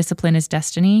book, Discipline is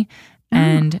Destiny.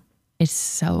 And it's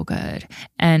so good.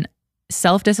 And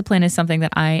self-discipline is something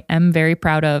that I am very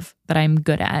proud of, that I'm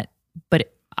good at,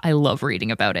 but I love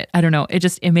reading about it. I don't know.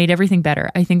 It made everything better.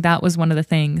 I think that was one of the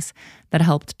things that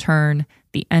helped turn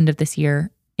the end of this year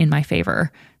in my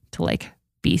favor to like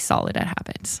be solid at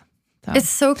habits. So. It's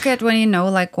so good when you know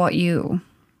like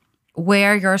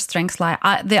where your strengths lie.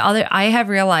 I have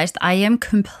realized I am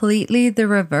completely the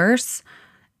reverse.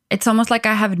 It's almost like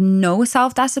I have no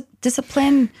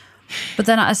self-discipline, but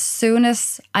then as soon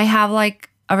as I have like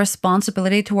a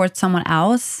responsibility towards someone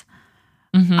else,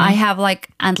 I have like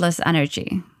endless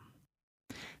energy.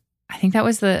 I think that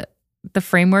was the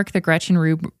framework, the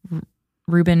Gretchen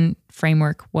Rubin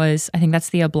framework was, I think that's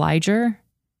the obliger.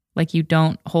 Like you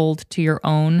don't hold to your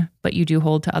own, but you do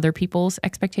hold to other people's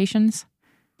expectations.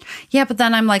 Yeah, but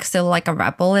then I'm like still like a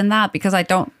rebel in that because I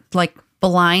don't like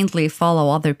blindly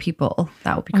follow other people.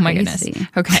 That would be crazy. Oh my goodness.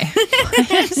 Okay.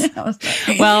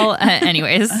 Well,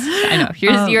 anyways, I know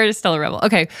you're still a rebel.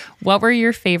 Okay. What were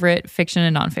your favorite fiction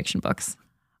and nonfiction books?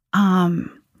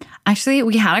 Actually,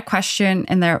 we had a question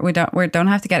in there. We don't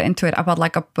have to get into it about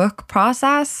like a book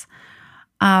process.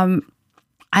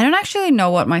 I don't actually know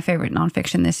what my favorite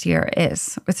nonfiction this year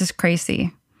is, which is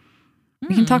crazy.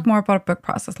 We can talk more about a book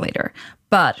process later.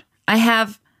 But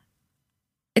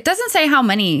it doesn't say how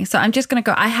many, so I'm just going to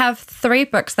go. I have 3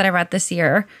 books that I read this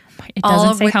year. It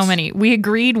doesn't say how many. We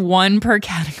agreed 1 per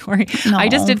category. No. I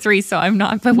just did 3, so I'm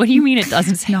not. But what do you mean it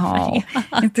doesn't say how many?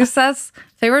 It just says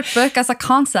favorite book as a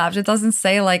concept. It doesn't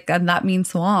say like, and that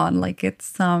means 1. Like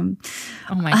it's, oh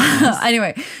my goodness.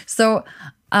 Anyway, so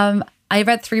I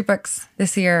read 3 books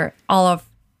this year.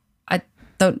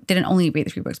 Didn't only read the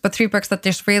 3 books, but 3 books that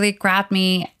just really grabbed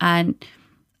me and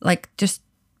like just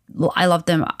I loved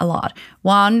them a lot.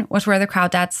 One was Where the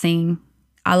Crawdads Sing.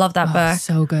 I love that book.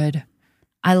 So good.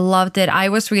 I loved it. I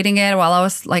was reading it while I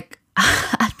was like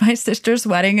at my sister's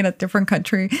wedding in a different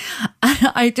country.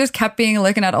 And I just kept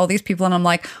looking at all these people and I'm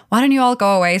like, why don't you all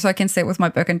go away so I can sit with my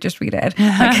book and just read it?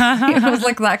 Like, it was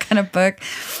like that kind of book.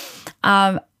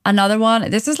 Another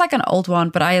one, this is like an old one,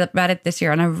 but I read it this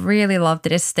year and I really loved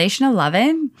it, is Station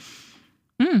 11.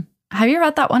 Have you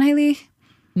read that one, Haley?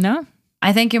 No.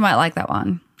 I think you might like that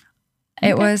one. Okay.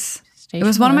 It was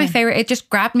one of my favorite. It just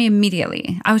grabbed me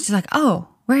immediately. I was just like, oh,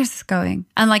 where is this going?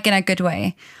 And like in a good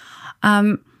way.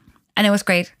 And it was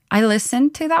great. I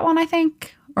listened to that one, I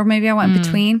think, or maybe I went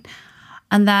between.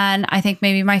 And then I think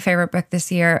maybe my favorite book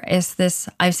this year is this.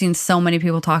 I've seen so many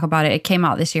people talk about it. It came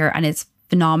out this year and it's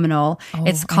phenomenal.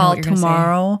 It's called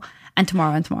Tomorrow and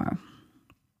Tomorrow and Tomorrow.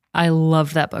 I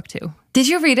loved that book too. Did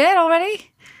you read it already?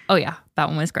 Oh yeah, that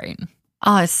one was great.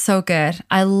 Oh, it's so good.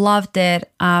 I loved it.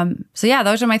 So yeah,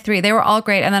 those are my three. They were all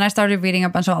great. And then I started reading a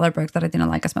bunch of other books that I didn't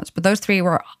like as much. But those three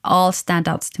were all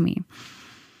standouts to me.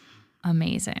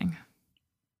 Amazing.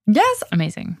 Yes.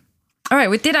 Amazing. All right,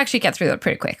 we did actually get through that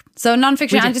pretty quick. So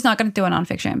nonfiction, I'm just not going to do a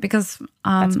nonfiction because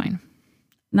that's fine.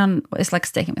 None is like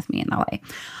sticking with me in that way.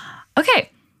 Okay,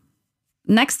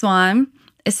 next one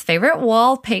is favorite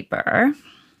wallpaper.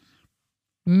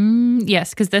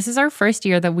 Yes, because this is our first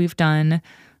year that we've done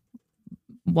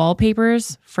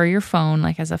wallpapers for your phone,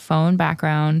 like as a phone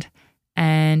background.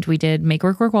 And we did make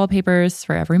work wallpapers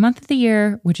for every month of the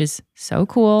year, which is so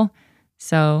cool.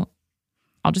 So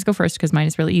I'll just go first because mine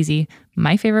is really easy.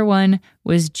 My favorite one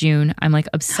was June. I'm like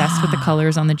obsessed with the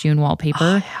colors on the June wallpaper.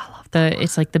 Oh, yeah, I love that.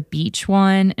 It's like the beach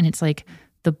one, and it's like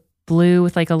the blue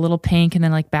with like a little pink, and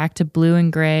then like back to blue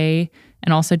and gray.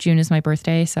 And also June is my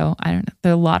birthday, so I don't know.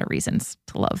 There are a lot of reasons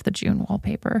to love the June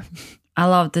wallpaper. I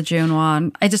love the June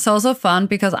one. It's just also fun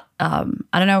because I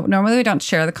don't know. Normally we don't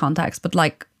share the context, but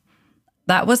like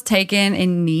that was taken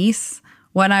in Nice.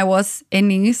 When I was in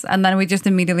Nice, and then we just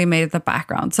immediately made it the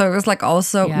background. So it was like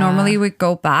also normally we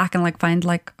go back and like find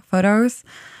like photos.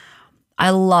 I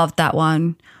loved that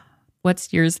one.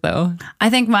 What's yours though? I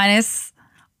think mine is,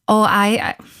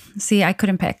 I see, I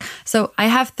couldn't pick. So I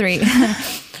have three.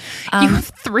 You have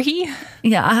three?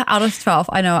 Yeah, out of 12.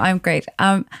 I know, I'm great.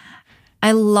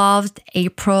 I loved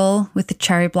April with the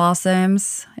cherry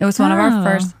blossoms. It was one of our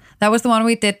first, that was the one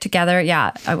we did together.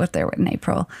 Yeah, I was there in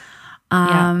April.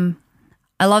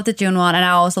 I love the June one, and I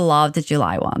also love the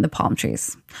July one, the palm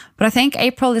trees. But I think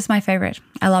April is my favorite.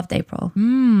 I loved April.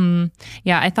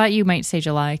 Yeah, I thought you might say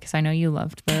July because I know you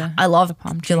loved the. I love the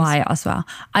palm trees. July as well.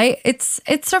 It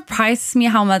surprises me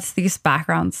how much these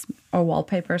backgrounds or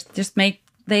wallpapers just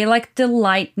they like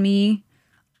delight me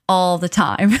all the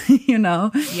time. You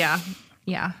know? Yeah.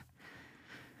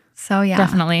 So yeah,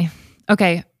 definitely.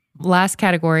 Okay, last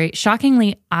category.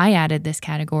 Shockingly, I added this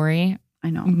category. I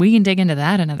know. We can dig into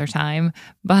that another time.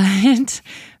 But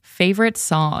favorite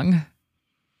song?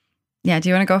 Yeah, do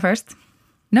you want to go first?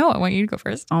 No, I want you to go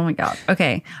first. Oh my God.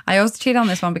 Okay. I also cheat on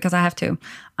this one because I have to.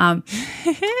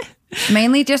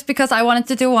 Mainly just because I wanted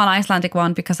to do one Icelandic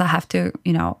one because I have to,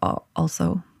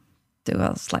 also do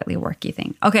a slightly worky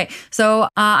thing. Okay. So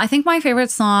I think my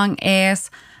favorite song is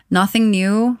Nothing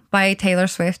New by Taylor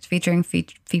Swift featuring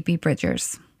Phoebe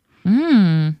Bridgers.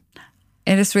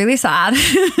 It is really sad.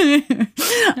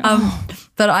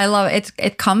 But I love it.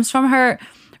 It comes from her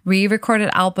re-recorded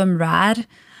album Rad.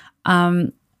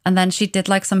 And then she did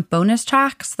like some bonus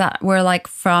tracks that were like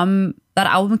from that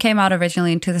album came out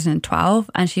originally in 2012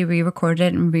 and she re-recorded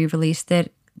it and re-released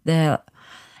it. It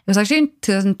was actually in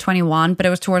 2021, but it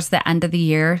was towards the end of the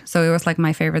year. So it was like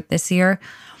my favorite this year.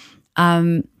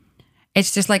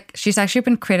 It's just like she's actually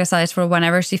been criticized for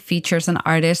whenever she features an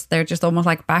artist, they're just almost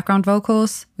like background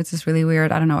vocals, which is really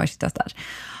weird. I don't know why she does that.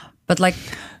 But like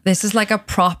this is like a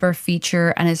proper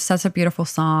feature and it's such a beautiful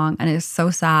song and it's so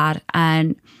sad.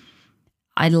 And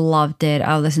I loved it.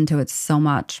 I listened to it so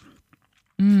much.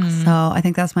 So I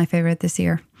think that's my favorite this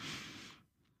year.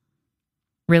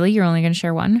 Really? You're only going to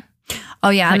share one? Oh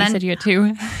yeah. And then you said you had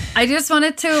two. I just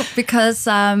wanted to because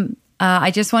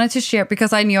I just wanted to share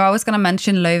because I knew I was going to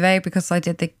mention Löwe because I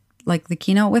did the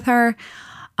keynote with her.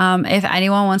 If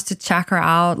anyone wants to check her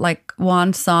out, like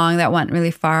one song that went really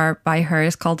far by her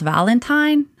is called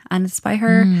Valentine and it's by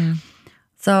her.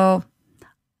 So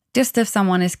just if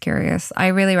someone is curious, I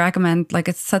really recommend, like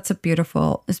it's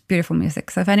beautiful music.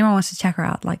 So if anyone wants to check her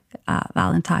out, like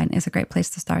Valentine is a great place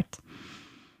to start.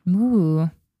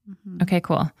 Ooh. Okay,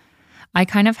 cool. I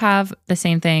kind of have the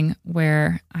same thing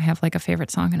where I have like a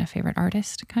favorite song and a favorite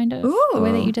artist, kind of. Ooh, the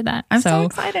way that you did that. I'm so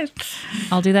excited.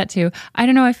 I'll do that too. I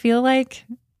don't know. I feel like,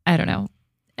 I don't know.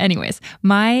 Anyways,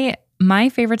 my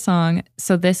favorite song.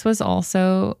 So this was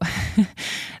also,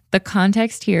 the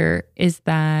context here is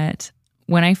that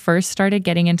when I first started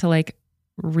getting into like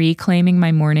reclaiming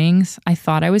my mornings, I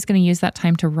thought I was going to use that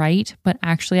time to write, but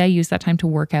actually I used that time to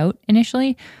work out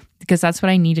initially because that's what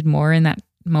I needed more in that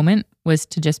moment was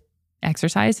to just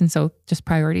exercise. And so just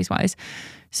priorities wise.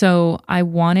 So I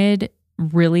wanted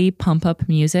really pump up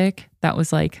music that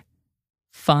was like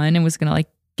fun and was going to like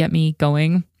get me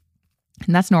going.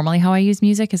 And that's normally how I use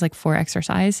music, is like for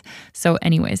exercise. So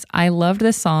anyways, I loved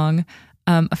this song.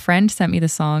 A friend sent me the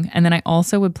song, and then I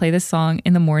also would play this song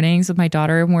in the mornings with my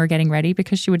daughter when we were getting ready,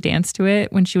 because she would dance to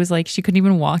it when she was like, she couldn't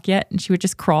even walk yet, and she would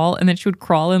just crawl, and then she would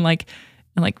crawl and like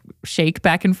shake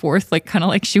back and forth, like kind of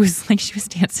like she was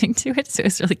dancing to it. So it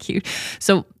was really cute.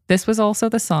 So this was also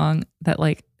the song that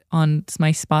like on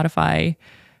my Spotify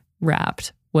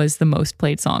Wrapped was the most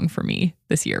played song for me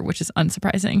this year, which is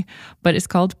unsurprising. But it's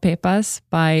called Pepas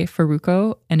by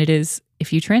Farruko, and it is,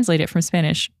 if you translate it from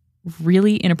Spanish,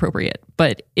 really inappropriate,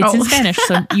 but it's in Spanish,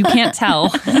 so you can't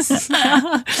tell.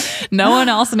 No one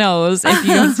else knows if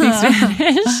you don't speak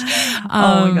Spanish.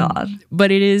 Oh my God.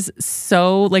 But it is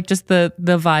so like, just the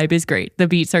vibe is great. The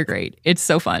beats are great. It's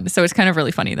so fun. So it's kind of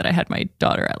really funny that I had my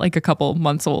daughter at like a couple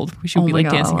months old. She would be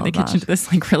like dancing in the kitchen to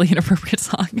this like really inappropriate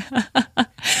song.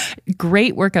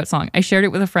 Great workout song. I shared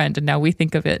it with a friend, and now we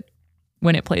think of it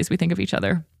when it plays. We think of each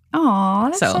other. Oh,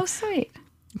 that's so sweet.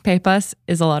 Pepas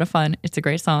is a lot of fun. It's a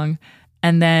great song.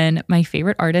 And then my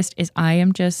favorite artist is, I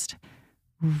am just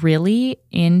really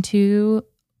into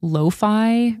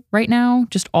lo-fi right now,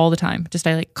 just all the time. Just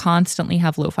I like constantly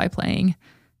have lo-fi playing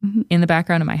in the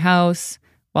background of my house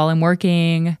while I'm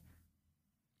working,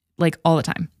 like all the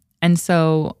time. And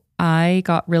so I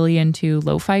got really into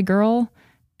Lo-Fi Girl,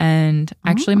 and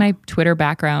actually my Twitter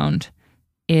background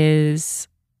is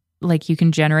like, you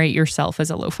can generate yourself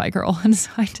as a lo-fi girl. And so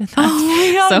I did that. Oh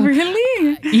my God, so,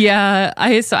 really? Yeah.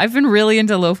 I've been really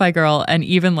into lo-fi girl, and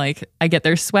even like I get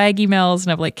their swag emails,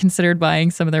 and I've like considered buying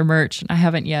some of their merch. I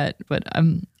haven't yet, but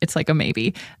it's like a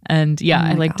maybe. And yeah,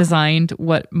 I like designed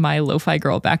what my lo-fi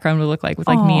girl background would look like with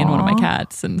like me and one of my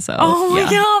cats. And so, oh my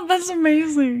God, that's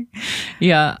amazing.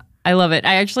 Yeah. I love it.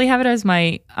 I actually have it as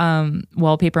my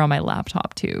wallpaper on my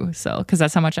laptop too. So, because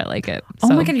that's how much I like it.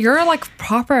 Oh my God, you're like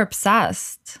proper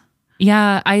obsessed.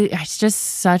 Yeah, it's just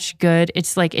such good.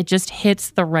 It's like, it just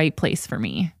hits the right place for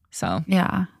me. So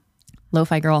yeah,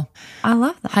 Lo-Fi Girl. I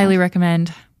love that. Highly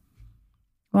recommend.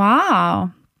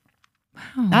 Wow.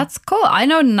 That's cool. I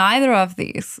know neither of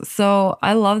these. So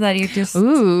I love that you just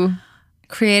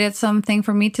created something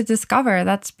for me to discover.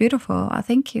 That's beautiful.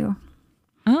 Thank you.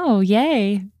 Oh,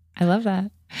 yay. I love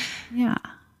that. Yeah.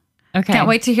 Okay. Can't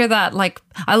wait to hear that. Like,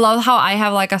 I love how I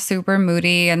have like a super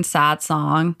moody and sad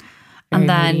song. And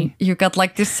then moody. You got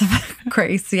like this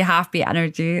crazy happy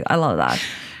energy. I love that.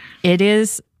 It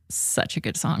is such a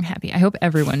good song, Happy. I hope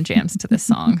everyone jams to this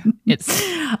song. It's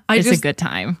a good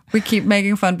time. We keep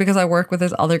making fun because I work with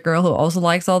this other girl who also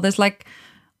likes all this, like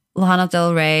Lana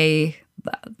Del Rey,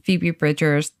 Phoebe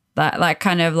Bridgers, that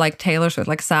kind of like Taylor Swift,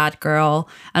 like sad girl,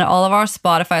 and all of our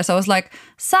Spotify. So I was like,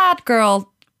 sad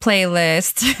girl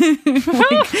playlist,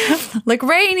 like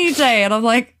rainy day. And I'm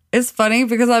like, it's funny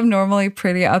because I'm normally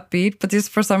pretty upbeat, but just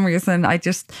for some reason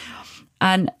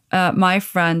my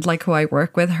friend, like who I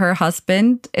work with, her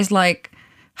husband is like,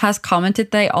 has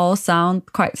commented they all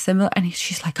sound quite similar. And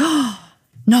she's like, oh,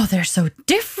 no, they're so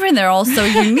different. They're all so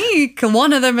unique.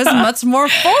 One of them is much more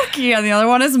folky and the other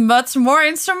one is much more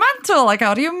instrumental. Like,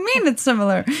 how do you mean it's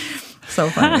similar? So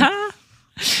funny.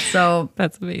 So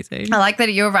that's amazing. I like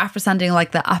that you're representing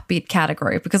like the upbeat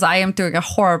category, because I am doing a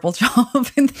horrible job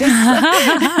in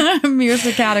this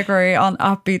music category on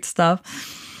upbeat stuff.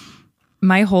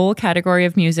 My whole category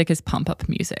of music is pump up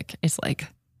music. It's like,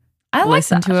 I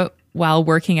listen to it while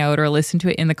working out, or listen to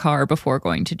it in the car before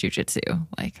going to jujitsu.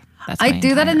 Like, that's I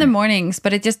do that in the mornings,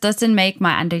 but it just doesn't make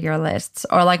my end of year lists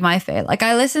or like my favorite. Like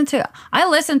I listen to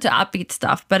upbeat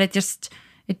stuff, but it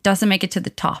doesn't make it to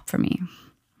the top for me.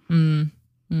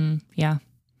 Yeah.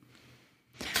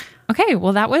 Okay,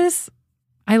 well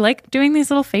I like doing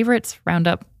these little favorites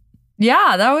roundup.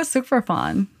 Yeah, that was super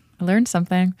fun. I learned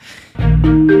something.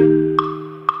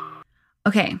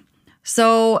 Okay,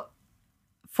 so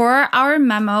for our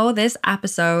memo, this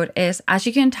episode is, as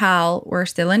you can tell, we're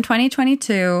still in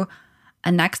 2022.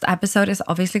 And next episode is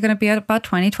obviously going to be about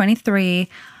 2023.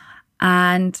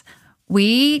 And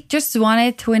we just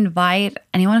wanted to invite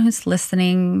anyone who's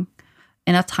listening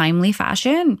in a timely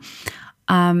fashion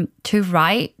to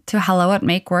write to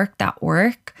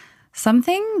hello@makework.work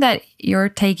something that you're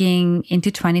taking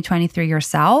into 2023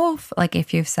 yourself. Like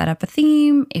if you've set up a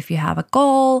theme, if you have a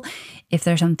goal, if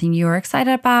there's something you're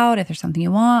excited about, if there's something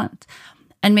you want.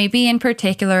 And maybe in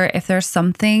particular, if there's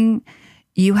something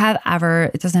you have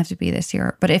ever, it doesn't have to be this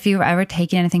year, but if you've ever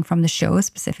taken anything from the show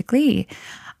specifically,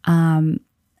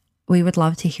 we would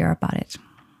love to hear about it.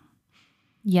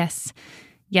 Yes.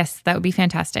 Yes, that would be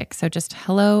fantastic. So just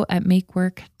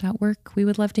hello@makework.work. We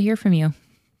would love to hear from you.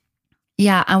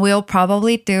 Yeah, and we'll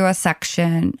probably do a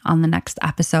section on the next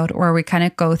episode where we kind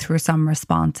of go through some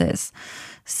responses.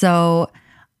 So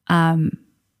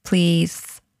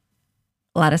please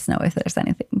let us know if there's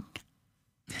anything.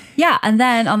 Yeah, and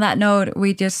then on that note,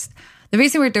 the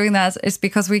reason we're doing this is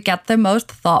because we get the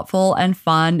most thoughtful and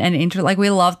fun and we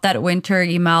loved that winter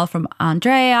email from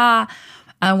Andrea,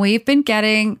 and we've been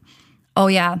getting,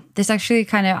 this actually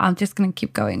I'm just going to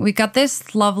keep going. We got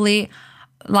this lovely,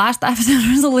 last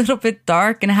episode was a little bit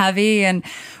dark and heavy, and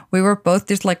we were both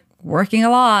just like working a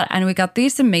lot, and we got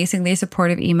these amazingly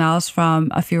supportive emails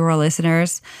from a few of our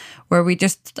listeners where we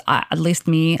just, at least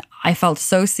me, I felt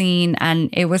so seen, and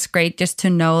it was great just to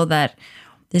know that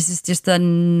this is just a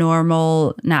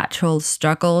normal, natural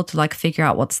struggle to like figure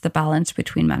out what's the balance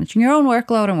between managing your own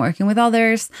workload and working with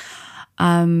others.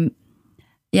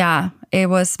 It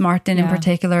was Martin in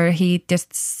particular. He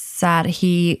just said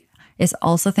he is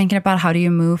also thinking about how do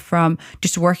you move from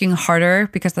just working harder,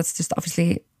 because that's just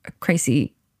obviously a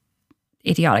crazy,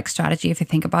 idiotic strategy if you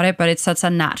think about it, but it's such a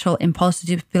natural impulse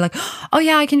to be like, oh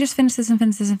yeah, I can just finish this and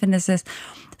finish this and finish this.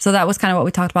 So that was kind of what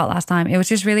we talked about last time. It was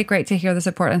just really great to hear the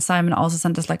support, and Simon also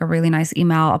sent us like a really nice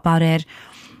email about it.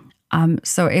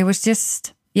 So it was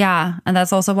just, and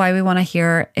that's also why we want to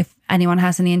hear if anyone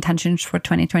has any intentions for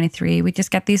 2023. We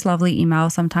just get these lovely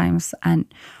emails sometimes, and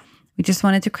we just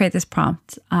wanted to create this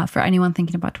prompt for anyone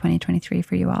thinking about 2023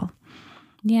 for you all.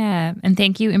 Yeah. And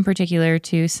thank you in particular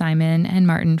to Simon and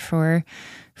Martin for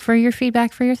your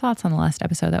feedback, for your thoughts on the last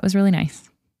episode. That was really nice.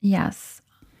 Yes.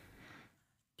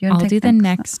 I'll do the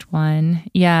next one.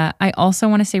 Yeah. I also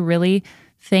want to say really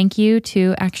thank you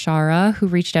to Akshara, who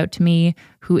reached out to me,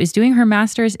 who is doing her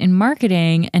master's in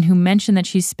marketing and who mentioned that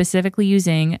she's specifically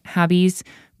using Habi's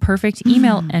perfect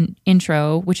email and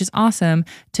intro, which is awesome,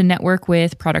 to network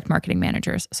with product marketing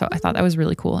managers. So I thought that was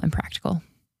really cool and practical.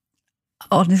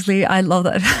 Honestly, I love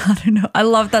that. I don't know. I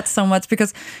love that so much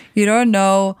because you don't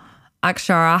know,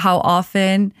 Akshara, how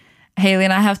often Haley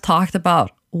and I have talked about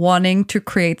wanting to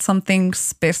create something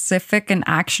specific and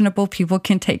actionable people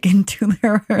can take into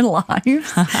their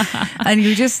lives. And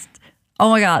you just, oh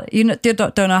my God, you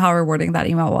don't know how rewarding that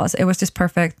email was. It was just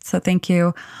perfect. So thank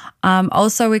you.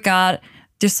 Also, we got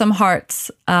just some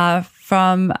hearts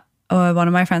from one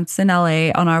of my friends in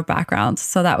LA on our backgrounds.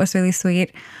 So that was really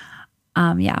sweet.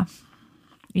 Yeah.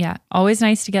 Always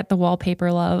nice to get the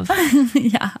wallpaper love.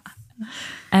 Yeah.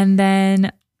 And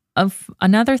then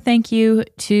another thank you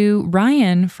to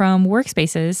Ryan from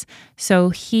Workspaces. So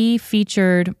he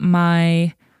featured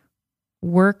my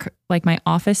work, like my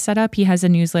office setup. He has a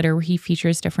newsletter where he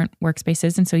features different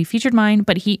workspaces. And so he featured mine,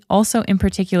 but he also in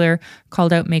particular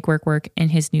called out Make Work Work in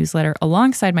his newsletter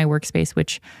alongside my workspace,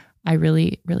 which I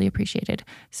really, really appreciated.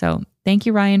 So thank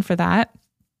you, Ryan, for that.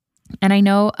 And I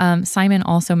know Simon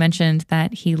also mentioned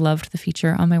that he loved the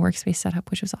feature on my workspace setup,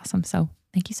 which was awesome. So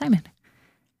thank you, Simon.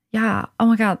 Yeah. Oh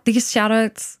my God. These shout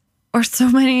outs are so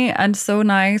many and so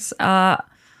nice.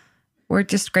 We're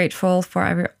just grateful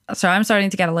for so I'm starting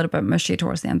to get a little bit mushy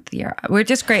towards the end of the year. We're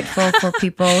just grateful for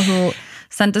people who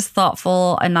send us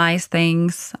thoughtful and nice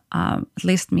things. At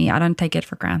least me, I don't take it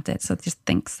for granted. So just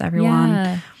thanks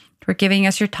everyone for giving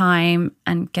us your time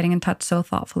and getting in touch so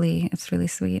thoughtfully. It's really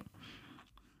sweet.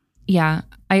 Yeah.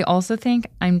 I also think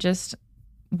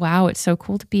wow, it's so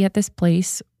cool to be at this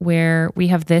place where we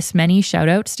have this many shout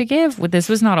outs to give. This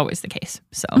was not always the case.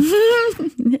 So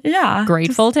yeah,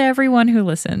 grateful to everyone who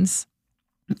listens.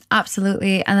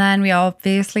 Absolutely. And then we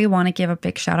obviously want to give a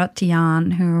big shout out to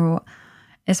Jan, who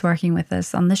is working with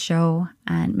us on the show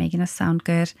and making us sound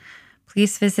good.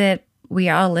 Please visit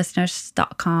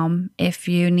wearelisteners.com if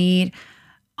you need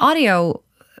audio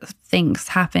things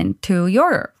happen to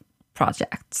your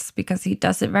projects, because he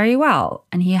does it very well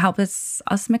and he helps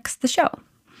us mix the show.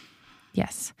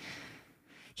 Yes.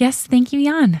 Thank you,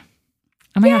 Jan.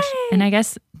 Oh my gosh. And I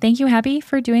guess thank you, Habi,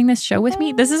 for doing this show with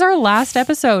me. This is our last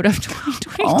episode of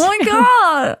 2022. Oh my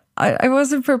God. I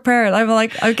wasn't prepared. I'm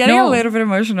getting a little bit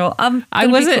emotional.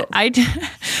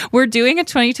 We're doing a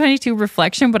 2022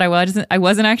 reflection, but I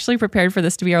wasn't actually prepared for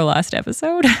this to be our last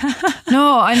episode.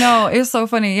 No, I know. It was so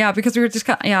funny. Yeah, because we were just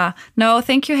No,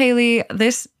 thank you, Haley.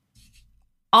 This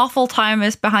awful time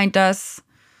is behind us.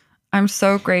 I'm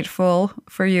so grateful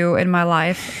for you in my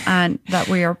life and that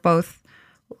we are both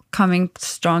coming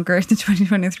stronger into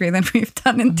 2023 than we've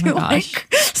done into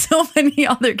so many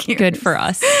other years. Good for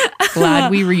us. Glad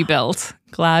we rebuilt.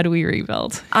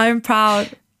 I'm proud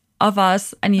of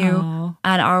us and you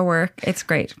and our work. It's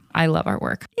great. I love our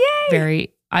work. Yay!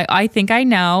 Very, I think I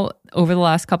now, over the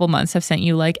last couple months, have sent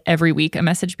you like every week a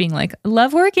message being like,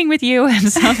 love working with you.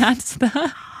 And so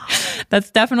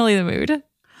that's definitely the mood.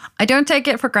 I don't take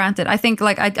it for granted. I think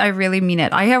like I really mean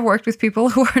it. I have worked with people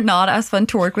who are not as fun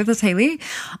to work with as Haley.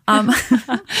 And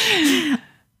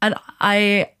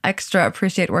I extra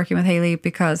appreciate working with Haley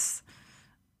because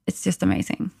it's just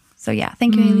amazing. So yeah,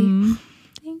 thank you, Haley.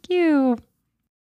 Thank you.